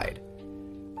at Glide,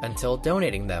 until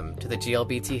donating them to the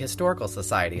GLBT Historical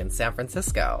Society in San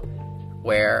Francisco,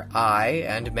 where I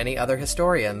and many other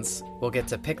historians will get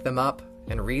to pick them up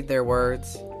and read their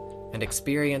words and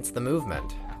experience the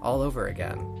movement all over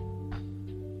again.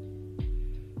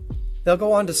 They'll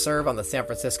go on to serve on the San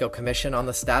Francisco Commission on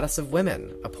the Status of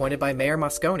Women, appointed by Mayor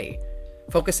Moscone,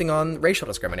 focusing on racial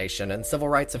discrimination and civil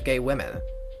rights of gay women.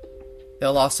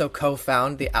 They'll also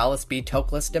co-found the Alice B.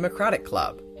 Toklas Democratic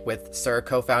Club with SIR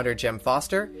co-founder Jim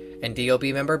Foster and DOB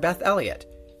member Beth Elliott,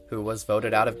 who was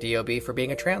voted out of DOB for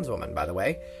being a trans woman, by the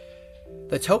way.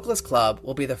 The Toklas Club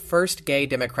will be the first gay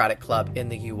Democratic club in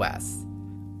the U.S.,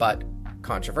 but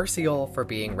controversial for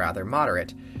being rather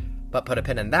moderate. But put a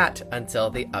pin in that until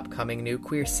the upcoming new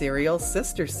queer serial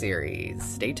Sister Series.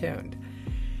 Stay tuned.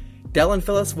 Del and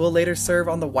Phyllis will later serve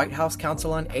on the White House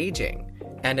Council on Aging,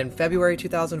 and in February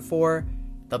 2004,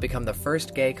 they'll become the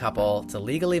first gay couple to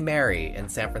legally marry in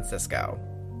San Francisco.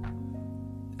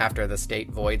 After the state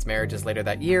voids marriages later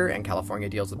that year and California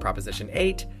deals with Proposition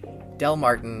 8, Del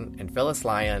Martin and Phyllis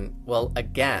Lyon will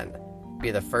again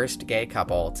be the first gay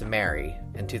couple to marry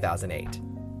in 2008.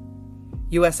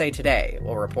 USA Today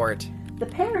will report, "The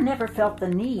pair never felt the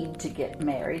need to get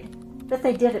married, but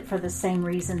they did it for the same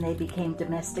reason they became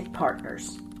domestic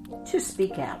partners, to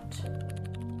speak out."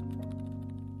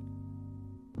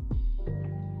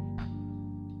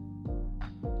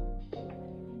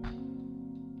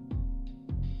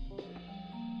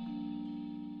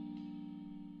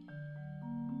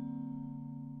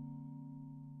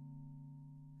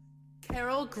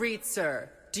 Carol Greetzer,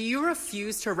 do you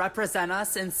refuse to represent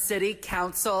us in City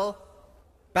Council?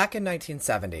 Back in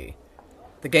 1970,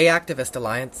 the Gay Activist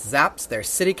Alliance zaps their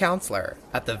city councilor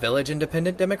at the Village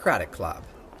Independent Democratic Club.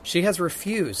 She has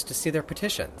refused to see their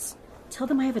petitions. Tell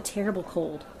them I have a terrible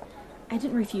cold. I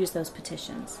didn't refuse those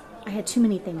petitions. I had too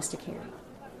many things to carry.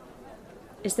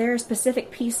 Is there a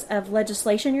specific piece of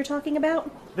legislation you're talking about?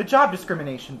 The job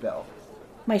discrimination bill.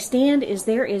 My stand is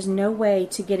there is no way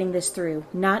to getting this through,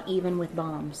 not even with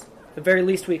bombs. The very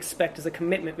least we expect is a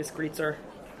commitment, Miss Greetzer.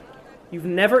 You've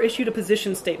never issued a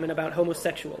position statement about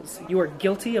homosexuals. You are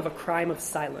guilty of a crime of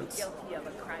silence. Guilty of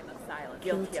a crime of silence.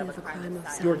 Guilty of a crime of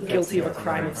silence. You are guilty of a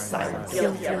crime of silence.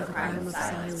 Guilty of a crime of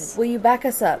silence. Will you back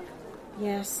us up?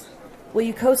 Yes. Will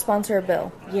you co-sponsor a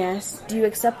bill? Yes. Do you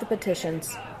accept the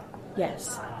petitions?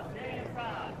 Yes.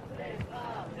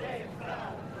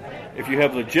 If you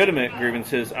have legitimate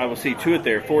grievances, I will see to it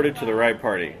they are forwarded to the right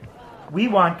party. We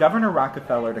want Governor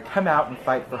Rockefeller to come out and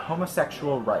fight for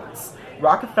homosexual rights.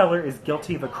 Rockefeller is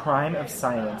guilty of a crime of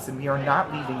silence, and we are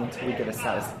not leaving until we get a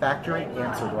satisfactory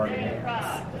answer to our demands.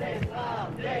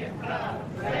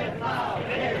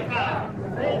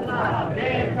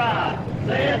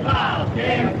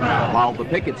 While the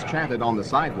pickets chanted on the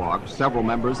sidewalk, several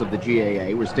members of the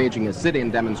GAA were staging a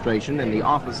sit-in demonstration in the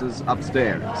offices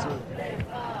upstairs.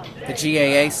 The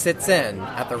GAA sits in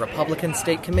at the Republican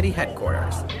State Committee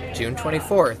headquarters, June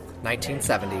 24th,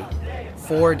 1970,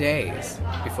 4 days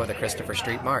before the Christopher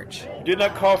Street March. You did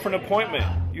not call for an appointment.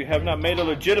 You have not made a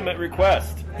legitimate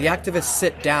request. The activists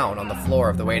sit down on the floor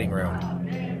of the waiting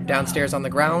room. Downstairs on the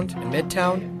ground, in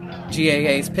Midtown,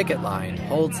 GAA's picket line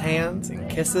holds hands and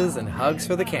kisses and hugs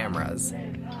for the cameras.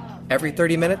 Every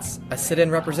 30 minutes, a sit-in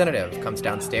representative comes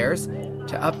downstairs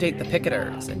to update the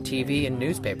picketers and TV and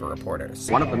newspaper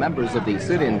reporters. One of the members of the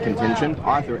sit-in contingent,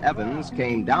 Arthur Evans,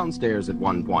 came downstairs at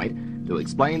one point to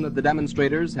explain that the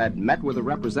demonstrators had met with a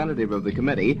representative of the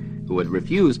committee who had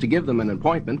refused to give them an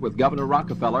appointment with Governor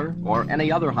Rockefeller or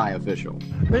any other high official.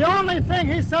 The only thing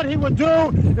he said he would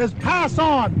do is pass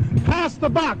the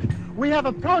buck. We have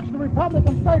approached the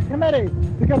Republican State Committee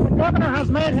because the governor has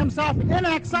made himself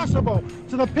inaccessible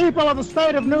to the people of the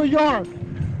state of New York.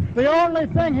 The only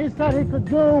thing he said he could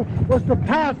do was to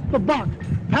pass the buck.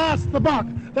 Pass the buck.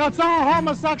 That's all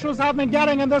homosexuals have been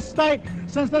getting in this state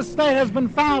since this state has been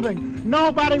founding.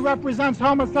 Nobody represents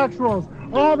homosexuals.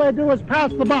 All they do is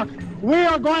pass the buck. We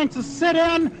are going to sit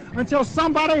in until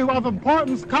somebody who of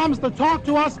importance comes to talk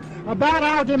to us about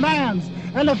our demands.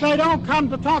 And if they don't come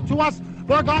to talk to us,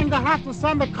 they're going to have to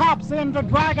send the cops in to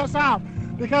drag us out.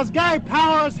 Because gay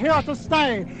power is here to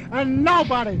stay. And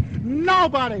nobody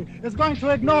is going to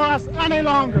ignore us any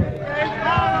longer.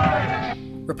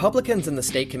 Republicans in the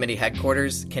state committee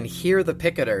headquarters can hear the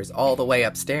picketers all the way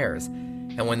upstairs,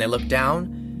 and when they look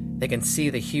down, they can see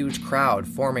the huge crowd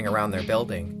forming around their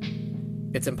building.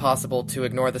 It's impossible to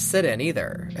ignore the sit-in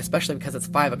either, especially because it's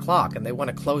 5 o'clock and they want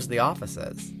to close the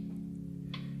offices.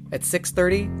 At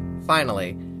 6:30,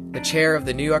 finally, the chair of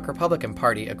the New York Republican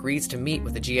Party agrees to meet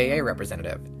with the GAA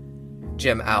representative.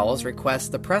 Jim Owls requests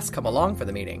the press come along for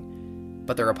the meeting,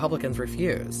 but the Republicans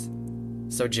refuse.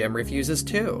 So Jim refuses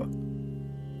too.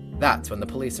 That's when the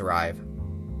police arrive.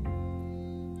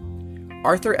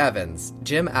 Arthur Evans,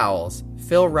 Jim Owls,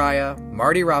 Phil Raya,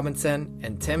 Marty Robinson,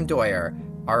 and Tim Doyer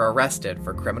are arrested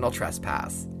for criminal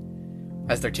trespass.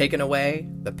 As they're taken away,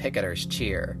 the picketers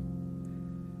cheer.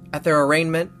 At their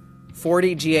arraignment,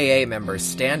 40 GAA members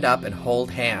stand up and hold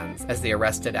hands as the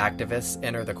arrested activists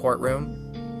enter the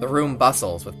courtroom. The room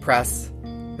bustles with press.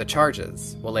 The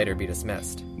charges will later be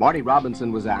dismissed. Marty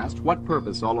Robinson was asked what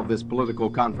purpose all of this political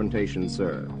confrontation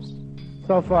serves.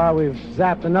 So far, we've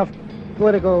zapped enough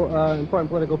important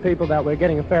political people that we're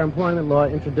getting a fair employment law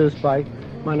introduced by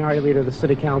Minority Leader of the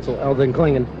City Council, Eldon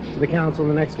Klingon, to the council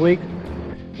the next week.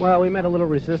 Well, we met a little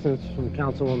resistance from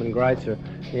Councilwoman Greitzer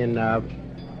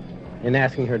in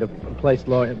asking her to place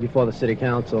law before the City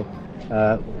Council.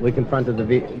 We confronted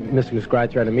Mrs.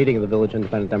 Greitzer at a meeting of the Village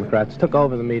Independent Democrats, took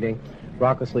over the meeting,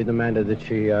 raucously demanded that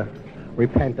she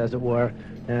repent, as it were,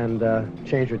 and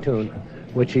change her tune,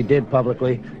 which she did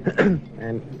publicly,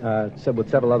 and said with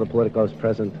several other politicos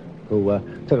present who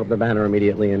took up the banner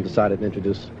immediately and decided to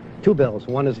introduce two bills.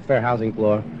 One is a fair housing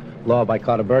law by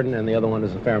Carter Burden, and the other one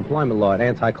is a fair employment law, an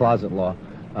anti-closet law,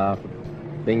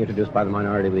 being introduced by the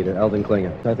Minority Leader, Eldon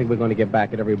Klingon. I think we're going to get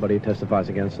back at everybody who testifies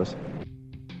against us.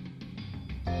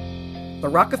 The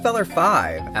Rockefeller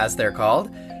Five, as they're called,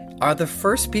 are the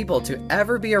first people to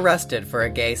ever be arrested for a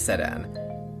gay sit-in.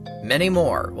 Many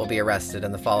more will be arrested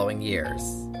in the following years,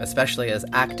 especially as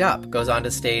ACT UP goes on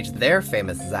to stage their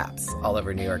famous zaps all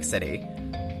over New York City.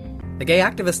 The Gay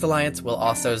Activist Alliance will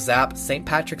also zap St.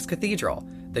 Patrick's Cathedral,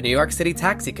 the New York City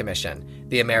Taxi Commission,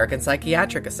 the American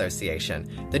Psychiatric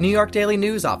Association, the New York Daily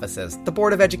News offices, the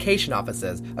Board of Education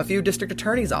offices, a few district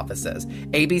attorneys' offices,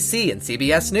 ABC and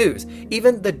CBS News,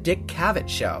 even the Dick Cavett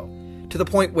Show, to the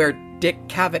point where Dick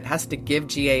Cavett has to give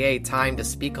GAA time to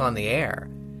speak on the air.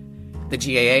 The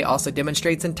GAA also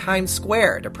demonstrates in Times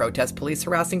Square to protest police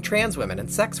harassing trans women and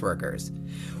sex workers.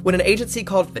 When an agency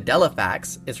called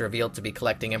Fidelifax is revealed to be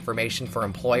collecting information for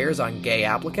employers on gay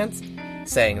applicants,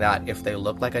 saying that if they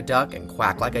look like a duck and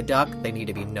quack like a duck, they need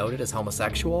to be noted as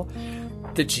homosexual,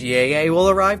 the GAA will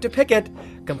arrive to picket,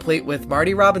 complete with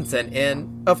Marty Robinson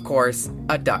in, of course,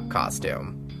 a duck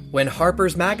costume. When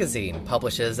Harper's Magazine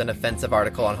publishes an offensive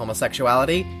article on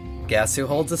homosexuality, guess who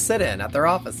holds a sit-in at their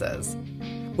offices?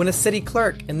 When a city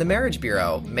clerk in the Marriage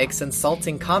Bureau makes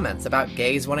insulting comments about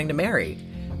gays wanting to marry,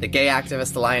 the Gay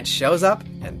Activist Alliance shows up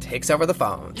and takes over the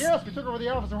phones. Yes, we took over the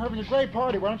office and we're having a great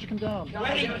party. Why don't you come down?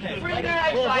 Wedding cake. Free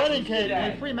marriage license. We have wedding cake. We have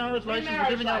today. free marriage license. We're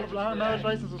giving out marriage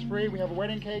licenses free. We have a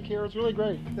wedding cake here. It's really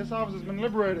great. This office has been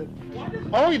liberated.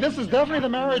 Oh, this is definitely the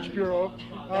Marriage Bureau,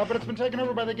 but it's been taken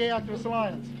over by the Gay Activist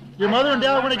Alliance. Your mother and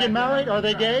dad want to get married? Are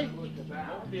they gay?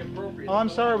 Oh, I'm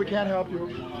sorry, we can't help you.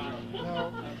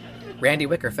 No. Randy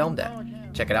Wicker filmed it.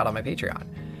 Check it out on my Patreon.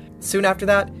 Soon after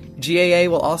that, GAA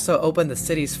will also open the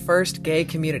city's first gay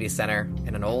community center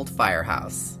in an old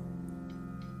firehouse.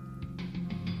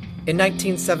 In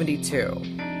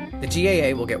 1972, the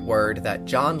GAA will get word that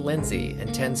John Lindsay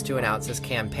intends to announce his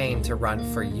campaign to run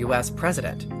for U.S.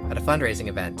 president at a fundraising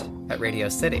event at Radio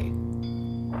City.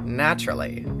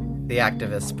 Naturally, the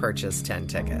activists purchase 10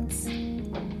 tickets.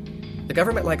 The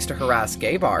government likes to harass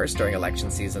gay bars during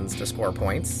election seasons to score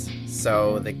points,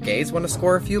 so the gays want to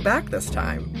score a few back this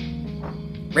time.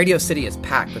 Radio City is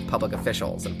packed with public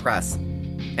officials and press,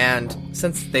 and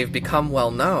since they've become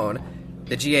well known,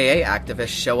 the GAA activists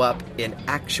show up in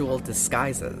actual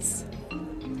disguises.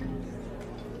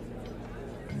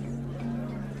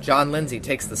 John Lindsay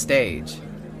takes the stage.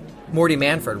 Morty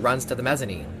Manford runs to the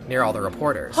mezzanine near all the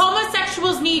reporters.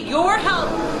 Homosexuals need your help!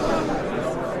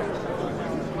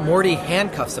 Morty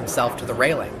handcuffs himself to the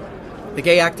railing. The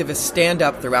gay activists stand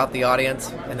up throughout the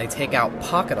audience, and they take out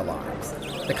pocket alarms,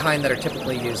 the kind that are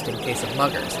typically used in case of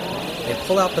muggers. They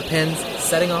pull out the pins,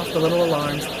 setting off the little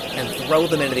alarms, and throw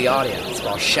them into the audience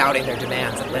while shouting their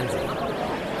demands at Lindsay.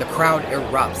 The crowd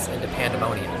erupts into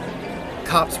pandemonium.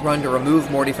 Cops run to remove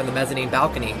Morty from the mezzanine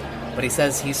balcony, but he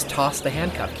says he's tossed the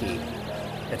handcuff key.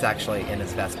 It's actually in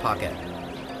his vest pocket.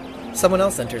 Someone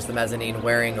else enters the mezzanine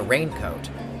wearing a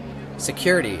raincoat.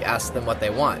 Security asks them what they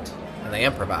want, and they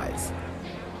improvise.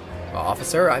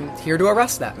 "Officer, I'm here to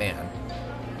arrest that man."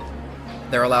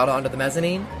 They're allowed onto the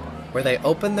mezzanine, where they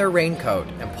open their raincoat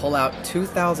and pull out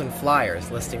 2,000 flyers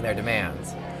listing their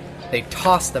demands. They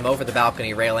toss them over the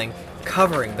balcony railing,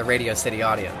 covering the Radio City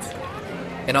audience.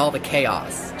 In all the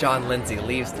chaos, John Lindsay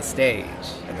leaves the stage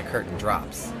and the curtain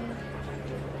drops.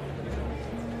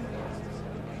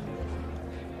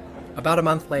 About a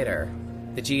month later,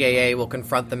 the GAA will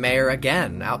confront the mayor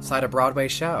again outside a Broadway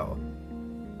show.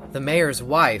 The mayor's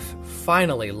wife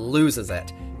finally loses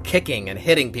it, kicking and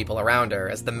hitting people around her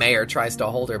as the mayor tries to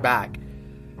hold her back.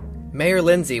 Mayor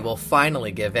Lindsay will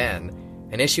finally give in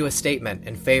and issue a statement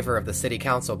in favor of the city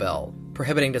council bill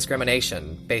prohibiting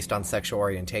discrimination based on sexual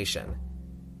orientation.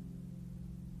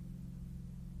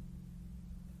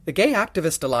 The Gay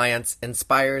Activist Alliance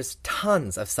inspires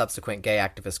tons of subsequent gay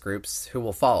activist groups who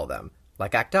will follow them,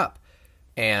 like ACT UP,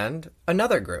 and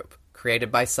another group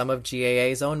created by some of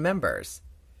GAA's own members.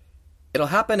 It'll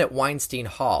happen at Weinstein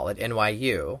Hall at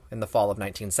NYU in the fall of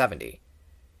 1970.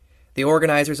 The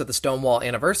organizers of the Stonewall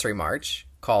Anniversary March,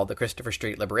 called the Christopher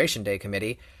Street Liberation Day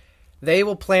Committee, they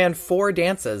will plan 4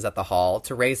 dances at the hall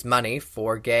to raise money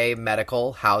for gay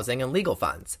medical, housing, and legal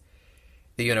funds.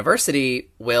 The university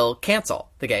will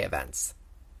cancel the gay events.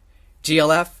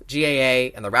 GLF,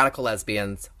 GAA, and the Radical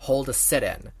Lesbians hold a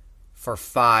sit-in for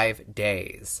 5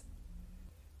 days.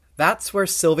 That's where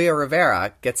Sylvia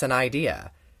Rivera gets an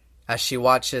idea, as she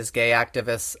watches gay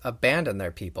activists abandon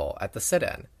their people at the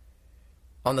sit-in.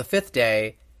 On the 5th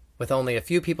day, with only a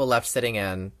few people left sitting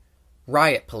in,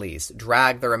 riot police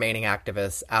drag the remaining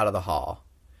activists out of the hall.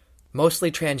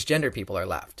 Mostly transgender people are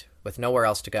left, with nowhere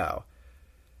else to go.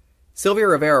 Sylvia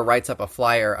Rivera writes up a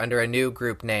flyer under a new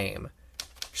group name,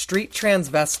 Street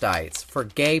Transvestites for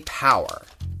Gay Power.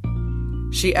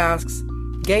 She asks,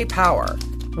 gay power,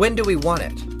 when do we want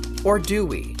it? Or do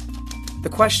we? The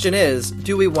question is,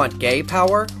 do we want gay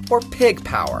power or pig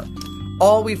power?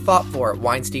 All we fought for at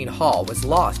Weinstein Hall was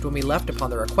lost when we left upon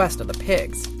the request of the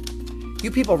pigs.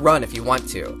 You people run if you want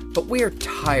to, but we are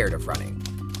tired of running.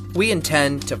 We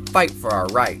intend to fight for our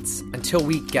rights until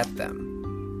we get them.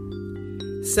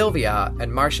 Sylvia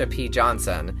and Marsha P.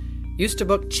 Johnson used to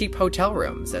book cheap hotel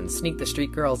rooms and sneak the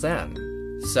street girls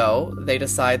in. So they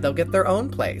decide they'll get their own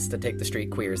place to take the street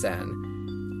queers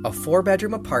in. A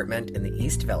 4-bedroom apartment in the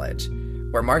East Village,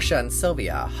 where Marsha and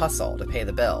Sylvia hustle to pay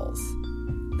the bills.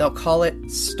 They'll call it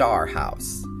Star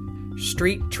House.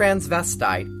 Street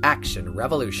Transvestite Action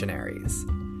Revolutionaries.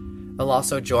 They'll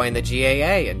also join the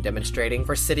GAA in demonstrating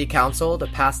for City Council to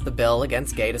pass the bill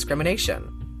against gay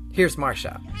discrimination. Here's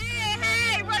Marsha.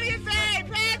 Hey, what do you say?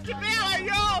 Pass the bill or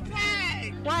you'll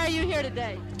pay. Why are you here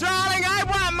today? Darling, I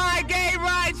want my gay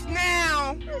rights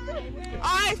now.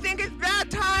 I think it's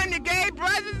about time the gay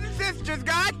brothers and sisters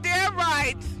got their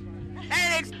rights.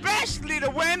 And especially the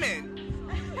women.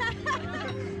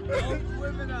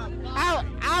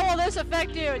 How will this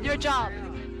affect you and your job?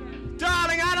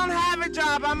 Darling, I don't have a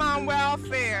job. I'm on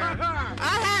welfare.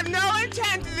 I have no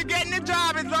intentions of getting a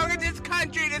job as long as this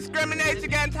country discriminates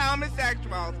against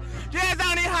homosexuals. There's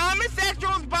only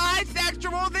homosexuals,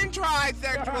 bisexuals, and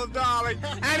trisexuals, darling.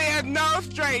 And there's no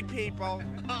straight people.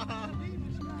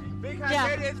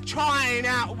 Because it is trying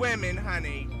out women,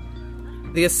 honey.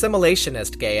 The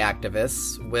assimilationist gay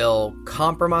activists will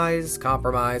compromise,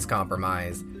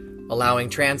 allowing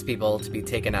trans people to be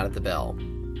taken out of the bill.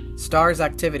 STAR's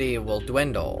activity will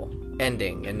dwindle,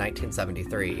 ending in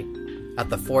 1973, at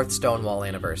the 4th Stonewall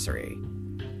anniversary,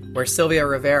 where Sylvia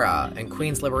Rivera and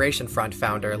Queens Liberation Front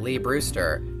founder Lee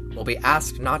Brewster will be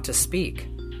asked not to speak,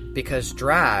 because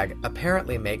drag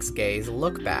apparently makes gays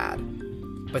look bad.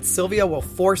 But Sylvia will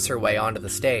force her way onto the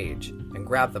stage and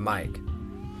grab the mic.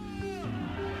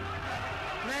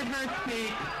 Let her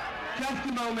speak.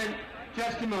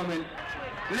 Just a moment.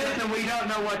 Listen, we don't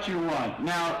know what you want.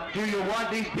 Now, do you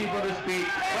want these people to speak?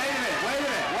 Wait a minute.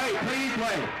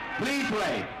 Please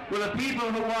wait. Will the people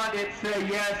who want it say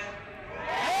yes?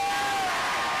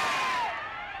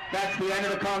 That's the end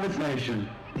of the conversation.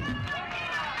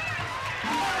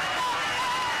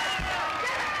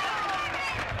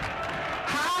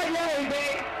 Hi, lady.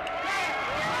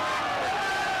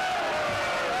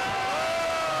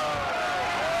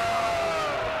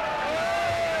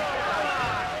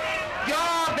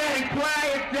 Y'all better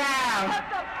quiet down.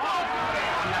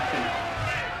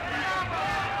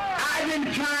 I've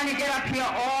been trying to get up here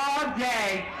all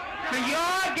day for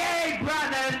your gay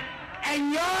brothers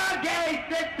and your gay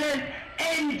sisters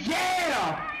in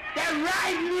jail. They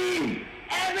write me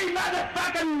every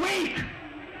motherfucking week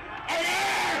and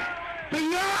ask for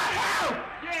your help.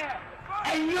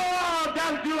 And you all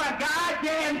don't do a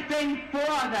goddamn thing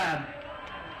for them.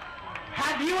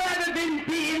 Have you ever been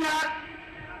beaten up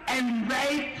and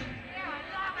raped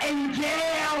in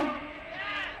jail?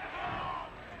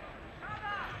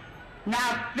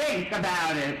 Now think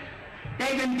about it.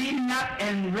 They've been beaten up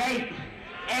and raped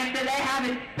after they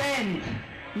haven't spent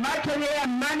much of their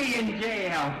money in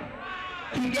jail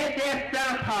to get their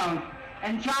cell phones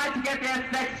and try to get their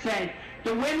sex change.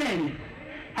 The women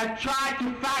have tried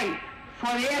to fight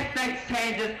for their sex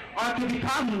changes or to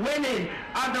become women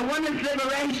of the women's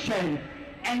liberation.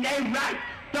 And they write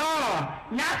STAR,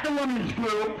 not the women's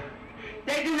group.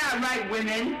 They do not write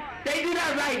women. They do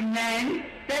not write men.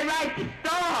 They write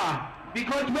STAR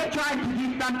because we're trying to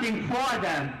do something for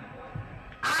them.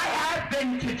 I have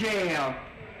been to jail.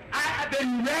 I have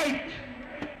been raped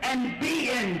and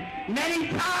beaten many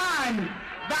times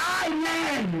by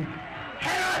men,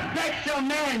 heterosexual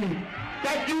men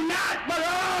that do not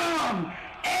belong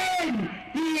in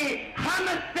the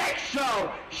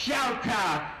homosexual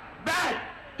shelter. But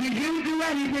do you do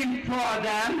anything for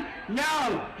them?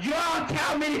 No. You all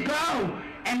tell me to go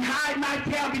and hide my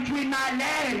tail between my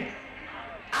legs.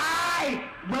 I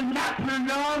will not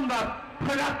longer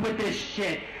put up with this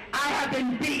shit. I have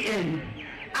been beaten.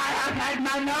 I have had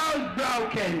my nose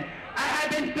broken. I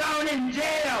have been thrown in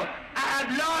jail. I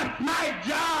have lost my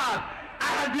job.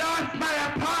 I have lost my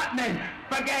apartment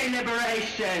for gay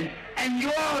liberation. And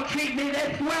you all treat me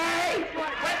this way?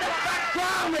 What the fuck's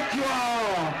wrong with you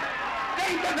all?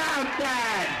 Think about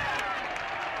that.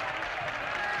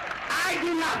 I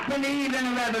do not believe in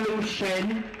a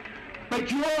revolution,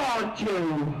 but you all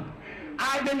do.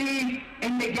 I believe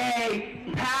in the gay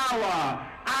power.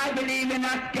 I believe in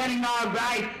us getting our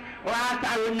rights, or else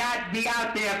I would not be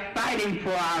out there fighting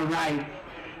for our rights.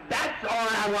 That's all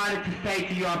I wanted to say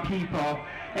to your people.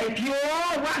 If you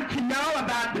all want to know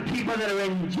about the people that are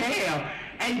in jail,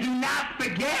 and do not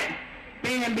forget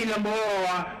Bambi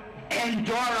Lamore and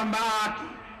Dora Marks,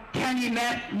 Kenny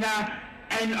Messner,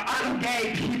 and other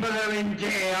gay people that are in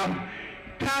jail,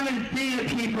 come and see the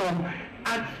people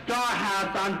at Star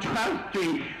House on 12th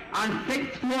Street, on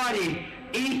 640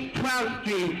 East 12th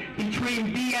Street,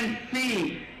 between B and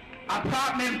C,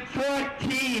 apartment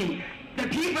 14. The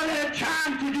people that are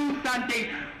trying to do something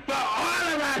for all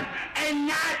of us, and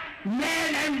not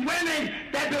men and women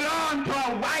that belong to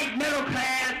a white middle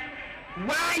class,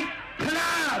 white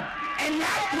club. And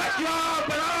that's what you all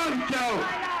belong to.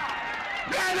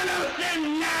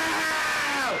 Revolution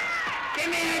now! Give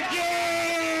me a G!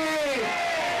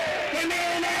 Give me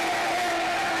an A!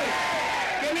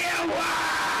 Give me a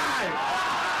Y!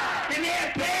 Give me a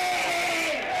P!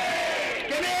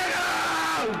 Give me an O!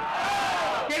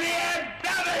 Give me a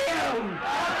W!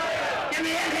 Give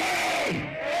me an E!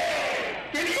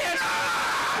 Give me an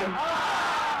R!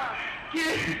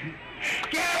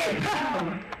 Gay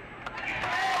power!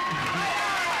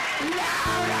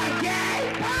 Louder gay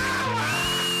power!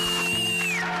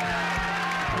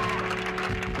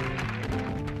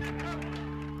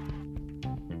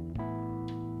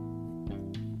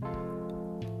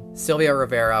 Sylvia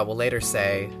Rivera will later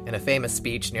say, in a famous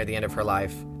speech near the end of her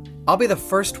life, "I'll be the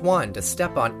first one to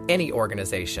step on any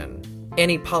organization,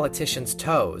 any politician's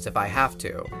toes if I have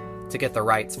to get the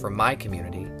rights for my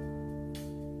community."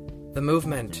 The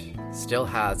movement still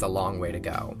has a long way to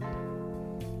go.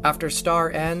 After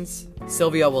STAR ends,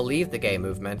 Sylvia will leave the gay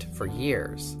movement for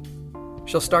years.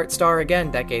 She'll start STAR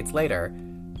again decades later,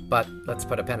 but let's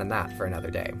put a pin in that for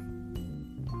another day.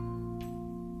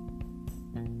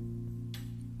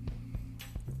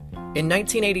 In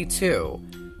 1982,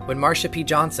 when Marsha P.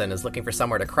 Johnson is looking for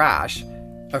somewhere to crash,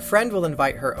 a friend will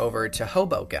invite her over to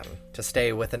Hoboken to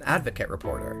stay with an advocate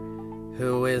reporter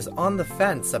who is on the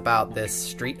fence about this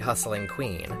street-hustling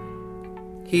queen.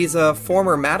 He's a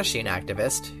former Mattachine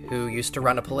activist who used to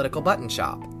run a political button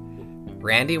shop,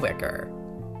 Randy Wicker.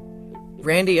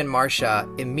 Randy and Marsha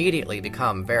immediately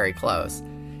become very close.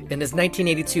 In his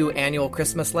 1982 annual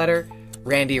Christmas letter,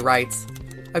 Randy writes,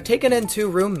 "I've taken in 2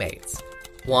 roommates.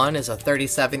 One is a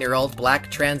 37-year-old black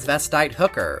transvestite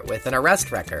hooker with an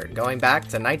arrest record going back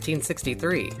to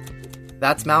 1963.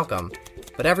 That's Malcolm,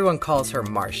 but everyone calls her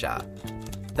Marsha.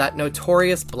 That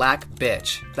notorious black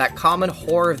bitch, that common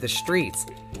whore of the streets.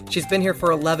 She's been here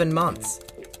for 11 months.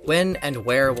 When and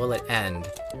where will it end?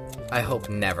 I hope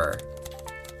never.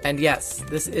 And yes,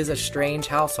 this is a strange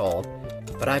household,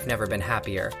 but I've never been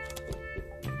happier."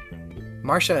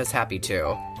 Marsha is happy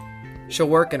too. She'll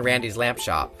work in Randy's lamp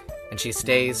shop, and she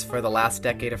stays for the last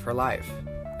decade of her life,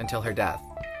 until her death.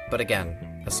 But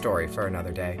again, a story for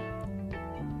another day.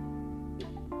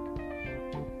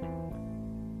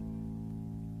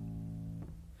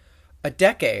 A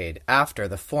decade after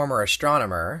the former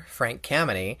astronomer, Frank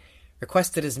Kameny,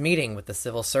 requested his meeting with the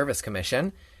Civil Service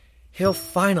Commission, he'll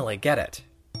finally get it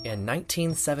in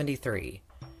 1973.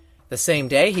 The same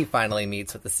day he finally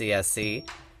meets with the CSC,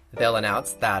 They'll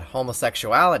announce that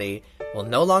homosexuality will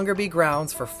no longer be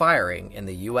grounds for firing in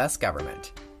the U.S.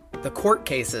 government. The court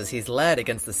cases he's led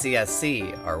against the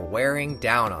CSC are wearing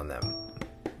down on them.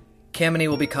 Kameny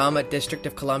will become a District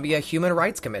of Columbia Human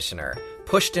Rights Commissioner,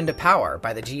 pushed into power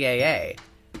by the GAA.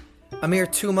 A mere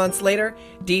 2 months later,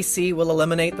 D.C. will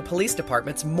eliminate the police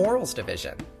department's morals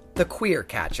division, the queer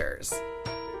catchers.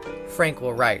 Frank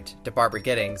will write to Barbara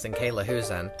Giddings and Kayla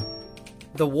Husen,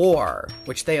 "The war,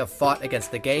 which they have fought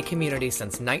against the gay community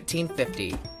since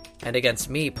 1950, and against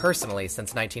me personally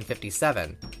since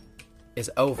 1957,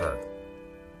 is over.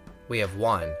 We have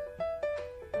won."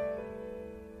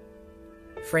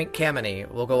 Frank Kameny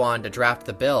will go on to draft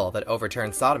the bill that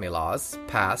overturned sodomy laws,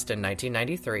 passed in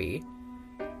 1993.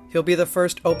 He'll be the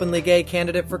first openly gay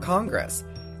candidate for Congress,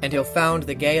 and he'll found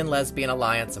the Gay and Lesbian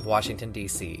Alliance of Washington,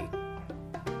 D.C.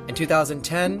 In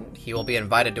 2010, he will be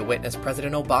invited to witness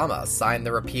President Obama sign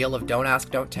the repeal of Don't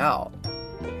Ask, Don't Tell.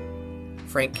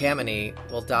 Frank Kameny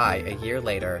will die a year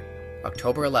later,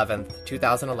 October 11th,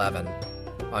 2011,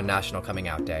 on National Coming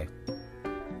Out Day.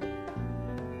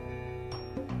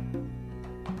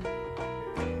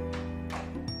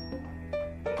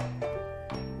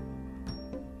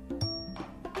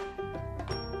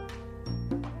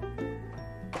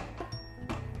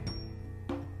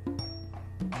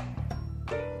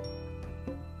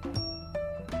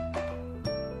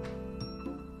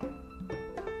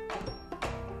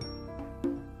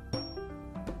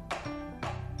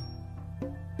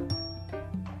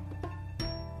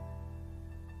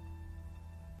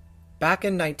 Back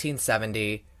in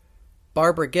 1970,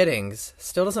 Barbara Giddings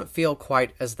still doesn't feel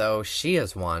quite as though she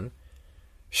has won.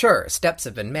 Sure, steps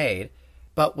have been made,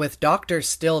 but with doctors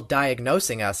still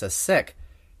diagnosing us as sick,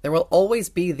 there will always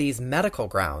be these medical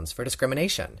grounds for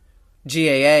discrimination.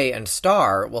 GAA and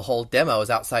STAR will hold demos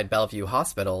outside Bellevue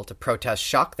Hospital to protest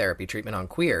shock therapy treatment on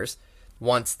queers,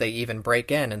 once they even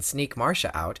break in and sneak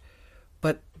Marcia out,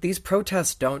 but these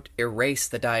protests don't erase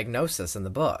the diagnosis in the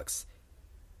books.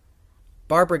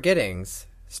 Barbara Giddings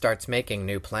starts making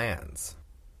new plans.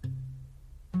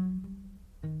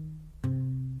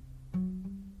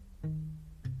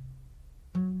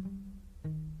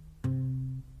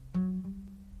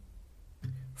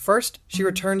 First, she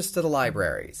returns to the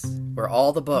libraries, where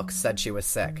all the books said she was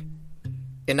sick.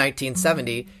 In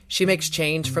 1970, she makes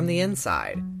change from the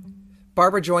inside.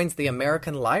 Barbara joins the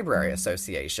American Library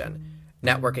Association,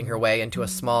 networking her way into a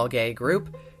small gay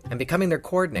group and becoming their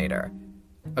coordinator,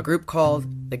 a group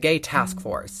called the Gay Task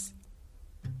Force.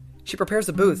 She prepares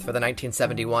a booth for the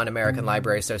 1971 American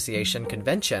Library Association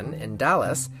convention in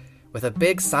Dallas with a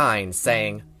big sign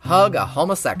saying, "Hug a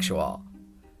homosexual."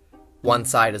 One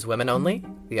side is women only,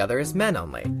 the other is men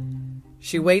only.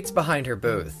 She waits behind her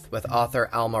booth with author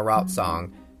Alma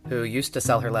Rautsong, who used to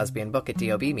sell her lesbian book at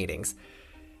DOB meetings.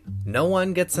 No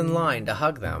one gets in line to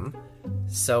hug them,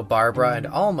 so Barbara and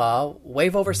Alma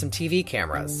wave over some TV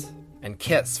cameras and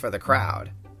kiss for the crowd.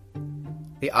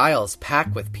 The aisles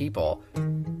pack with people,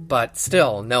 but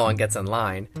still no one gets in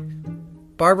line.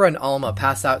 Barbara and Alma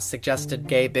pass out suggested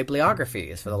gay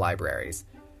bibliographies for the libraries.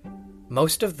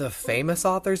 Most of the famous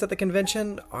authors at the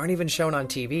convention aren't even shown on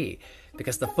TV,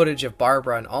 because the footage of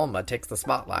Barbara and Alma takes the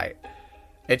spotlight.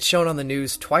 It's shown on the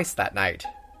news twice that night,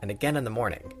 and again in the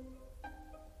morning.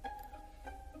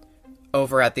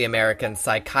 Over at the American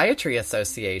Psychiatry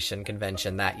Association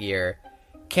convention that year,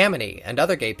 Kameny and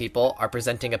other gay people are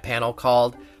presenting a panel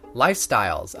called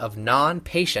Lifestyles of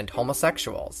Non-Patient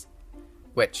Homosexuals,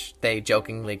 which they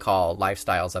jokingly call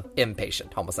Lifestyles of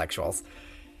Impatient Homosexuals.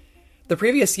 The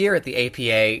previous year at the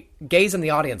APA, gays in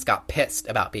the audience got pissed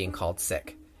about being called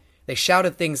sick. They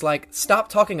shouted things like, "Stop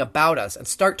talking about us and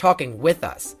start talking with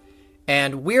us,"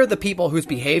 and "We're the people whose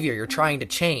behavior you're trying to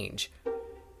change."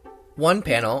 One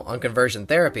panel on conversion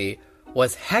therapy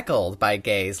was heckled by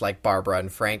gays like Barbara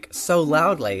and Frank so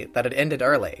loudly that it ended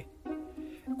early.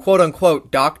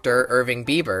 Quote-unquote Dr. Irving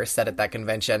Bieber said at that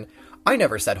convention, "I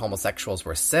never said homosexuals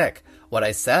were sick. What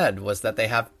I said was that they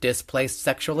have displaced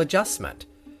sexual adjustment."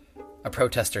 A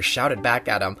protester shouted back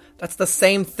at him, "That's the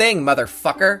same thing,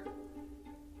 motherfucker!"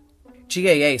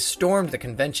 GAA stormed the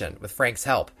convention with Frank's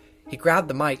help. He grabbed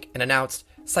the mic and announced,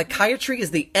 "Psychiatry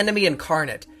is the enemy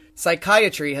incarnate.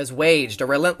 Psychiatry has waged a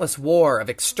relentless war of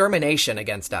extermination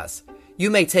against us. You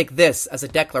may take this as a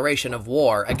declaration of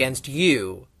war against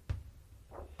you."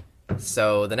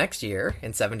 So the next year,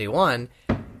 in 71,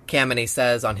 Kameny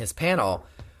says on his panel,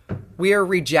 "We are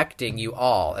rejecting you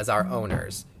all as our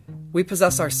owners. We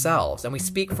possess ourselves, and we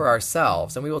speak for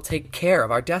ourselves, and we will take care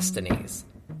of our destinies."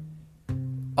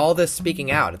 All this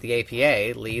speaking out at the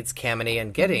APA leads Kameny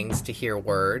and Giddings to hear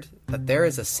word that there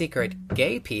is a secret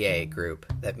gay PA group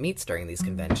that meets during these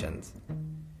conventions.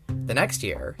 The next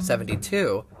year,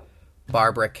 72,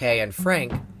 Barbara, Kay, and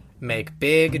Frank make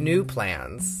big new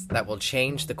plans that will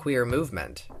change the queer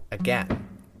movement again.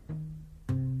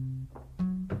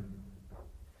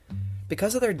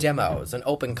 Because of their demos and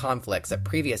open conflicts at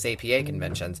previous APA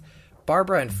conventions,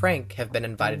 Barbara and Frank have been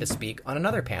invited to speak on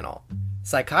another panel,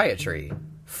 Psychiatry,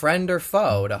 Friend or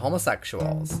Foe to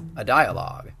Homosexuals, a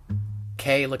Dialogue.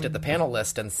 Kay looked at the panel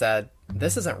list and said,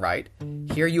 "This isn't right.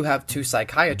 Here you have two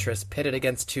psychiatrists pitted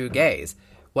against two gays.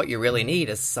 What you really need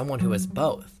is someone who is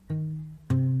both."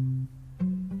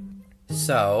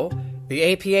 So, the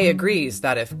APA agrees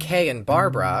that if Kay and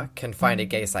Barbara can find a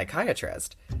gay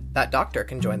psychiatrist, that doctor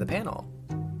can join the panel.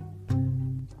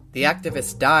 The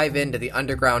activists dive into the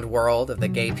underground world of the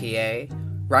gay PA,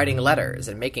 writing letters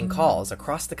and making calls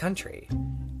across the country.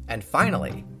 And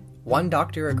finally, one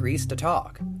doctor agrees to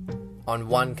talk, on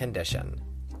one condition.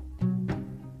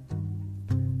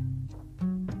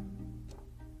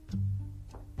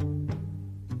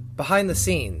 Behind the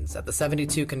scenes at the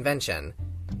 72 convention,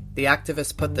 the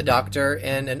activists put the doctor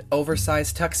in an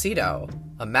oversized tuxedo,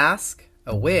 a mask,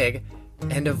 a wig,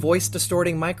 and a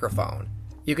voice-distorting microphone.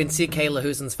 You can see Kay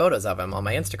Lahusen's photos of him on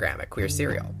my Instagram at Queer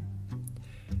Serial.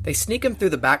 They sneak him through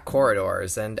the back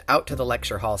corridors and out to the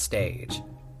lecture hall stage.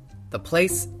 The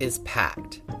place is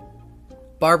packed.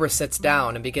 Barbara sits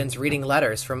down and begins reading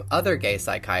letters from other gay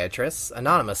psychiatrists,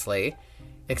 anonymously,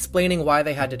 explaining why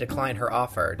they had to decline her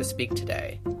offer to speak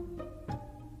today.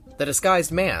 The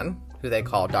disguised man, who they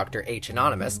call Dr. H.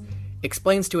 Anonymous,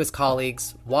 explains to his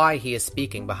colleagues why he is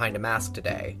speaking behind a mask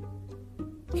today.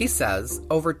 He says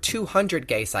over 200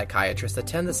 gay psychiatrists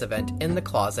attend this event in the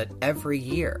closet every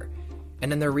year,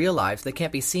 and in their real lives they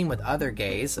can't be seen with other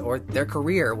gays or their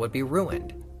career would be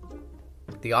ruined.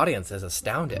 The audience is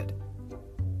astounded.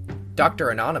 Dr.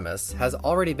 Anonymous has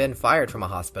already been fired from a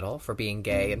hospital for being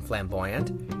gay and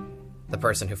flamboyant. The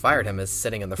person who fired him is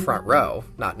sitting in the front row,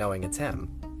 not knowing it's him.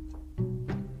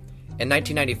 In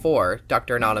 1994,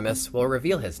 Dr. Anonymous will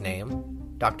reveal his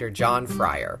name, Dr. John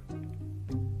Fryer.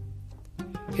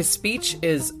 His speech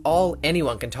is all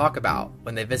anyone can talk about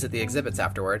when they visit the exhibits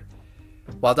afterward.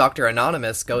 While Dr.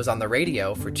 Anonymous goes on the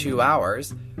radio for 2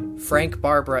 hours, Frank,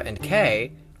 Barbara, and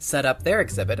Kay set up their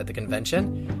exhibit at the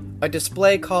convention, a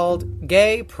display called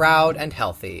Gay, Proud, and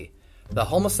Healthy. The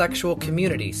Homosexual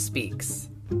Community Speaks.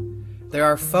 There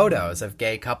are photos of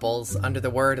gay couples under the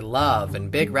word love in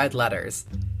big red letters.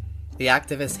 The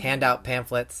activists hand out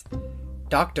pamphlets.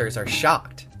 Doctors are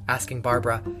shocked, asking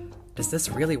Barbara, "Does this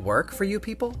really work for you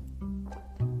people?"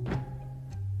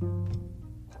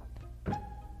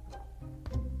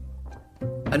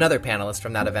 Another panelist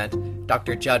from that event,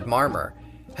 Dr. Judd Marmer,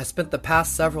 has spent the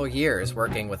past several years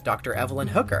working with Dr. Evelyn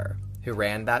Hooker, who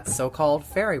ran that so-called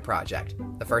Fairy Project,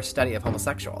 the first study of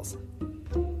homosexuals.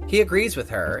 He agrees with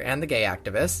her and the gay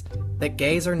activists that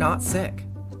gays are not sick.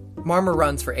 Marmer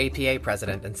runs for APA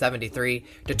president in 73,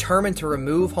 determined to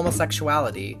remove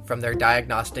homosexuality from their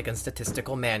Diagnostic and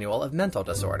Statistical Manual of Mental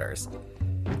Disorders.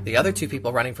 The other two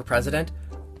people running for president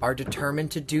are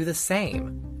determined to do the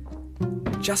same.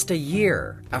 Just a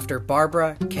year after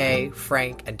Barbara, Kay,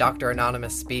 Frank, and Dr.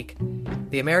 Anonymous speak,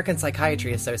 the American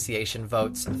Psychiatry Association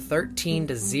votes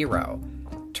 13-0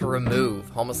 to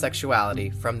remove homosexuality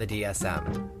from the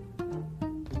DSM.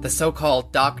 The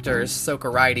so-called doctors,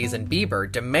 Socarides, and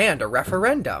Bieber demand a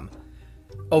referendum.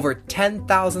 Over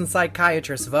 10,000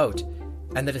 psychiatrists vote,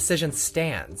 and the decision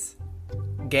stands.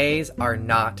 Gays are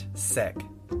not sick.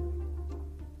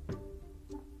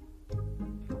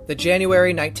 The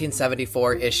January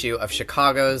 1974 issue of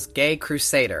Chicago's Gay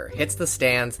Crusader hits the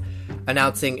stands,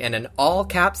 announcing in an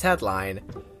all-caps headline,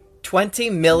 20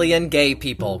 million gay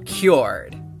people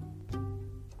cured.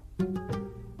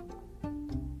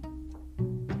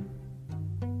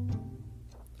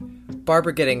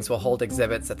 Barbara Giddings will hold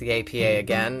exhibits at the APA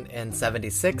again in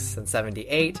 76 and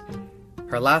 78.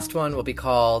 Her last one will be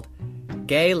called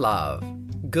Gay Love,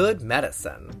 Good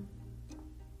Medicine.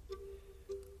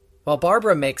 While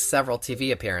Barbara makes several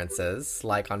TV appearances,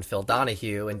 like on Phil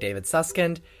Donahue and David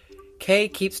Susskind, Kay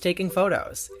keeps taking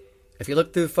photos. If you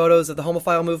look through photos of the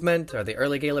homophile movement or the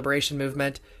early gay liberation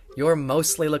movement, you're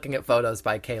mostly looking at photos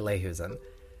by Kay Lahusen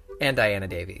and Diana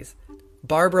Davies.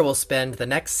 Barbara will spend the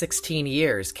next 16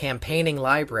 years campaigning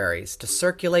libraries to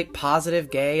circulate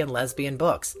positive gay and lesbian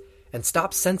books and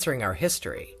stop censoring our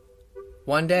history.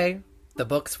 One day, the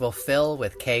books will fill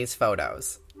with Kay's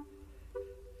photos.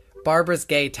 Barbara's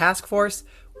Gay Task Force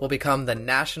will become the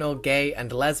National Gay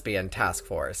and Lesbian Task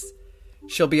Force.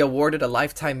 She'll be awarded a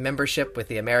lifetime membership with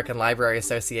the American Library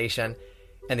Association,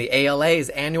 and the ALA's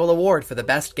annual award for the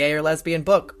best gay or lesbian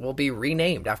book will be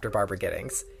renamed after Barbara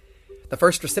Giddings. The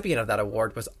first recipient of that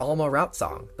award was Alma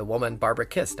Rautzong, the woman Barbara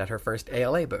kissed at her first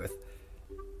ALA booth.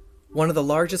 One of the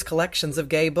largest collections of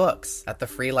gay books at the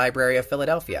Free Library of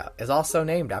Philadelphia is also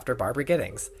named after Barbara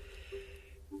Giddings.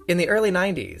 In the early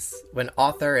 90s, when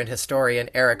author and historian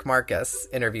Eric Marcus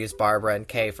interviews Barbara and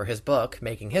Kay for his book,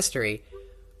 Making History,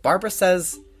 Barbara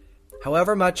says,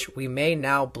 "However much we may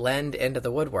now blend into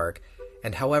the woodwork,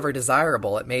 and however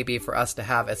desirable it may be for us to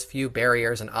have as few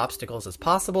barriers and obstacles as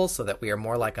possible so that we are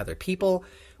more like other people,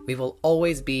 we will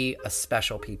always be a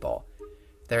special people.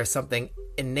 There is something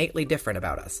innately different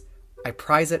about us. I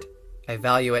prize it. I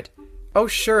value it. Oh,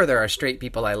 sure, there are straight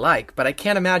people I like, but I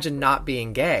can't imagine not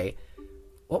being gay.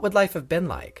 What would life have been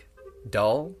like?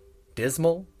 Dull?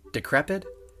 Dismal? Decrepit?"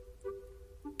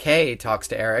 Kay talks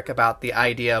to Eric about the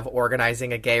idea of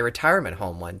organizing a gay retirement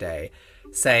home one day,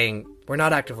 saying, "We're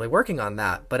not actively working on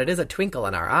that, but it is a twinkle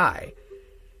in our eye."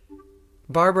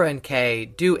 Barbara and Kay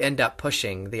do end up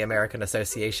pushing the American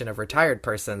Association of Retired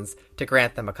Persons to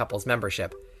grant them a couple's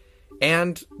membership,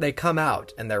 and they come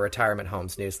out in their retirement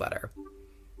home's newsletter.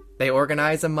 They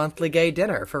organize a monthly gay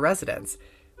dinner for residents,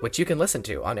 which you can listen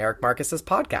to on Eric Marcus's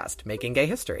podcast, Making Gay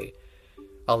History.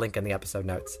 I'll link in the episode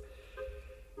notes.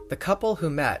 The couple who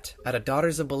met at a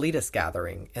Daughters of Bilitis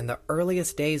gathering in the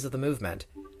earliest days of the movement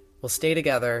will stay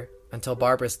together until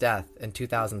Barbara's death in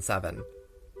 2007.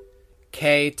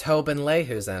 Kay Tobin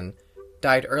Lehusen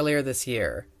died earlier this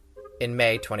year, in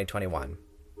May 2021.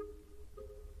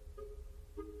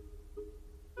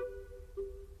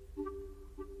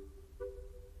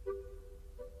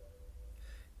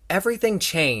 Everything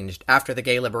changed after the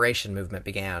gay liberation movement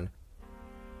began.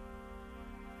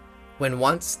 When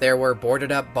once there were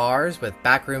boarded-up bars with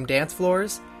backroom dance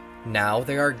floors, now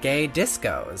there are gay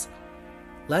discos.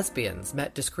 Lesbians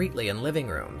met discreetly in living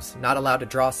rooms, not allowed to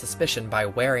draw suspicion by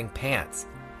wearing pants,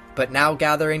 but now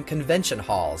gather in convention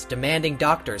halls, demanding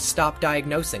doctors stop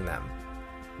diagnosing them.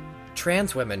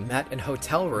 Trans women met in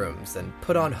hotel rooms and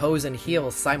put on hose and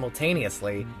heels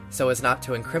simultaneously so as not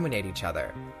to incriminate each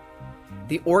other.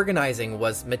 The organizing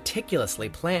was meticulously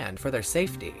planned for their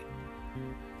safety.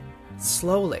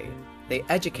 Slowly, they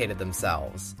educated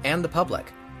themselves and the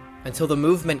public until the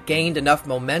movement gained enough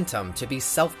momentum to be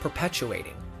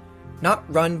self-perpetuating, not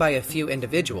run by a few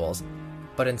individuals,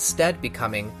 but instead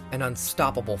becoming an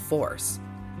unstoppable force.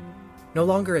 No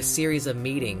longer a series of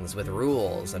meetings with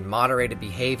rules and moderated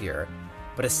behavior,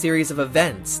 but a series of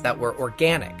events that were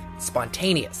organic,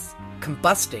 spontaneous,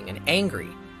 combusting, and angry,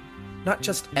 not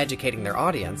just educating their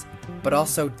audience, but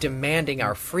also demanding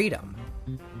our freedom.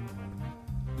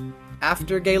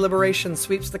 After gay liberation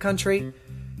sweeps the country,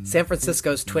 San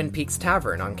Francisco's Twin Peaks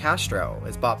Tavern on Castro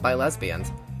is bought by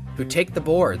lesbians, who take the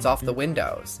boards off the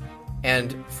windows,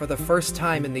 and, for the first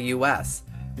time in the U.S.,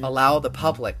 allow the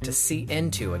public to see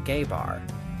into a gay bar.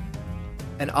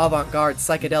 An avant-garde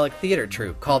psychedelic theater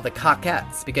troupe called the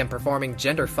Coquettes began performing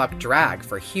genderfuck drag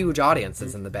for huge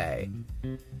audiences in the Bay.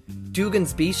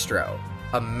 Dugan's Bistro,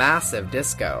 a massive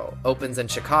disco, opens in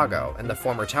Chicago in the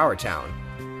former Tower Town,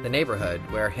 the neighborhood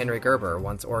where Henry Gerber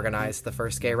once organized the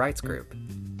first gay rights group.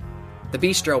 The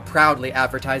bistro proudly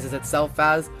advertises itself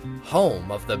as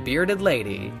home of the Bearded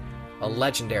Lady, a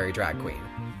legendary drag queen.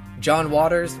 John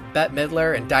Waters, Bette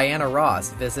Midler, and Diana Ross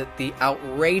visit the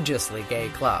outrageously gay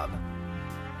club.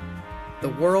 The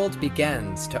world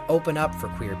begins to open up for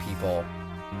queer people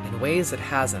in ways it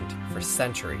hasn't for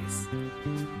centuries.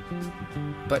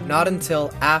 But not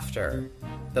until after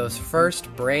those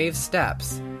first brave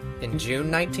steps in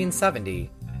June 1970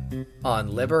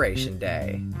 on Liberation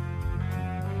Day.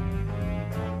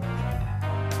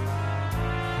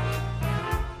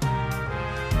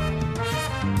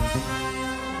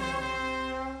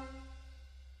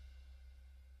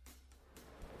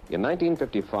 In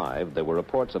 1955, there were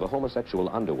reports of a homosexual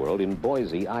underworld in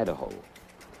Boise, Idaho.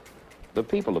 The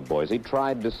people of Boise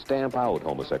tried to stamp out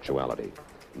homosexuality.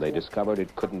 They discovered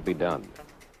it couldn't be done.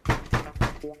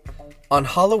 On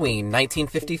Halloween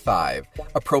 1955,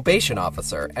 a probation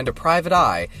officer and a private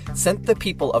eye sent the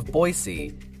people of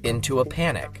Boise into a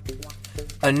panic.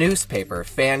 A newspaper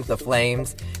fanned the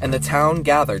flames, and the town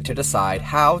gathered to decide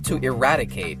how to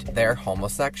eradicate their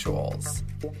homosexuals.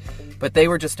 But they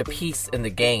were just a piece in the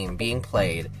game being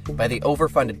played by the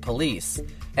overfunded police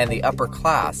and the upper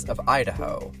class of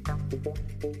Idaho.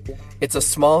 It's a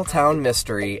small-town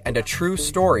mystery and a true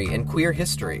story in queer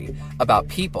history about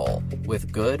people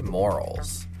with good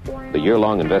morals. The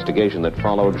year-long investigation that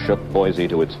followed shook Boise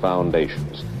to its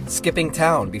foundations. Skipping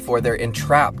town before they're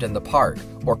entrapped in the park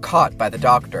or caught by the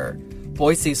doctor,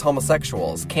 Boise's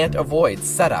homosexuals can't avoid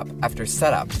setup after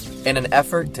setup in an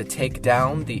effort to take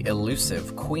down the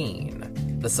elusive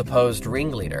queen. the supposed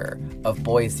ringleader of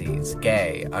Boise's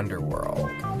gay underworld.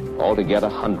 Altogether,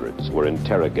 hundreds were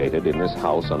interrogated in this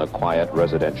house on a quiet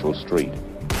residential street.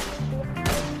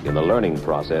 In the learning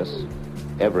process,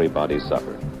 everybody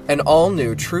suffered. An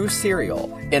all-new true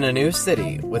serial in a new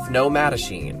city with no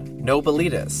Mattachine, no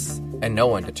Bilitis, and no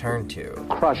one to turn to.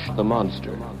 Crush the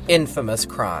monster. Infamous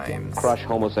crimes. Crush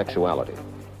homosexuality.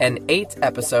 An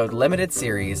 8-episode limited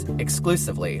series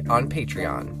exclusively on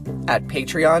Patreon at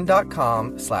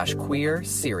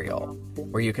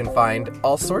patreon.com/queerserial, where you can find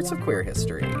all sorts of queer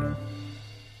history.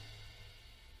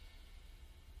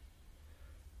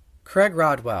 Craig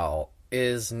Rodwell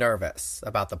is nervous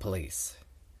about the police.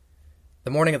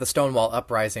 The morning of the Stonewall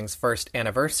Uprising's first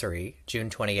anniversary, June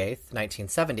 28,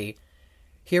 1970,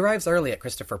 he arrives early at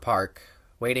Christopher Park,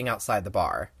 waiting outside the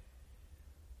bar.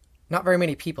 Not very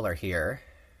many people are here.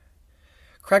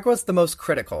 Craig was the most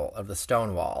critical of the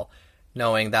Stonewall,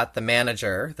 knowing that the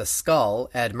manager, the Skull,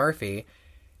 Ed Murphy,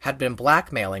 had been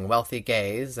blackmailing wealthy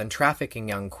gays and trafficking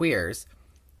young queers,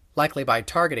 likely by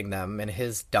targeting them in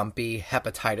his dumpy,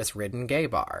 hepatitis-ridden gay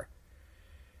bar.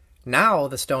 Now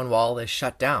the Stonewall is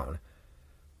shut down.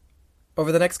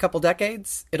 Over the next couple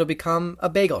decades, it'll become a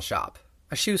bagel shop,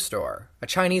 a shoe store, a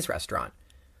Chinese restaurant.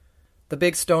 The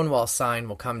big Stonewall sign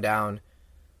will come down.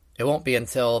 It won't be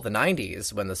until the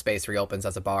 90s when the space reopens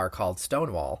as a bar called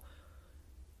Stonewall.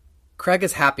 Craig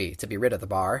is happy to be rid of the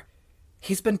bar.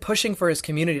 He's been pushing for his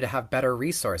community to have better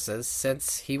resources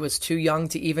since he was too young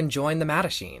to even join the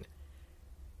Mattachine.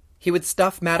 He would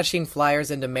stuff Mattachine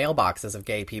flyers into mailboxes of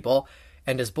gay people,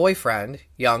 and his boyfriend,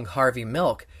 young Harvey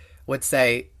Milk, would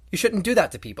say, "You shouldn't do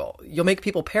that to people. You'll make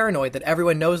people paranoid that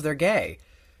everyone knows they're gay."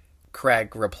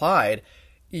 Craig replied,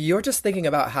 "You're just thinking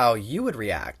about how you would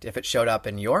react if it showed up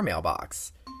in your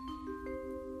mailbox."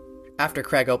 After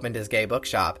Craig opened his gay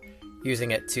bookshop,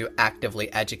 using it to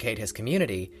actively educate his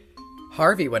community,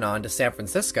 Harvey went on to San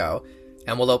Francisco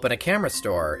and will open a camera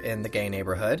store in the gay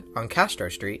neighborhood on Castro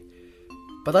Street.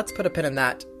 But let's put a pin in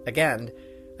that, again,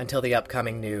 until the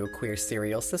upcoming new Queer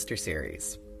Serial sister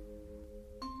series.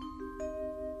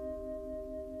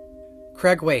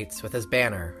 Craig waits with his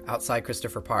banner outside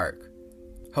Christopher Park,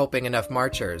 hoping enough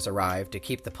marchers arrive to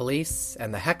keep the police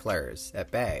and the hecklers at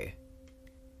bay.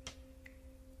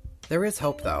 There is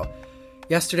hope, though.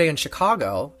 Yesterday in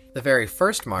Chicago, the very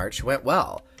first march went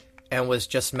well, and was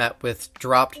just met with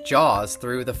dropped jaws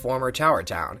through the former Tower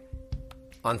Town.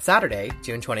 On Saturday,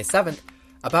 June 27th,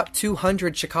 about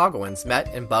 200 Chicagoans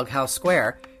met in Bughouse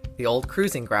Square, the old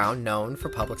cruising ground known for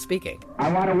public speaking.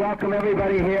 I want to welcome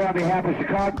everybody here on behalf of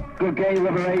Chicago Gay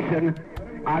Liberation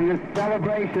on this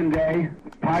celebration day,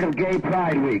 part of Gay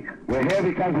Pride Week. We're here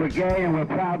because we're gay and we're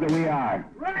proud that we are.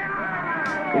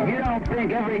 If you don't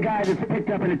think every guy that's picked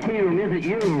up in a tea room isn't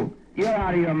you, you're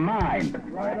out of your mind.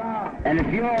 And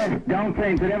if you don't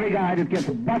think that every guy that gets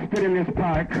busted in this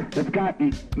park, that's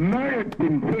gotten murdered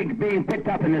being picked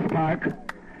up in this park,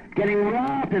 getting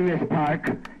robbed in this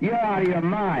park, you're out of your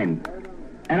mind.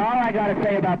 And all I gotta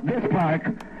say about this park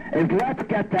is let's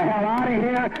get the hell out of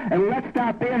here and let's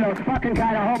stop being those fucking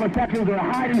kind of homosexuals who are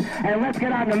hiding, and let's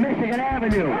get on to Michigan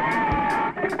Avenue.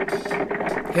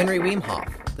 Henry Weemhoff,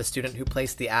 the student who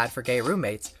placed the ad for gay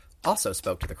roommates, also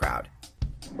spoke to the crowd.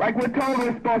 Like we're told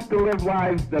we're supposed to live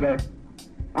lives that are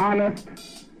honest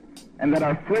and that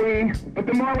are free, but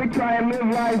the more we try and live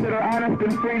lives that are honest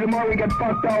and free, the more we get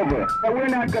fucked over. But we're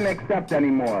not going to accept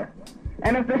anymore.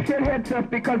 And if the shit hits us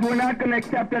because we're not going to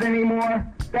accept it anymore,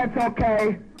 that's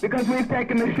okay, because we've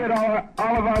taken the shit all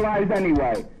of our lives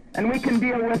anyway. And we can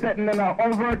deal with it in an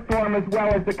overt form as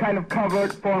well as the kind of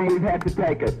covert form we've had to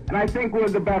take it. And I think we're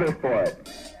the better for it.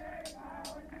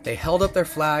 They held up their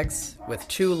flags with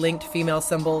 2 linked female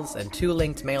symbols and 2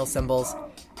 linked male symbols,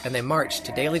 and they marched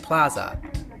to Daley Plaza,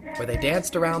 where they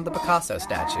danced around the Picasso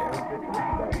statue.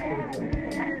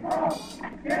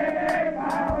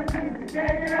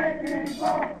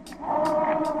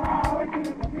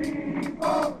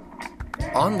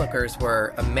 Onlookers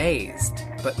were amazed,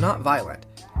 but not violent.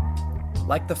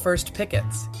 Like the first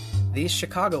pickets, these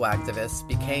Chicago activists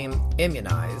became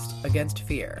immunized against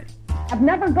fear. I've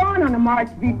never gone on a march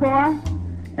before,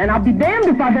 and I'll be damned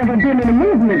if I've ever been in a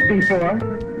movement before.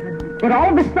 But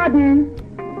all of a sudden,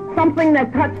 something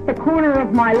that touched the corner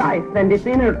of my life and its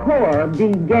inner core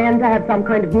began to have some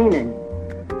kind of meaning.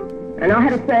 And I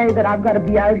had to say that I've got to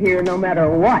be out here no matter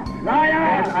what. Right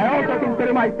on. I also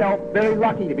consider myself very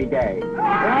lucky to be gay.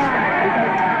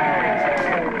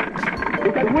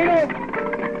 Because we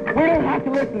don't have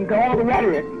to listen to all the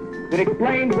rhetoric that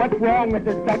explains what's wrong with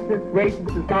this sexist,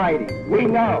 racist society. We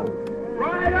know.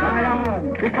 Right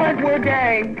on. Because we're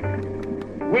gay,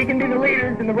 we can be the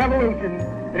leaders in the revolution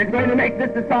that is going to make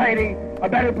this society a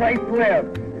better place to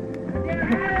live.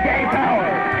 Gay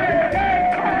power!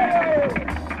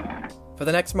 For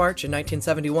the next march in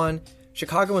 1971,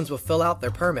 Chicagoans will fill out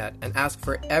their permit and ask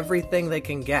for everything they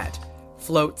can get.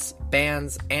 Floats,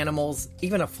 bands, animals,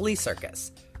 even a flea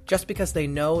circus, just because they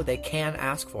know they can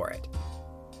ask for it.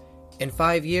 In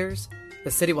 5 years, the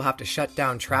city will have to shut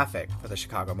down traffic for the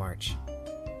Chicago March.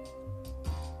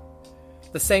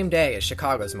 The same day as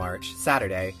Chicago's march,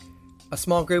 Saturday, a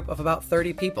small group of about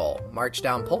 30 people march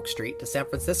down Polk Street to San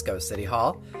Francisco City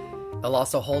Hall. They'll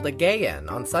also hold a gay-in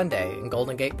on Sunday in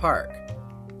Golden Gate Park.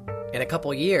 In a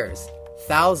couple years,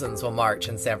 thousands will march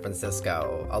in San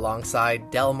Francisco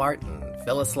alongside Del Martin,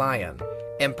 Phyllis Lyon,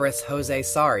 Empress Jose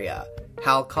Saria,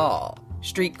 Hal Call,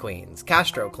 Street Queens,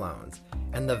 Castro clones,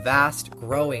 and the vast,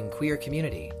 growing queer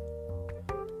community.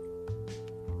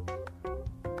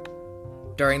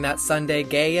 During that Sunday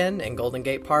gay-in in Golden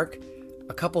Gate Park,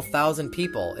 a couple thousand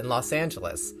people in Los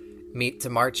Angeles meet to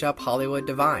march up Hollywood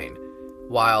Divine,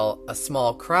 while a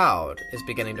small crowd is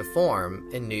beginning to form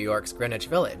in New York's Greenwich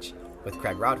Village with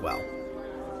Craig Rodwell.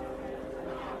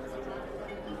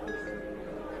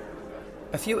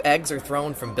 A few eggs are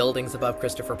thrown from buildings above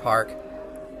Christopher Park,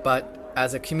 but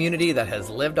as a community that has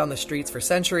lived on the streets for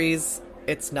centuries,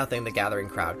 it's nothing the gathering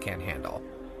crowd can't handle.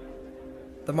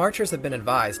 The marchers have been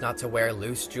advised not to wear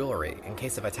loose jewelry in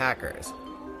case of attackers.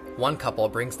 One couple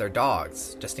brings their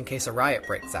dogs just in case a riot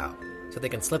breaks out, so they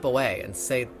can slip away and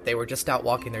say they were just out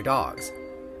walking their dogs.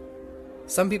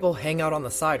 Some people hang out on the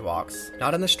sidewalks,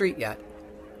 not in the street yet,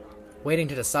 waiting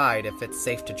to decide if it's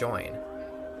safe to join.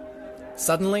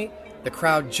 Suddenly, the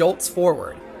crowd jolts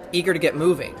forward, eager to get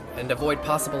moving and avoid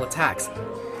possible attacks,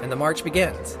 and the march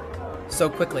begins, so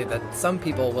quickly that some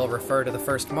people will refer to the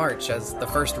first march as the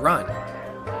first run.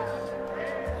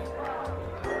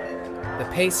 The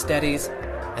pace steadies,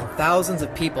 and thousands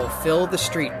of people fill the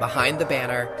street behind the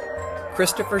banner,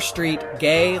 Christopher Street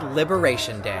Gay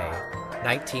Liberation Day,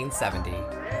 1970.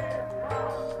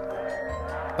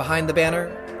 Behind the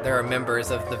banner, there are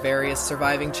members of the various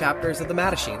surviving chapters of the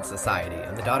Mattachine Society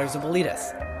and the Daughters of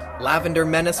Bilitis, Lavender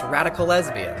Menace Radical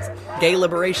Lesbians, Gay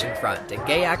Liberation Front and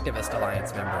Gay Activist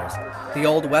Alliance members, the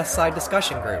Old West Side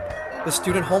Discussion Group, the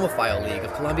Student Homophile League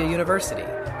of Columbia University,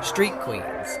 Street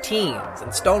Queens, teens,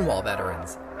 and Stonewall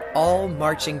veterans, all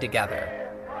marching together.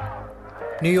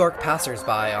 New York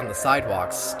passersby on the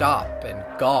sidewalks stop and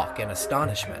gawk in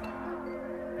astonishment.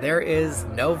 There is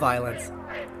no violence,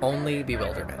 only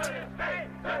bewilderment.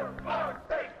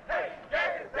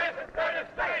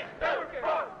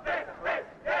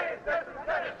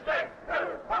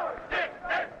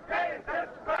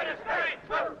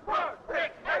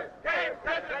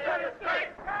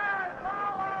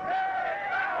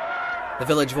 The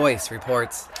Village Voice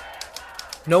reports,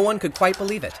 "No one could quite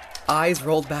believe it. Eyes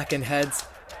rolled back in heads.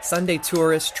 Sunday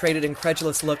tourists traded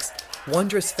incredulous looks.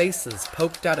 Wondrous faces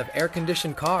poked out of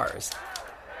air-conditioned cars.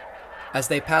 As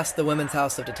they passed the Women's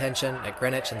House of Detention at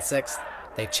Greenwich and 6th,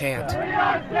 they chant, "Free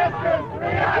our sisters!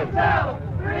 Free ourselves!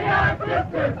 Free our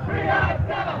sisters! Free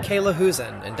ourselves!" Kayla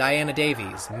Husen and Diana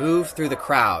Davies move through the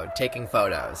crowd taking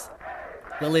photos.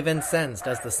 Lily Vincennes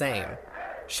does the same,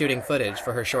 shooting footage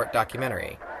for her short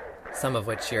documentary, some of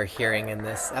which you're hearing in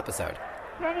this episode.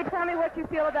 Can you tell me what you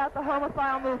feel about the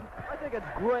homophile movement? I think it's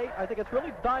great. I think it's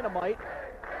really dynamite.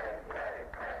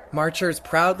 Marchers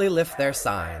proudly lift their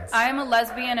signs. I am a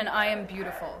lesbian and I am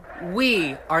beautiful.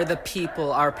 We are the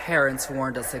people our parents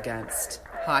warned us against.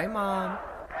 Hi, Mom.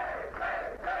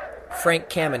 Frank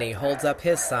Kameny holds up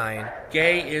his sign.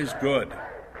 Gay is good.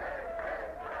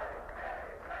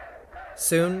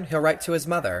 Soon he'll write to his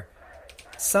mother.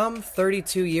 Some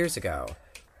 32 years ago,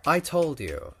 I told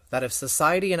you that if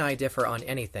society and I differ on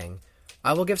anything,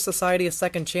 I will give society a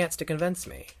second chance to convince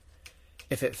me.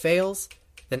 If it fails,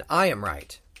 then I am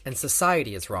right, and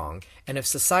society is wrong, and if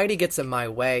society gets in my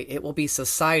way, it will be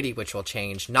society which will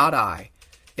change, not I.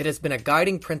 It has been a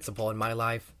guiding principle in my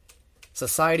life.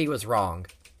 Society was wrong.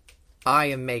 I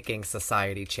am making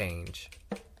society change.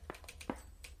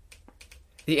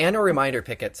 The annual reminder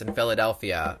pickets in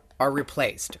Philadelphia are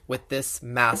replaced with this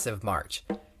massive march.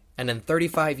 And in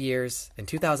 35 years, in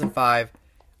 2005,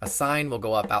 a sign will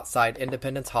go up outside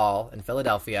Independence Hall in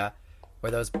Philadelphia, where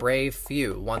those brave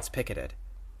few once picketed.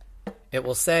 It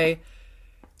will say,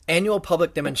 "Annual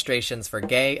public demonstrations for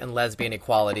gay and lesbian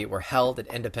equality were held at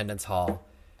Independence Hall.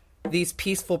 These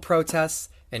peaceful protests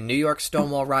and New York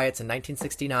Stonewall riots in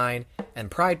 1969 and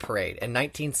Pride Parade in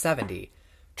 1970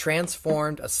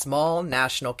 transformed a small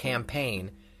national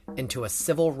campaign into a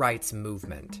civil rights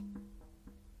movement."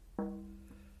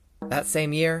 That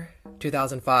same year,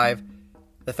 2005,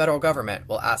 the federal government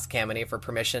will ask Kameny for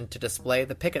permission to display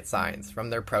the picket signs from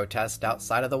their protest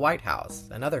outside of the White House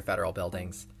and other federal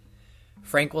buildings.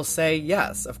 Frank will say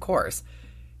yes, of course,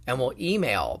 and will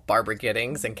email Barbara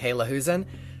Giddings and Kayla Husen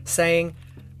saying,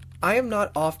 "I am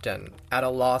not often at a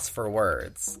loss for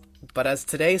words, but as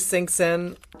today sinks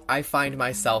in, I find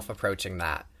myself approaching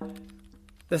that."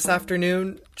 This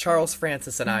afternoon, Charles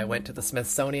Francis and I went to the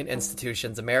Smithsonian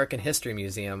Institution's American History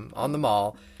Museum on the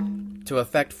Mall to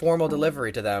effect formal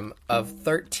delivery to them of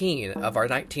 13 of our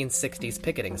 1960s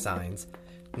picketing signs,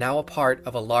 now a part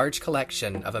of a large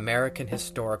collection of American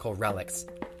historical relics.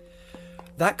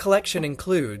 That collection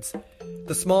includes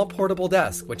the small portable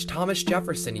desk which Thomas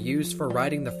Jefferson used for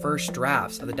writing the first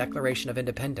drafts of the Declaration of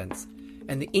Independence,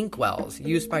 and the inkwells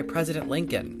used by President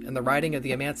Lincoln in the writing of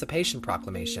the Emancipation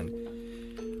Proclamation,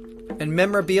 and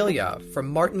memorabilia from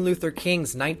Martin Luther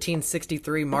King's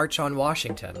 1963 March on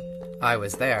Washington. I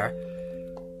was there.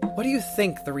 What do you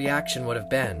think the reaction would have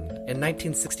been in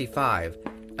 1965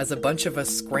 as a bunch of us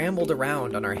scrambled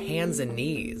around on our hands and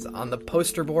knees on the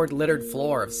poster board littered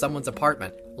floor of someone's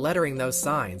apartment, lettering those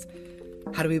signs,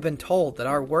 had we been told that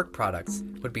our work products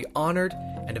would be honored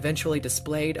and eventually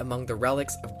displayed among the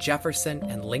relics of Jefferson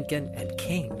and Lincoln and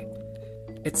King?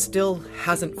 It still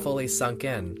hasn't fully sunk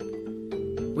in.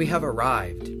 We have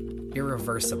arrived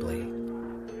irreversibly.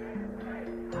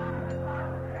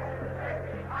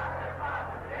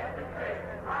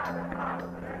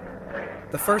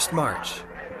 The first march,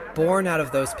 born out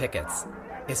of those pickets,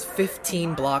 is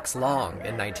 15 blocks long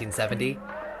in 1970.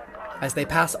 As they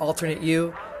pass Alternate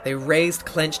U, they raised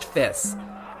clenched fists,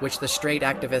 which the straight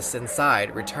activists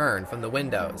inside return from the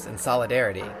windows in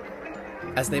solidarity.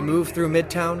 As they move through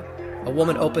Midtown, a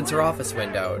woman opens her office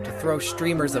window to throw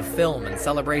streamers of film in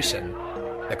celebration.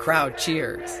 The crowd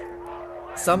cheers.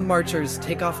 Some marchers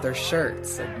take off their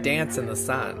shirts and dance in the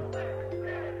sun.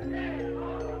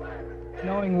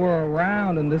 Knowing we're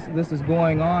around and this is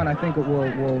going on, I think it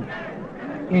will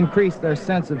increase their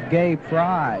sense of gay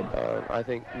pride. I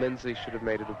think Lindsay should have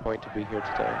made it a point to be here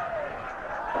today.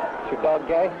 Is your dog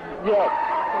gay? Yes.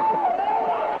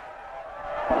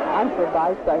 I'm for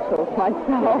bisexuals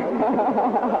myself.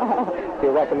 Do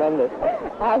you recommend this?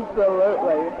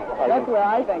 Absolutely. That's where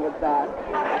I think it's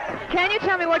at. Can you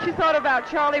tell me what you thought about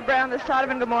Charlie Brown, the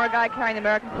Sodom and Gomorrah guy carrying the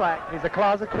American flag? He's a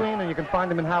closet queen, and you can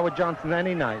find him in Howard Johnson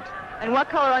any night. And what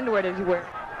color underwear does he wear?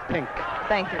 Pink.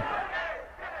 Thank you.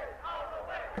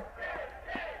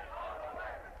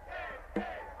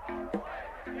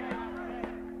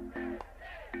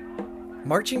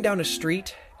 Marching down a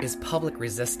street is public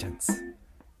resistance.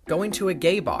 Going to a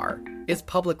gay bar is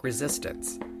public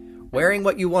resistance. Wearing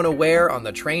what you want to wear on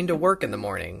the train to work in the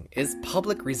morning is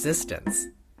public resistance.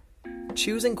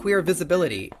 Choosing queer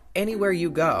visibility anywhere you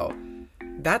go,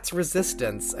 that's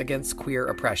resistance against queer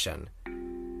oppression.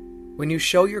 When you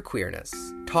show your queerness,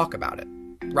 talk about it,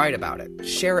 write about it,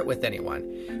 share it with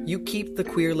anyone, you keep the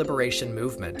queer liberation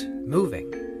movement moving.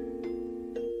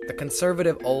 The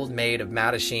conservative old maid of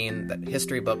Mattachine that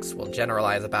history books will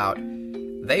generalize about,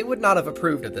 they would not have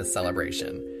approved of this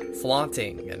celebration,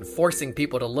 flaunting and forcing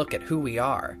people to look at who we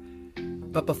are.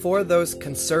 But before those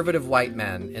conservative white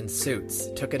men in suits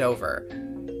took it over,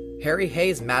 Harry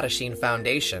Hayes' Mattachine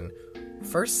Foundation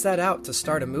first set out to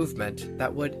start a movement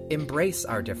that would embrace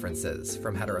our differences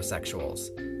from heterosexuals.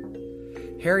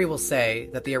 Harry will say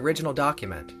that the original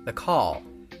document, the call,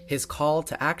 his call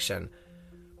to action,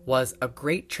 was a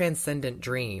great transcendent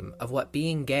dream of what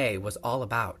being gay was all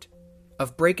about,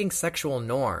 of breaking sexual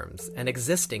norms and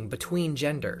existing between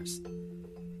genders.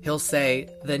 He'll say,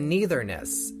 the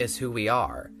neitherness is who we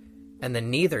are, and the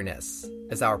neitherness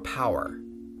is our power.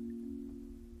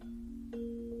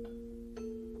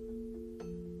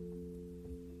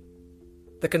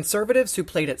 The conservatives who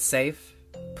played it safe,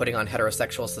 putting on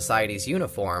heterosexual society's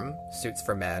uniform, suits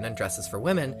for men and dresses for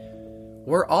women,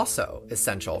 were also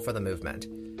essential for the movement.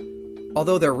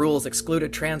 Although their rules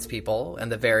excluded trans people and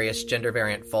the various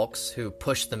gender-variant folks who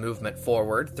pushed the movement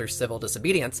forward through civil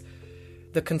disobedience,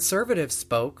 the conservatives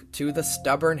spoke to the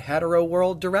stubborn hetero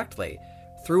world directly,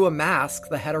 through a mask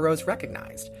the heteros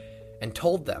recognized, and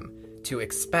told them to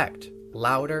expect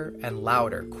louder and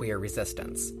louder queer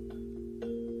resistance.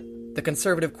 The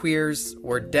conservative queers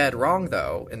were dead wrong,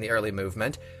 though, in the early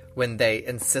movement, when they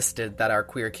insisted that our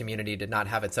queer community did not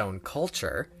have its own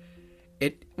culture.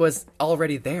 It was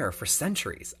already there for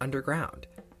centuries, underground.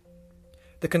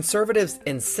 The conservatives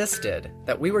insisted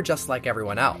that we were just like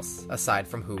everyone else, aside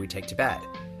from who we take to bed.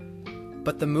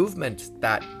 But the movement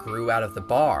that grew out of the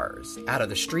bars, out of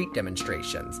the street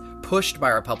demonstrations, pushed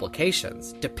by our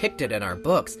publications, depicted in our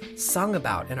books, sung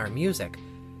about in our music,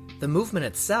 the movement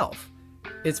itself,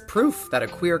 is proof that a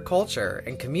queer culture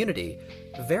and community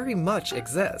very much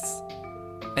exists.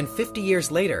 And 50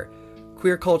 years later,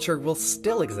 queer culture will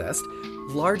still exist,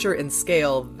 larger in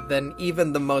scale than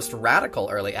even the most radical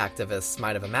early activists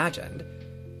might have imagined.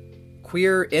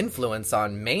 Queer influence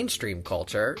on mainstream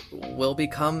culture will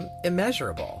become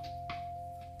immeasurable.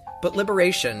 But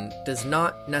liberation does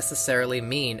not necessarily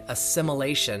mean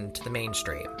assimilation to the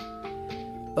mainstream.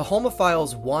 The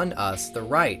homophiles won us the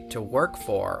right to work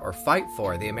for or fight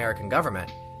for the American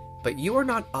government, but you are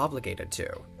not obligated to.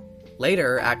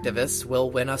 Later, activists will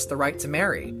win us the right to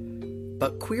marry.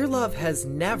 But queer love has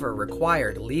never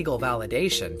required legal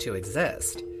validation to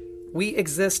exist. We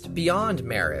exist beyond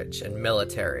marriage and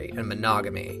military and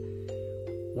monogamy.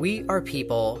 We are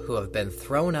people who have been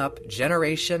thrown up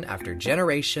generation after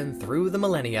generation through the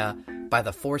millennia by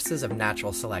the forces of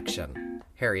natural selection,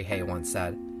 Harry Hay once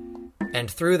said. And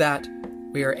through that,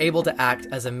 we are able to act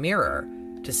as a mirror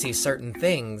to see certain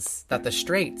things that the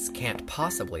straights can't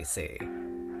possibly see.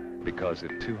 Because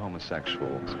if two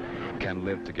homosexuals can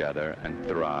live together and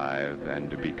thrive and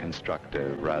to be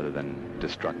constructive rather than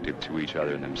destructive to each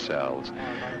other and themselves,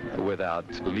 without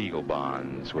legal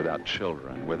bonds, without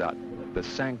children, without the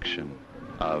sanction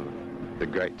of the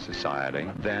great society,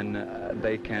 then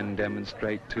they can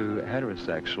demonstrate to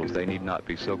heterosexuals they need not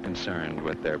be so concerned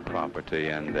with their property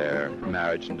and their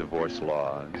marriage and divorce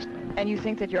laws. And you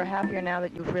think that you're happier now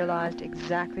that you've realized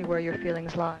exactly where your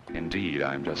feelings lie? Indeed,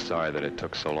 I'm just sorry that it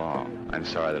took so long. I'm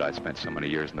sorry that I spent so many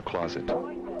years in the closet.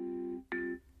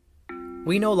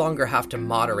 We no longer have to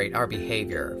moderate our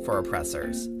behavior for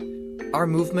oppressors. Our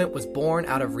movement was born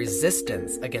out of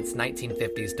resistance against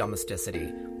 1950s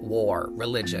domesticity, war,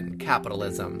 religion,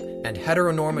 capitalism, and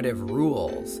heteronormative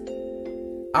rules.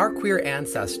 Our queer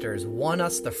ancestors won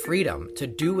us the freedom to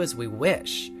do as we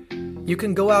wish. You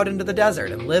can go out into the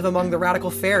desert and live among the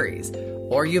radical fairies,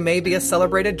 or you may be a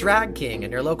celebrated drag king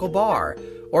in your local bar,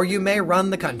 or you may run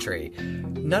the country.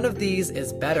 None of these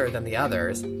is better than the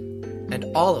others, and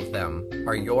all of them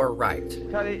are your right.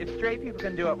 Tony, if straight people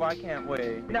can do it, why can't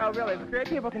we? No, really, if straight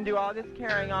people can do all this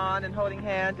carrying on and holding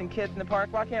hands and kids in the park,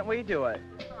 why can't we do it?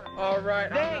 All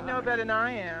right. They ain't no better than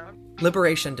I am.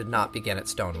 Liberation did not begin at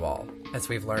Stonewall, as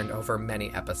we've learned over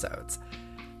many episodes.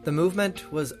 The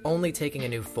movement was only taking a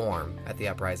new form at the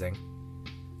uprising.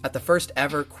 At the first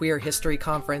ever Queer History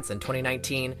Conference in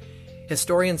 2019,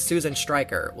 historian Susan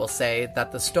Stryker will say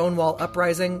that the Stonewall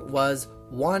Uprising was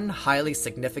one highly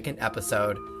significant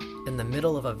episode in the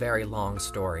middle of a very long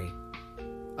story.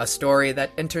 A story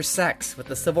that intersects with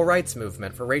the civil rights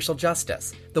movement for racial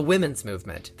justice, the women's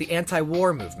movement, the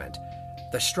anti-war movement,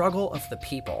 the struggle of the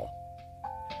people.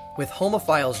 With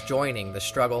homophiles joining the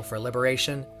struggle for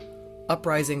liberation,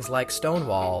 uprisings like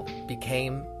Stonewall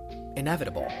became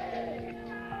inevitable.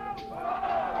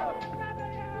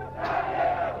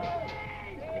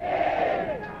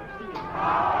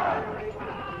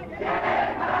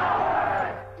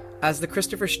 As the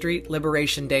Christopher Street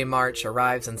Liberation Day March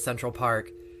arrives in Central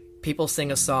Park, people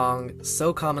sing a song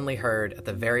so commonly heard at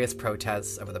the various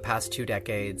protests over the past 2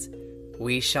 decades,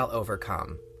 "We Shall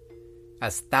Overcome,"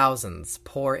 as thousands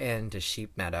pour into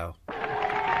Sheep Meadow.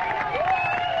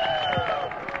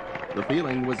 The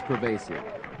feeling was pervasive.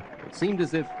 It seemed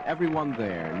as if everyone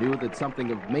there knew that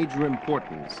something of major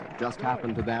importance had just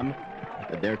happened to them,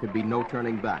 that there could be no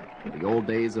turning back to the old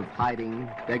days of hiding,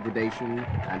 degradation,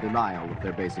 and denial of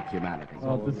their basic humanity.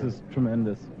 Oh, this is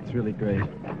tremendous. It's really great.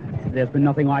 There's been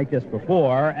nothing like this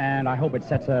before, and I hope it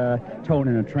sets a tone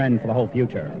and a trend for the whole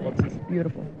future. It's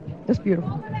beautiful. Just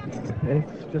beautiful.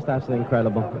 It's just absolutely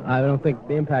incredible. I don't think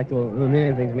the impact will mean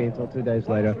anything to me until 2 days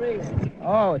later.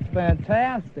 Oh, it's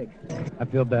fantastic. I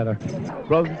feel better.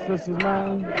 Brothers and sisters,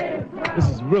 man, this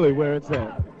is really where it's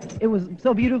at. It was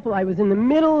so beautiful. I was in the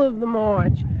middle of the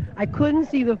march. I couldn't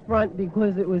see the front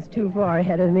because it was too far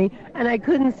ahead of me, and I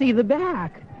couldn't see the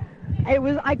back.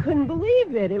 I couldn't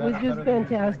believe it. It was just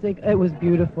fantastic. It was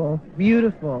beautiful.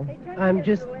 Beautiful. I'm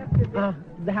just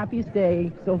the happiest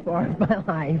day so far of my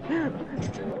life. There's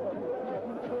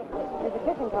a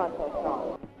kissing contest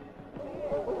on.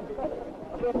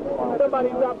 Somebody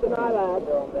dropped an eyelid.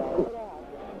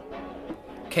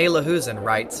 Kayla Husen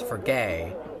writes for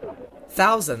Gay.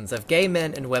 Thousands of gay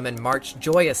men and women marched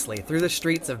joyously through the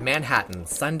streets of Manhattan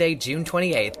Sunday, June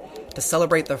 28th, to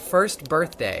celebrate the first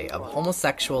birthday of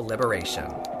homosexual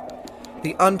liberation.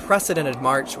 The unprecedented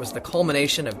march was the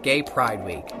culmination of Gay Pride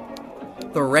Week.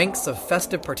 The ranks of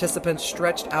festive participants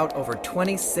stretched out over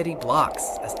 20 city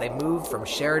blocks as they moved from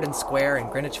Sheridan Square in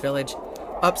Greenwich Village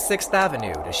up 6th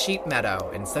Avenue to Sheep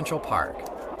Meadow in Central Park.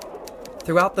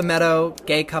 Throughout the meadow,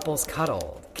 gay couples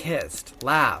cuddled, kissed,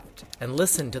 laughed, and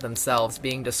listened to themselves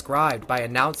being described by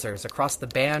announcers across the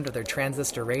band of their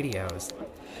transistor radios.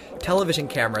 Television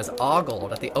cameras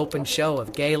ogled at the open show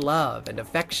of gay love and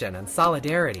affection and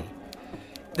solidarity.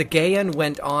 The gay-in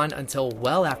went on until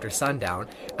well after sundown,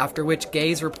 after which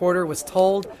Gay's reporter was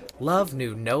told love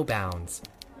knew no bounds.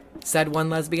 Said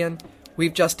one lesbian,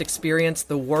 "We've just experienced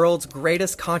the world's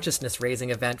greatest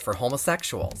consciousness-raising event for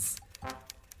homosexuals."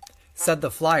 Said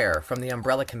the flyer from the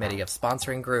umbrella committee of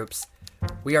sponsoring groups,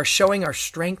 "We are showing our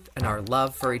strength and our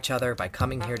love for each other by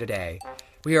coming here today.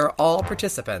 We are all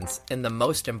participants in the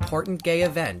most important gay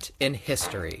event in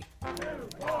history."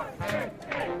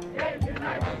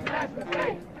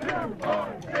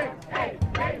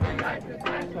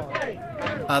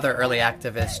 Other early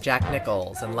activists, Jack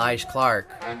Nichols and Lige Clark,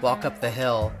 walk up the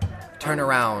hill, turn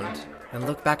around, and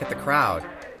look back at the crowd.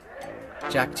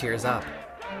 Jack tears up.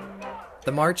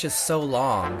 The march is so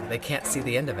long, they can't see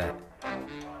the end of it.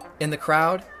 In the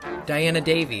crowd, Diana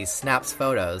Davies snaps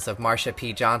photos of Marsha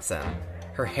P. Johnson,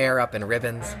 her hair up in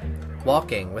ribbons,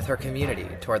 walking with her community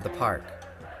toward the park.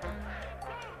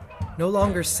 No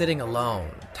longer sitting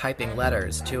alone, typing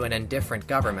letters to an indifferent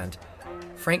government,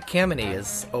 Frank Kameny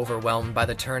is overwhelmed by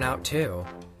the turnout too.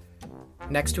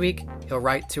 Next week, he'll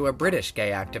write to a British gay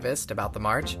activist about the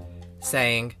march,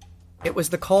 saying, "It was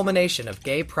the culmination of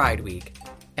Gay Pride Week,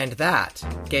 and that,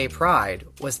 gay pride,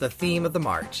 was the theme of the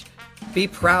march. Be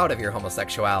proud of your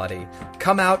homosexuality.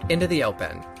 Come out into the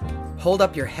open. Hold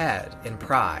up your head in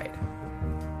pride."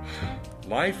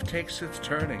 Life takes its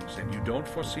turnings, and you don't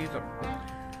foresee them.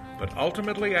 But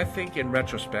ultimately, I think, in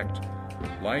retrospect,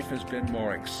 life has been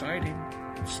more exciting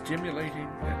and stimulating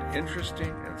and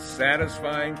interesting and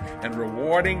satisfying and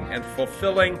rewarding and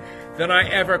fulfilling than I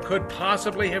ever could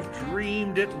possibly have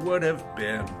dreamed it would have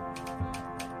been.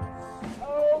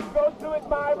 Oh, go to it,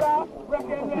 Myra.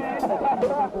 Recommend.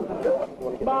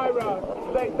 Myra,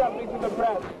 say something to the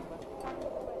press.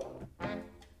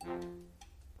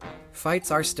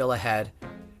 Fights are still ahead,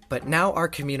 but now our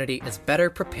community is better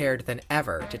prepared than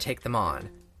ever to take them on.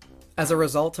 As a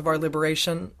result of our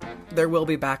liberation, there will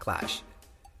be backlash.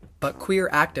 But queer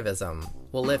activism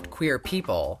will lift queer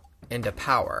people into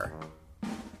power.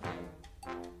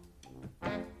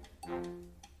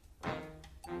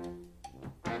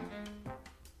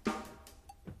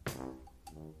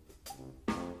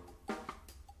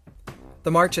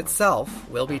 The march itself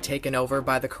will be taken over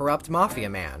by the corrupt mafia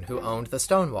man who owned the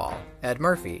Stonewall, Ed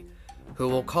Murphy, who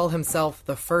will call himself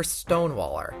the first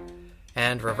Stonewaller,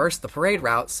 and reverse the parade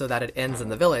route so that it ends in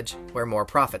the village where more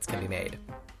profits can be made.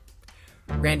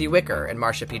 Randy Wicker and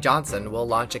Marsha P. Johnson will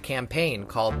launch a campaign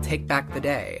called Take Back the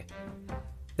Day.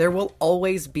 There will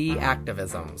always be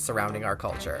activism surrounding our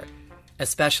culture,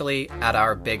 especially at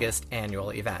our biggest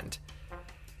annual event.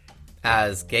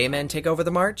 As gay men take over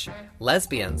the march,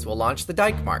 lesbians will launch the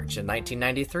Dyke March in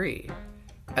 1993.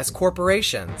 As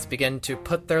corporations begin to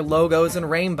put their logos in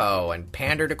rainbow and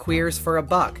pander to queers for a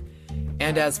buck,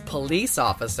 and as police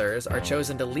officers are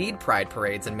chosen to lead pride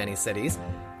parades in many cities,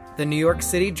 the New York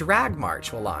City Drag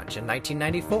March will launch in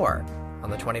 1994, on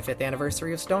the 25th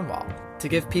anniversary of Stonewall, to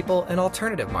give people an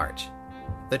alternative march.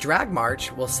 The Drag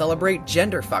March will celebrate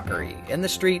gender fuckery in the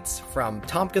streets from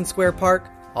Tompkins Square Park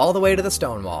all the way to the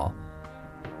Stonewall.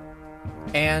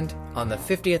 And on the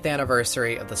 50th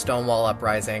anniversary of the Stonewall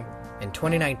Uprising, in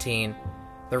 2019,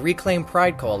 the Reclaim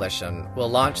Pride Coalition will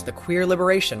launch the Queer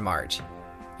Liberation March,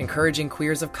 encouraging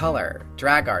queers of color,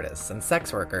 drag artists, and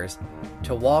sex workers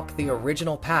to walk the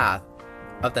original path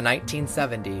of the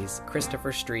 1970s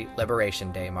Christopher Street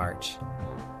Liberation Day March.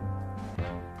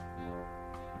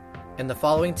 In the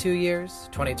following 2 years,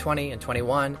 2020 and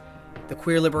 21, the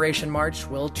Queer Liberation March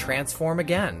will transform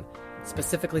again,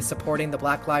 specifically supporting the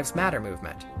Black Lives Matter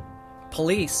movement.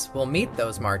 Police will meet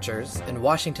those marchers in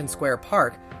Washington Square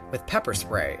Park with pepper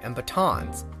spray and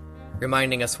batons,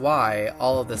 reminding us why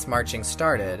all of this marching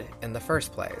started in the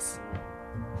first place.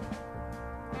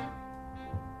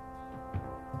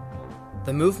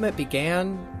 The movement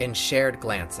began in shared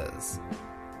glances.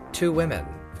 Two women,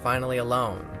 finally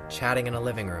alone, chatting in a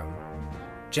living room.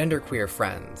 Genderqueer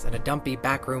friends in a dumpy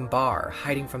backroom bar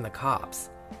hiding from the cops.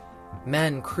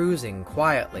 Men cruising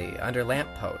quietly under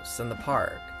lampposts in the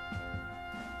park.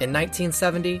 In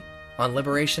 1970, on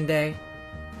Liberation Day,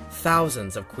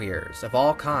 thousands of queers of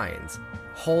all kinds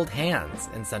hold hands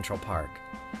in Central Park,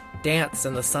 dance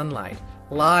in the sunlight,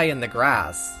 lie in the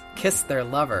grass, kiss their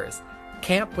lovers,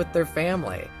 camp with their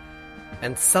family,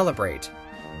 and celebrate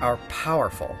our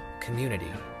powerful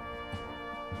community.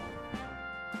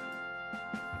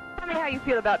 Tell me how you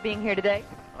feel about being here today.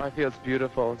 I feel it's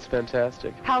beautiful. It's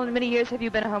fantastic. How many years have you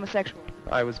been a homosexual?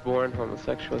 I was born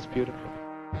homosexual. It's beautiful.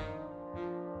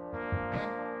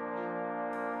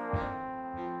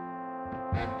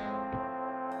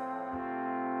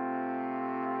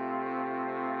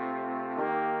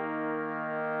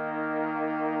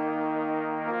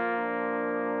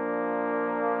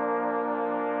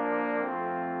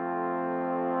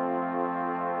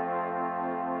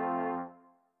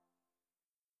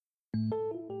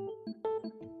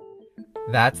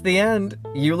 That's the end.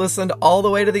 You listened all the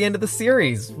way to the end of the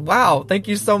series. Wow, thank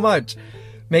you so much.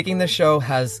 Making this show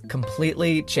has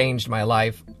completely changed my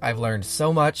life. I've learned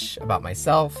so much about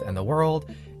myself and the world,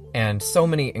 and so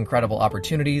many incredible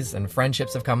opportunities and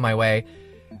friendships have come my way.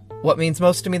 What means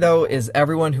most to me, though, is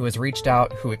everyone who has reached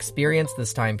out, who experienced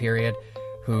this time period,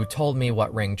 who told me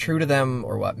what rang true to them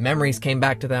or what memories came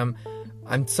back to them.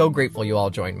 I'm so grateful you all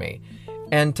joined me.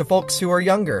 And to folks who are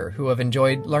younger, who have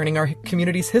enjoyed learning our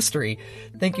community's history,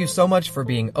 thank you so much for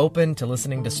being open to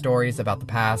listening to stories about the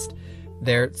past.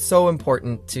 They're so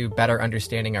important to better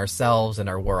understanding ourselves and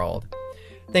our world.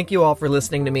 Thank you all for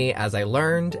listening to me as I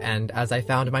learned and as I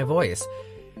found my voice.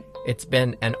 It's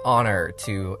been an honor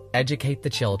to educate the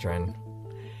children.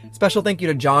 Special thank you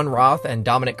to John Roth and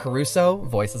Dominic Caruso,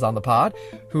 voices on the pod,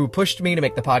 who pushed me to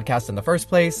make the podcast in the first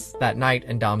place that night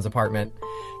in Dom's apartment.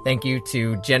 Thank you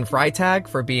to Jen Freitag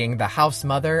for being the house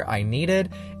mother I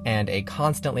needed and a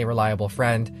constantly reliable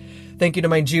friend. Thank you to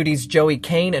my Judies Joey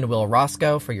Kane and Will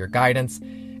Roscoe for your guidance.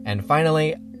 And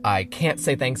finally, I can't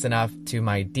say thanks enough to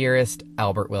my dearest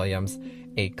Albert Williams,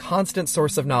 a constant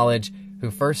source of knowledge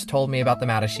who first told me about the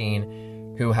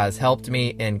Mattachine, who has helped me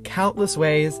in countless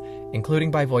ways,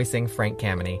 including by voicing Frank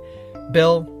Kameny.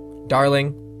 Bill,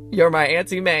 darling, you're my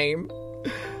Auntie Mame.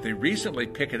 They recently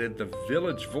picketed the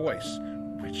Village Voice,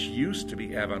 which used to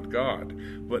be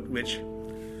avant-garde, but which...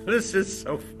 This is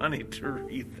so funny to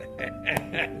read that.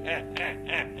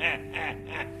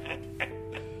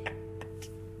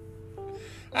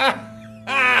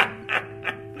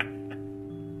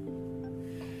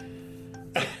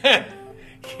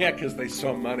 Yeah, because they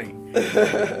saw money.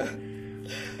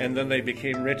 And then they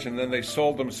became rich, and then they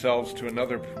sold themselves to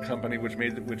another company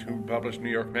who published New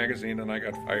York Magazine, and I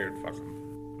got fired. Fuck them.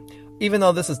 Even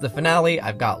though this is the finale,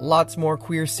 I've got lots more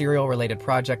Queer Serial-related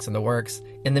projects in the works.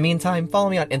 In the meantime, follow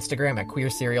me on Instagram at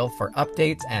Queer Serial for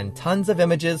updates and tons of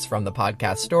images from the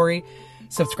podcast story.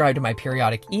 Subscribe to my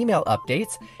periodic email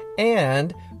updates.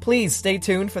 And please stay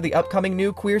tuned for the upcoming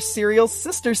new Queer Serial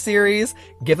sister series,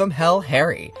 Give 'Em Hell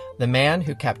Harry, the man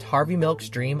who kept Harvey Milk's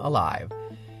dream alive.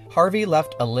 Harvey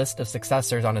left a list of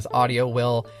successors on his audio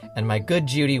will, and my good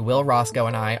Judy, Will Roscoe,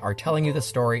 and I are telling you the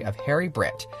story of Harry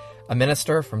Britt, a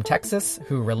minister from Texas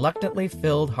who reluctantly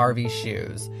filled Harvey's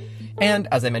shoes. And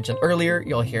as I mentioned earlier,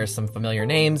 you'll hear some familiar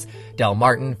names: Del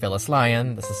Martin, Phyllis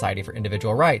Lyon, the Society for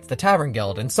Individual Rights, the Tavern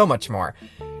Guild, and so much more.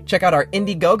 Check out our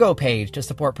Indiegogo page to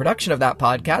support production of that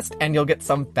podcast, and you'll get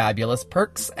some fabulous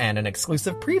perks and an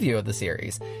exclusive preview of the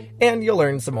series. And you'll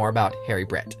learn some more about Harry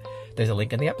Britt. There's a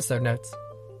link in the episode notes.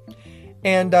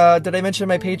 And did I mention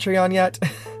my Patreon yet?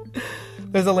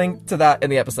 There's a link to that in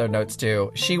the episode notes,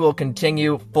 too. She will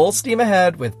continue full steam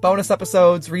ahead with bonus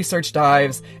episodes, research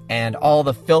dives, and all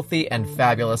the filthy and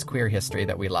fabulous queer history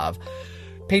that we love.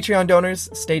 Patreon donors,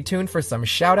 stay tuned for some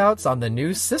shout-outs on the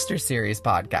new Sister Series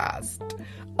podcast.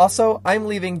 Also, I'm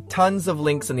leaving tons of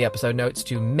links in the episode notes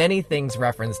to many things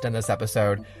referenced in this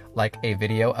episode, like a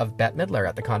video of Bette Midler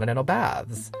at the Continental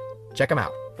Baths. Check them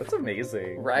out. That's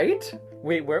amazing. Right?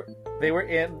 Wait, they were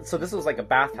in... So this was like a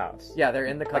bathhouse. Yeah, they're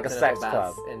in the like Continental a sex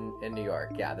Baths club. in New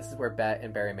York. Yeah, this is where Bette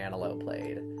and Barry Manilow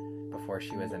played before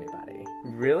she was anybody.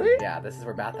 Really? Yeah, this is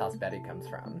where Bathhouse Betty comes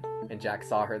from. And Jack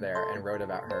saw her there and wrote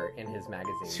about her in his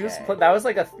magazine. She was that was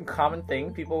like a common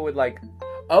thing. People would like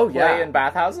play in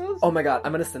bathhouses? Oh my god,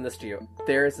 I'm going to send this to you.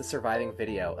 There is a surviving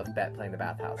video of Bette playing the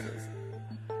bathhouses.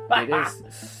 It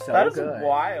is so that is good.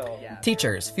 Wild. Yeah.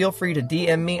 Teachers, feel free to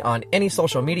DM me on any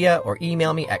social media or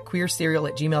email me at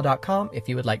queerserial@gmail.com if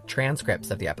you would like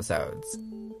transcripts of the episodes.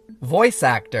 Voice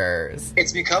actors.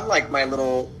 It's become like my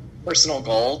little personal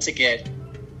goal to get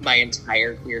my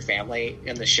entire queer family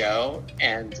in the show,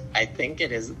 and I think it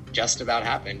has just about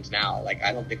happened now. Like,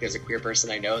 I don't think there's a queer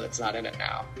person I know that's not in it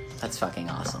now. That's fucking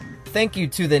awesome. Thank you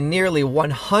to the nearly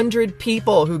 100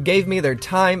 people who gave me their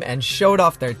time and showed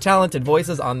off their talented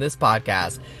voices on this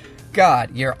podcast.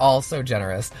 God, you're all so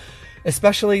generous.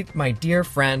 Especially my dear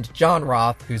friend John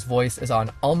Roth, whose voice is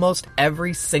on almost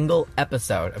every single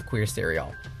episode of Queer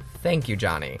Serial. Thank you,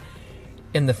 Johnny.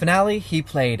 In the finale, he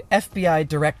played FBI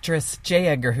Directress J.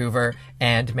 Edgar Hoover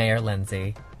and Mayor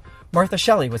Lindsay. Martha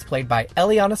Shelley was played by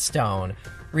Eliana Stone,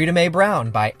 Rita Mae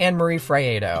Brown by Anne-Marie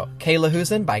Freiedo, Kayla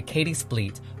Husen by Katie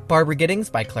Spleet, Barbara Giddings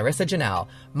by Clarissa Janelle,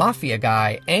 Mafia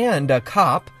Guy and a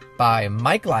Cop by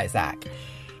Mike Lysak,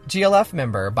 GLF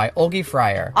member by Olgi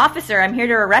Fryer. Officer, I'm here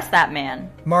to arrest that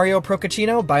man. Mario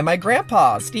Procaccino by my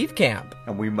grandpa, Steve Camp.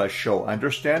 And we must show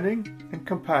understanding and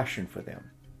compassion for them.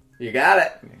 You got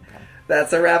it.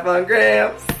 That's a wrap on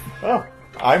Gramps. Oh,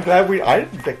 I'm glad I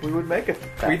didn't think we would make it.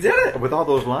 We did it. With all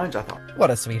those lines, I thought. What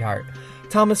a sweetheart.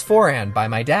 Thomas Foran by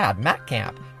my dad, Matt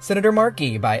Camp. Senator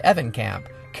Markey by Evan Camp.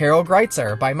 Carol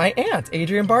Greitzer by my aunt,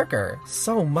 Adrienne Barker.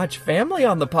 So much family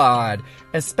on the pod,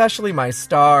 especially my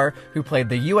star, who played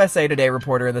the USA Today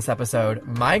reporter in this episode,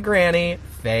 my granny,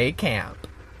 Faye Camp.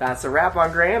 That's a wrap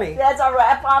on Granny. That's a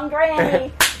wrap on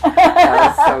Granny.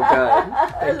 That was so good.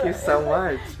 Thank you so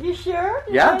much. You sure?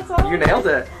 Yeah, you nailed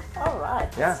it. All right.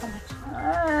 Yeah. So much fun.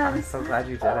 I'm so glad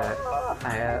you did it.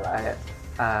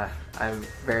 I'm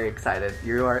very excited.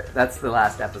 That's the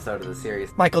last episode of the series.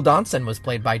 Michael Donson was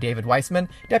played by David Weissman,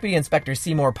 Deputy Inspector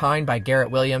Seymour Pine by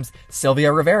Garrett Williams,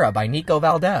 Sylvia Rivera by Nico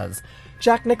Valdez,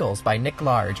 Jack Nichols by Nick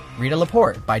Large, Rita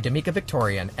Laporte by D'Amica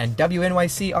Victorian, and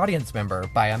WNYC audience member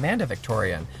by Amanda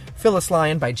Victorian, Phyllis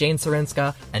Lyon by Jane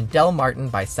Sorinska, and Del Martin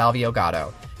by Salvio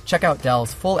Gatto. Check out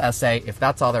Del's full essay, If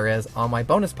That's All There Is, on my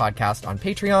bonus podcast on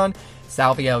Patreon.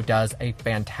 Salvio does a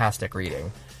fantastic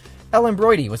reading. Ellen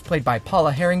Broidy was played by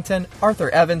Paula Harrington, Arthur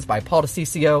Evans by Paul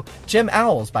DeCiccio, Jim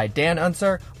Owls by Dan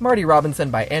Unser, Marty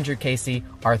Robinson by Andrew Casey,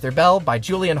 Arthur Bell by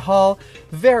Julian Hall,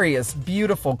 various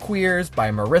beautiful queers by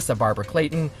Marissa Barber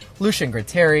Clayton, Lucian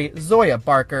Gratteri, Zoya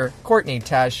Barker, Courtney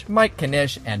Tesh, Mike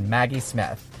Kanish, and Maggie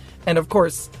Smith. And of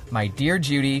course, my dear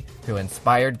Judy, who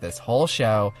inspired this whole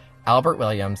show, Albert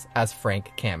Williams as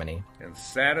Frank Kameny. And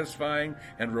satisfying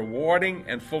and rewarding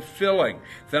and fulfilling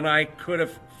than I could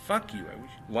have. Fuck you.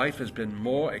 Life has been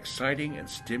more exciting and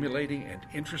stimulating and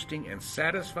interesting and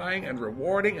satisfying and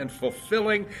rewarding and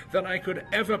fulfilling than I could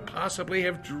ever possibly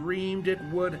have dreamed it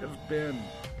would have been.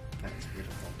 That's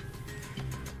beautiful.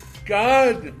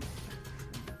 God,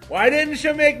 why didn't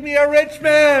you make me a rich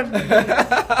man?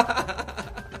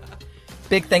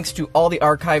 Big thanks to all the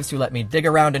archives who let me dig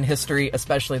around in history,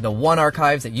 especially the One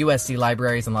Archives at USC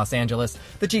Libraries in Los Angeles,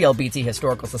 the GLBT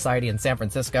Historical Society in San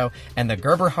Francisco, and the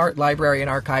Gerber Hart Library and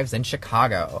Archives in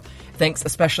Chicago. Thanks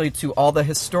especially to all the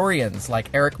historians like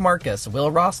Eric Marcus, Will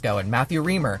Roscoe, and Matthew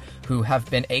Reamer, who have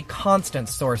been a constant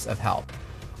source of help.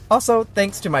 Also,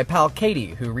 thanks to my pal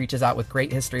Katie, who reaches out with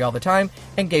great history all the time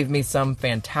and gave me some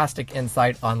fantastic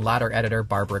insight on Ladder editor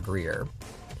Barbara Greer.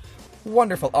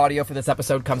 Wonderful audio for this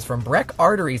episode comes from Breck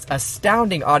Artery's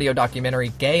astounding audio documentary,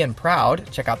 Gay and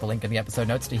Proud. Check out the link in the episode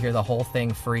notes to hear the whole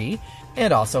thing free.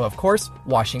 And also, of course,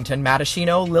 Washington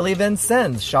Matashino Lily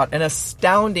Vincennes shot an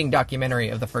astounding documentary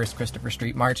of the first Christopher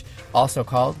Street March, also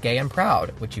called Gay and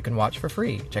Proud, which you can watch for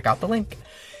free. Check out the link.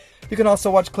 You can also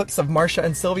watch clips of Marcia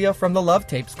and Sylvia from the Love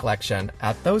Tapes collection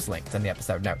at those links in the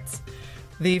episode notes.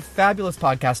 The fabulous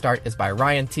podcast art is by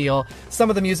Ryan Teal. Some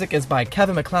of the music is by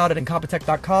Kevin MacLeod at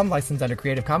Incompetech.com, licensed under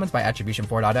Creative Commons by Attribution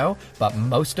 4.0, but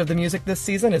most of the music this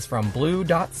season is from Blue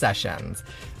Dot Sessions.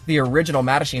 The original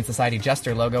Mattachine Society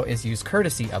Jester logo is used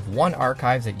courtesy of One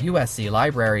Archives at USC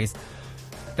Libraries.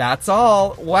 That's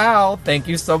all. Wow, thank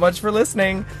you so much for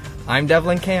listening. I'm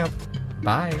Devlin Camp.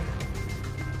 Bye.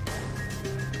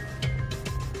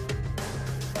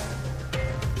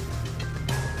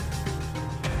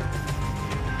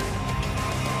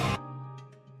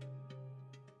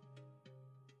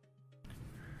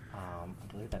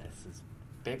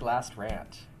 Big last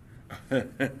rant.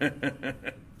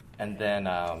 And then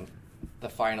the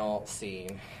final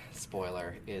scene,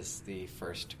 spoiler, is the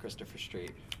first Christopher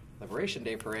Street Liberation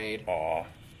Day parade. Aw.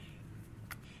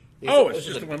 It's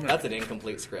just that's an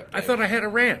incomplete script. I thought I had a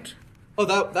rant. Oh,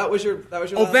 that was your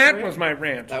last that rant? was my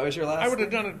rant. That was your last I would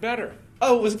have rant? done it better.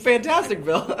 Oh, it was fantastic,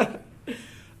 Bill.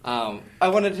 I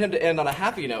wanted him to end on a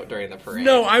happy note during the parade.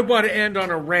 No, I want to end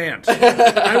on a rant.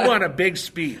 I want a big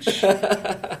speech.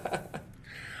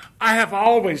 I have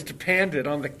always depended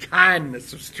on the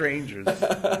kindness of strangers.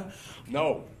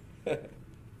 No.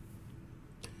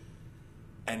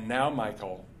 And now,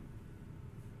 Michael,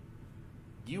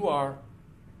 you are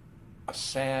a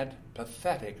sad,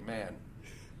 pathetic man.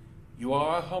 You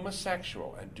are a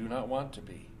homosexual and do not want to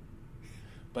be.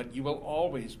 But you will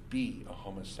always be a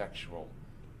homosexual,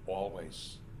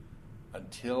 always,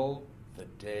 until the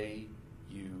day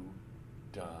you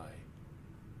die.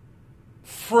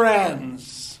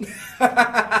 Friends!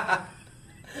 I'm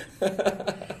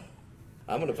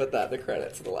going to put that in the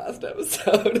credits of the last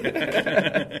episode.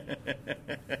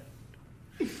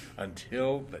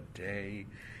 Until the day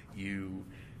you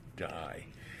die.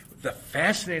 The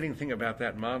fascinating thing about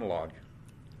that monologue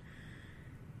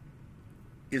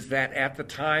is that at the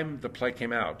time the play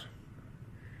came out,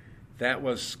 that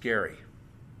was scary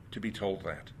to be told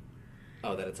that.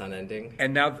 Oh, that it's unending?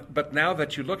 And now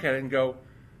that you look at it and go,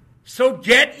 so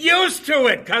get used to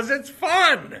it, because it's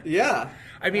fun. Yeah.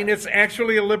 I mean, it's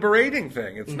actually a liberating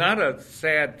thing. It's not a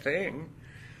sad thing.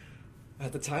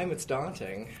 At the time, it's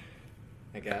daunting,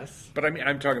 I guess. But I mean,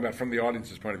 I'm talking about from the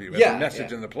audience's point of view, as Yeah, a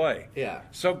message in the play. Yeah.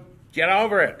 So get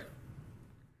over it.